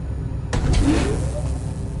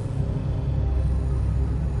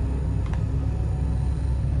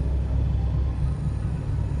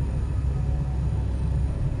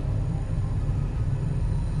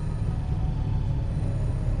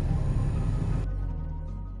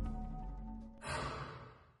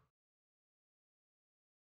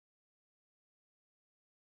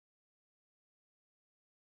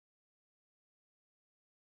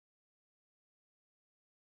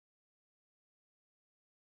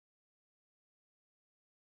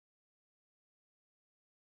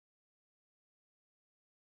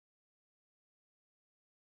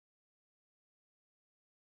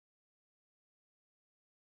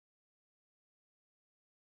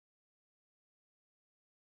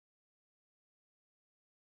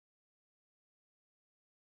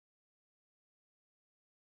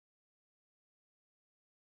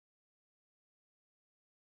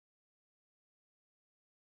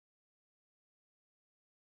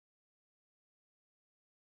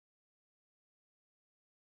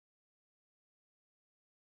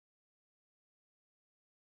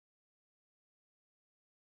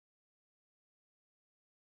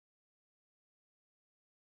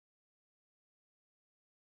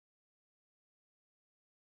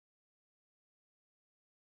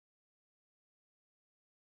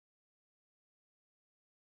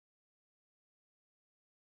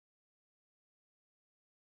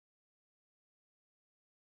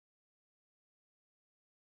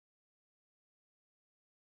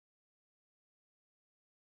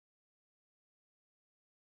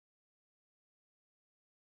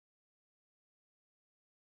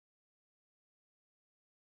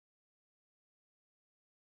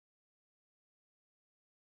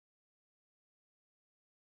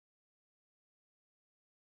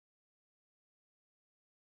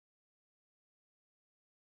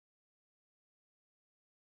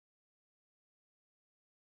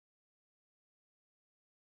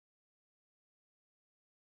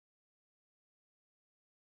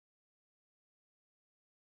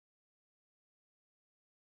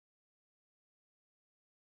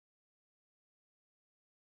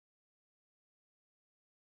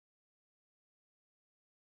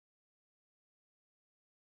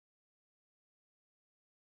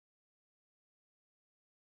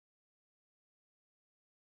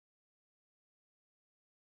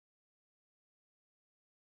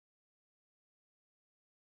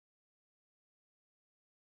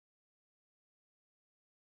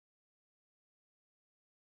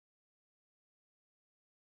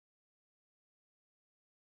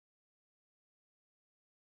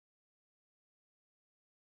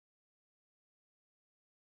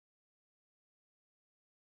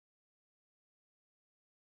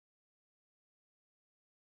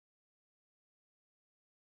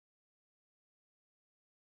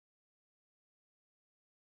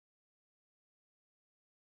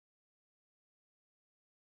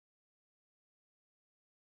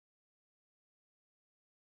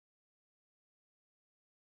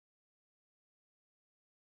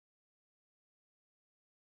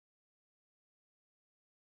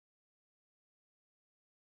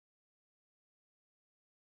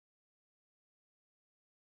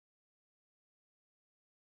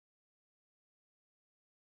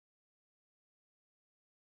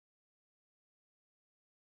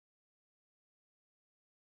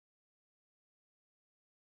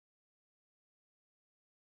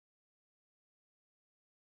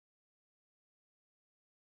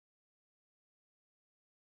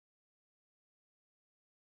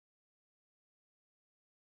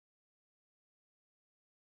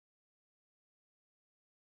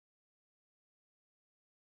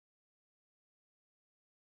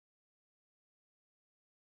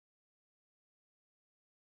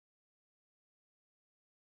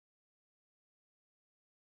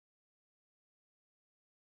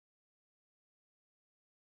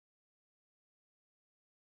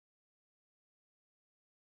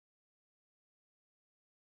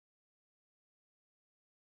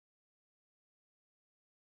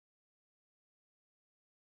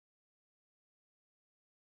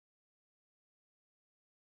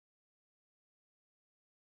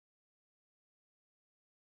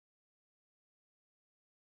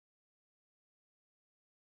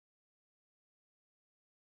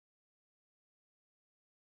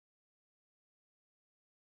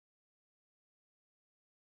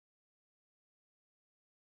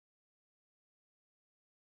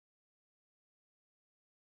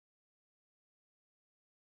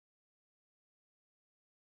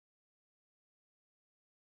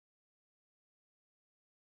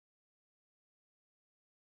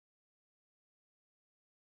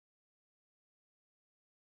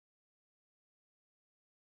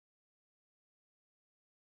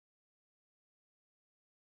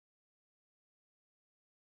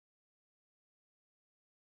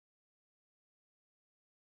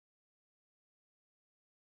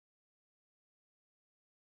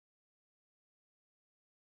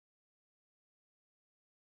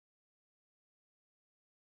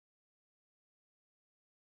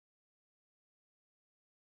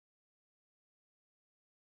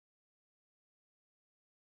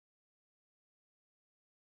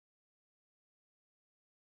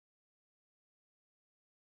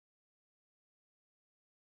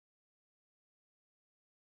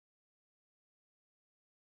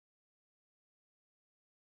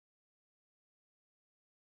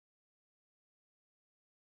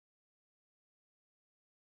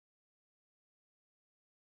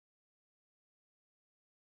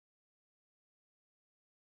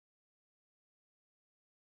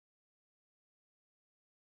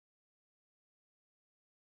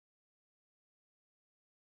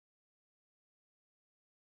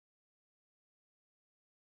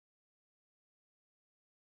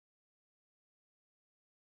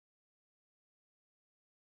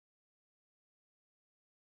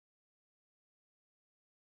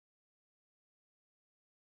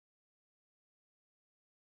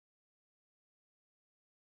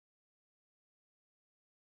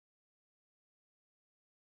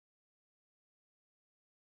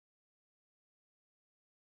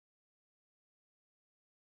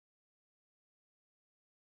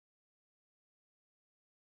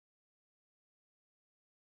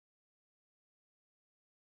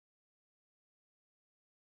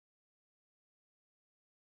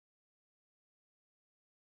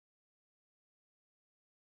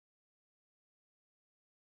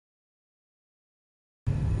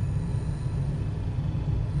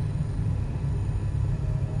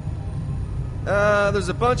 There's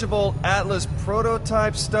a bunch of old Atlas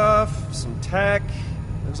prototype stuff, some tech,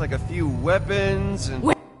 there's like a few weapons, and...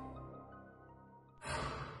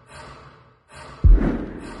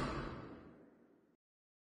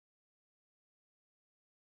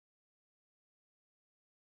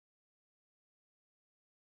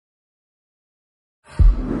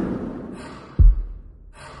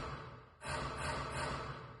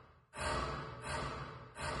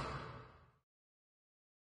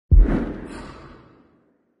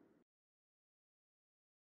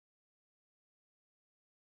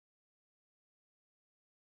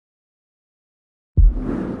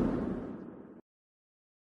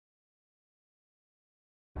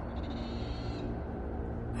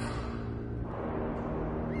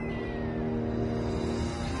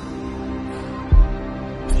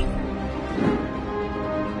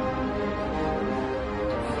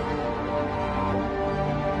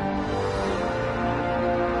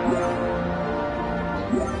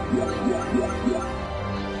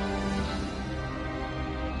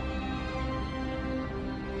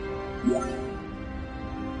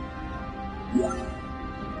 Yeah.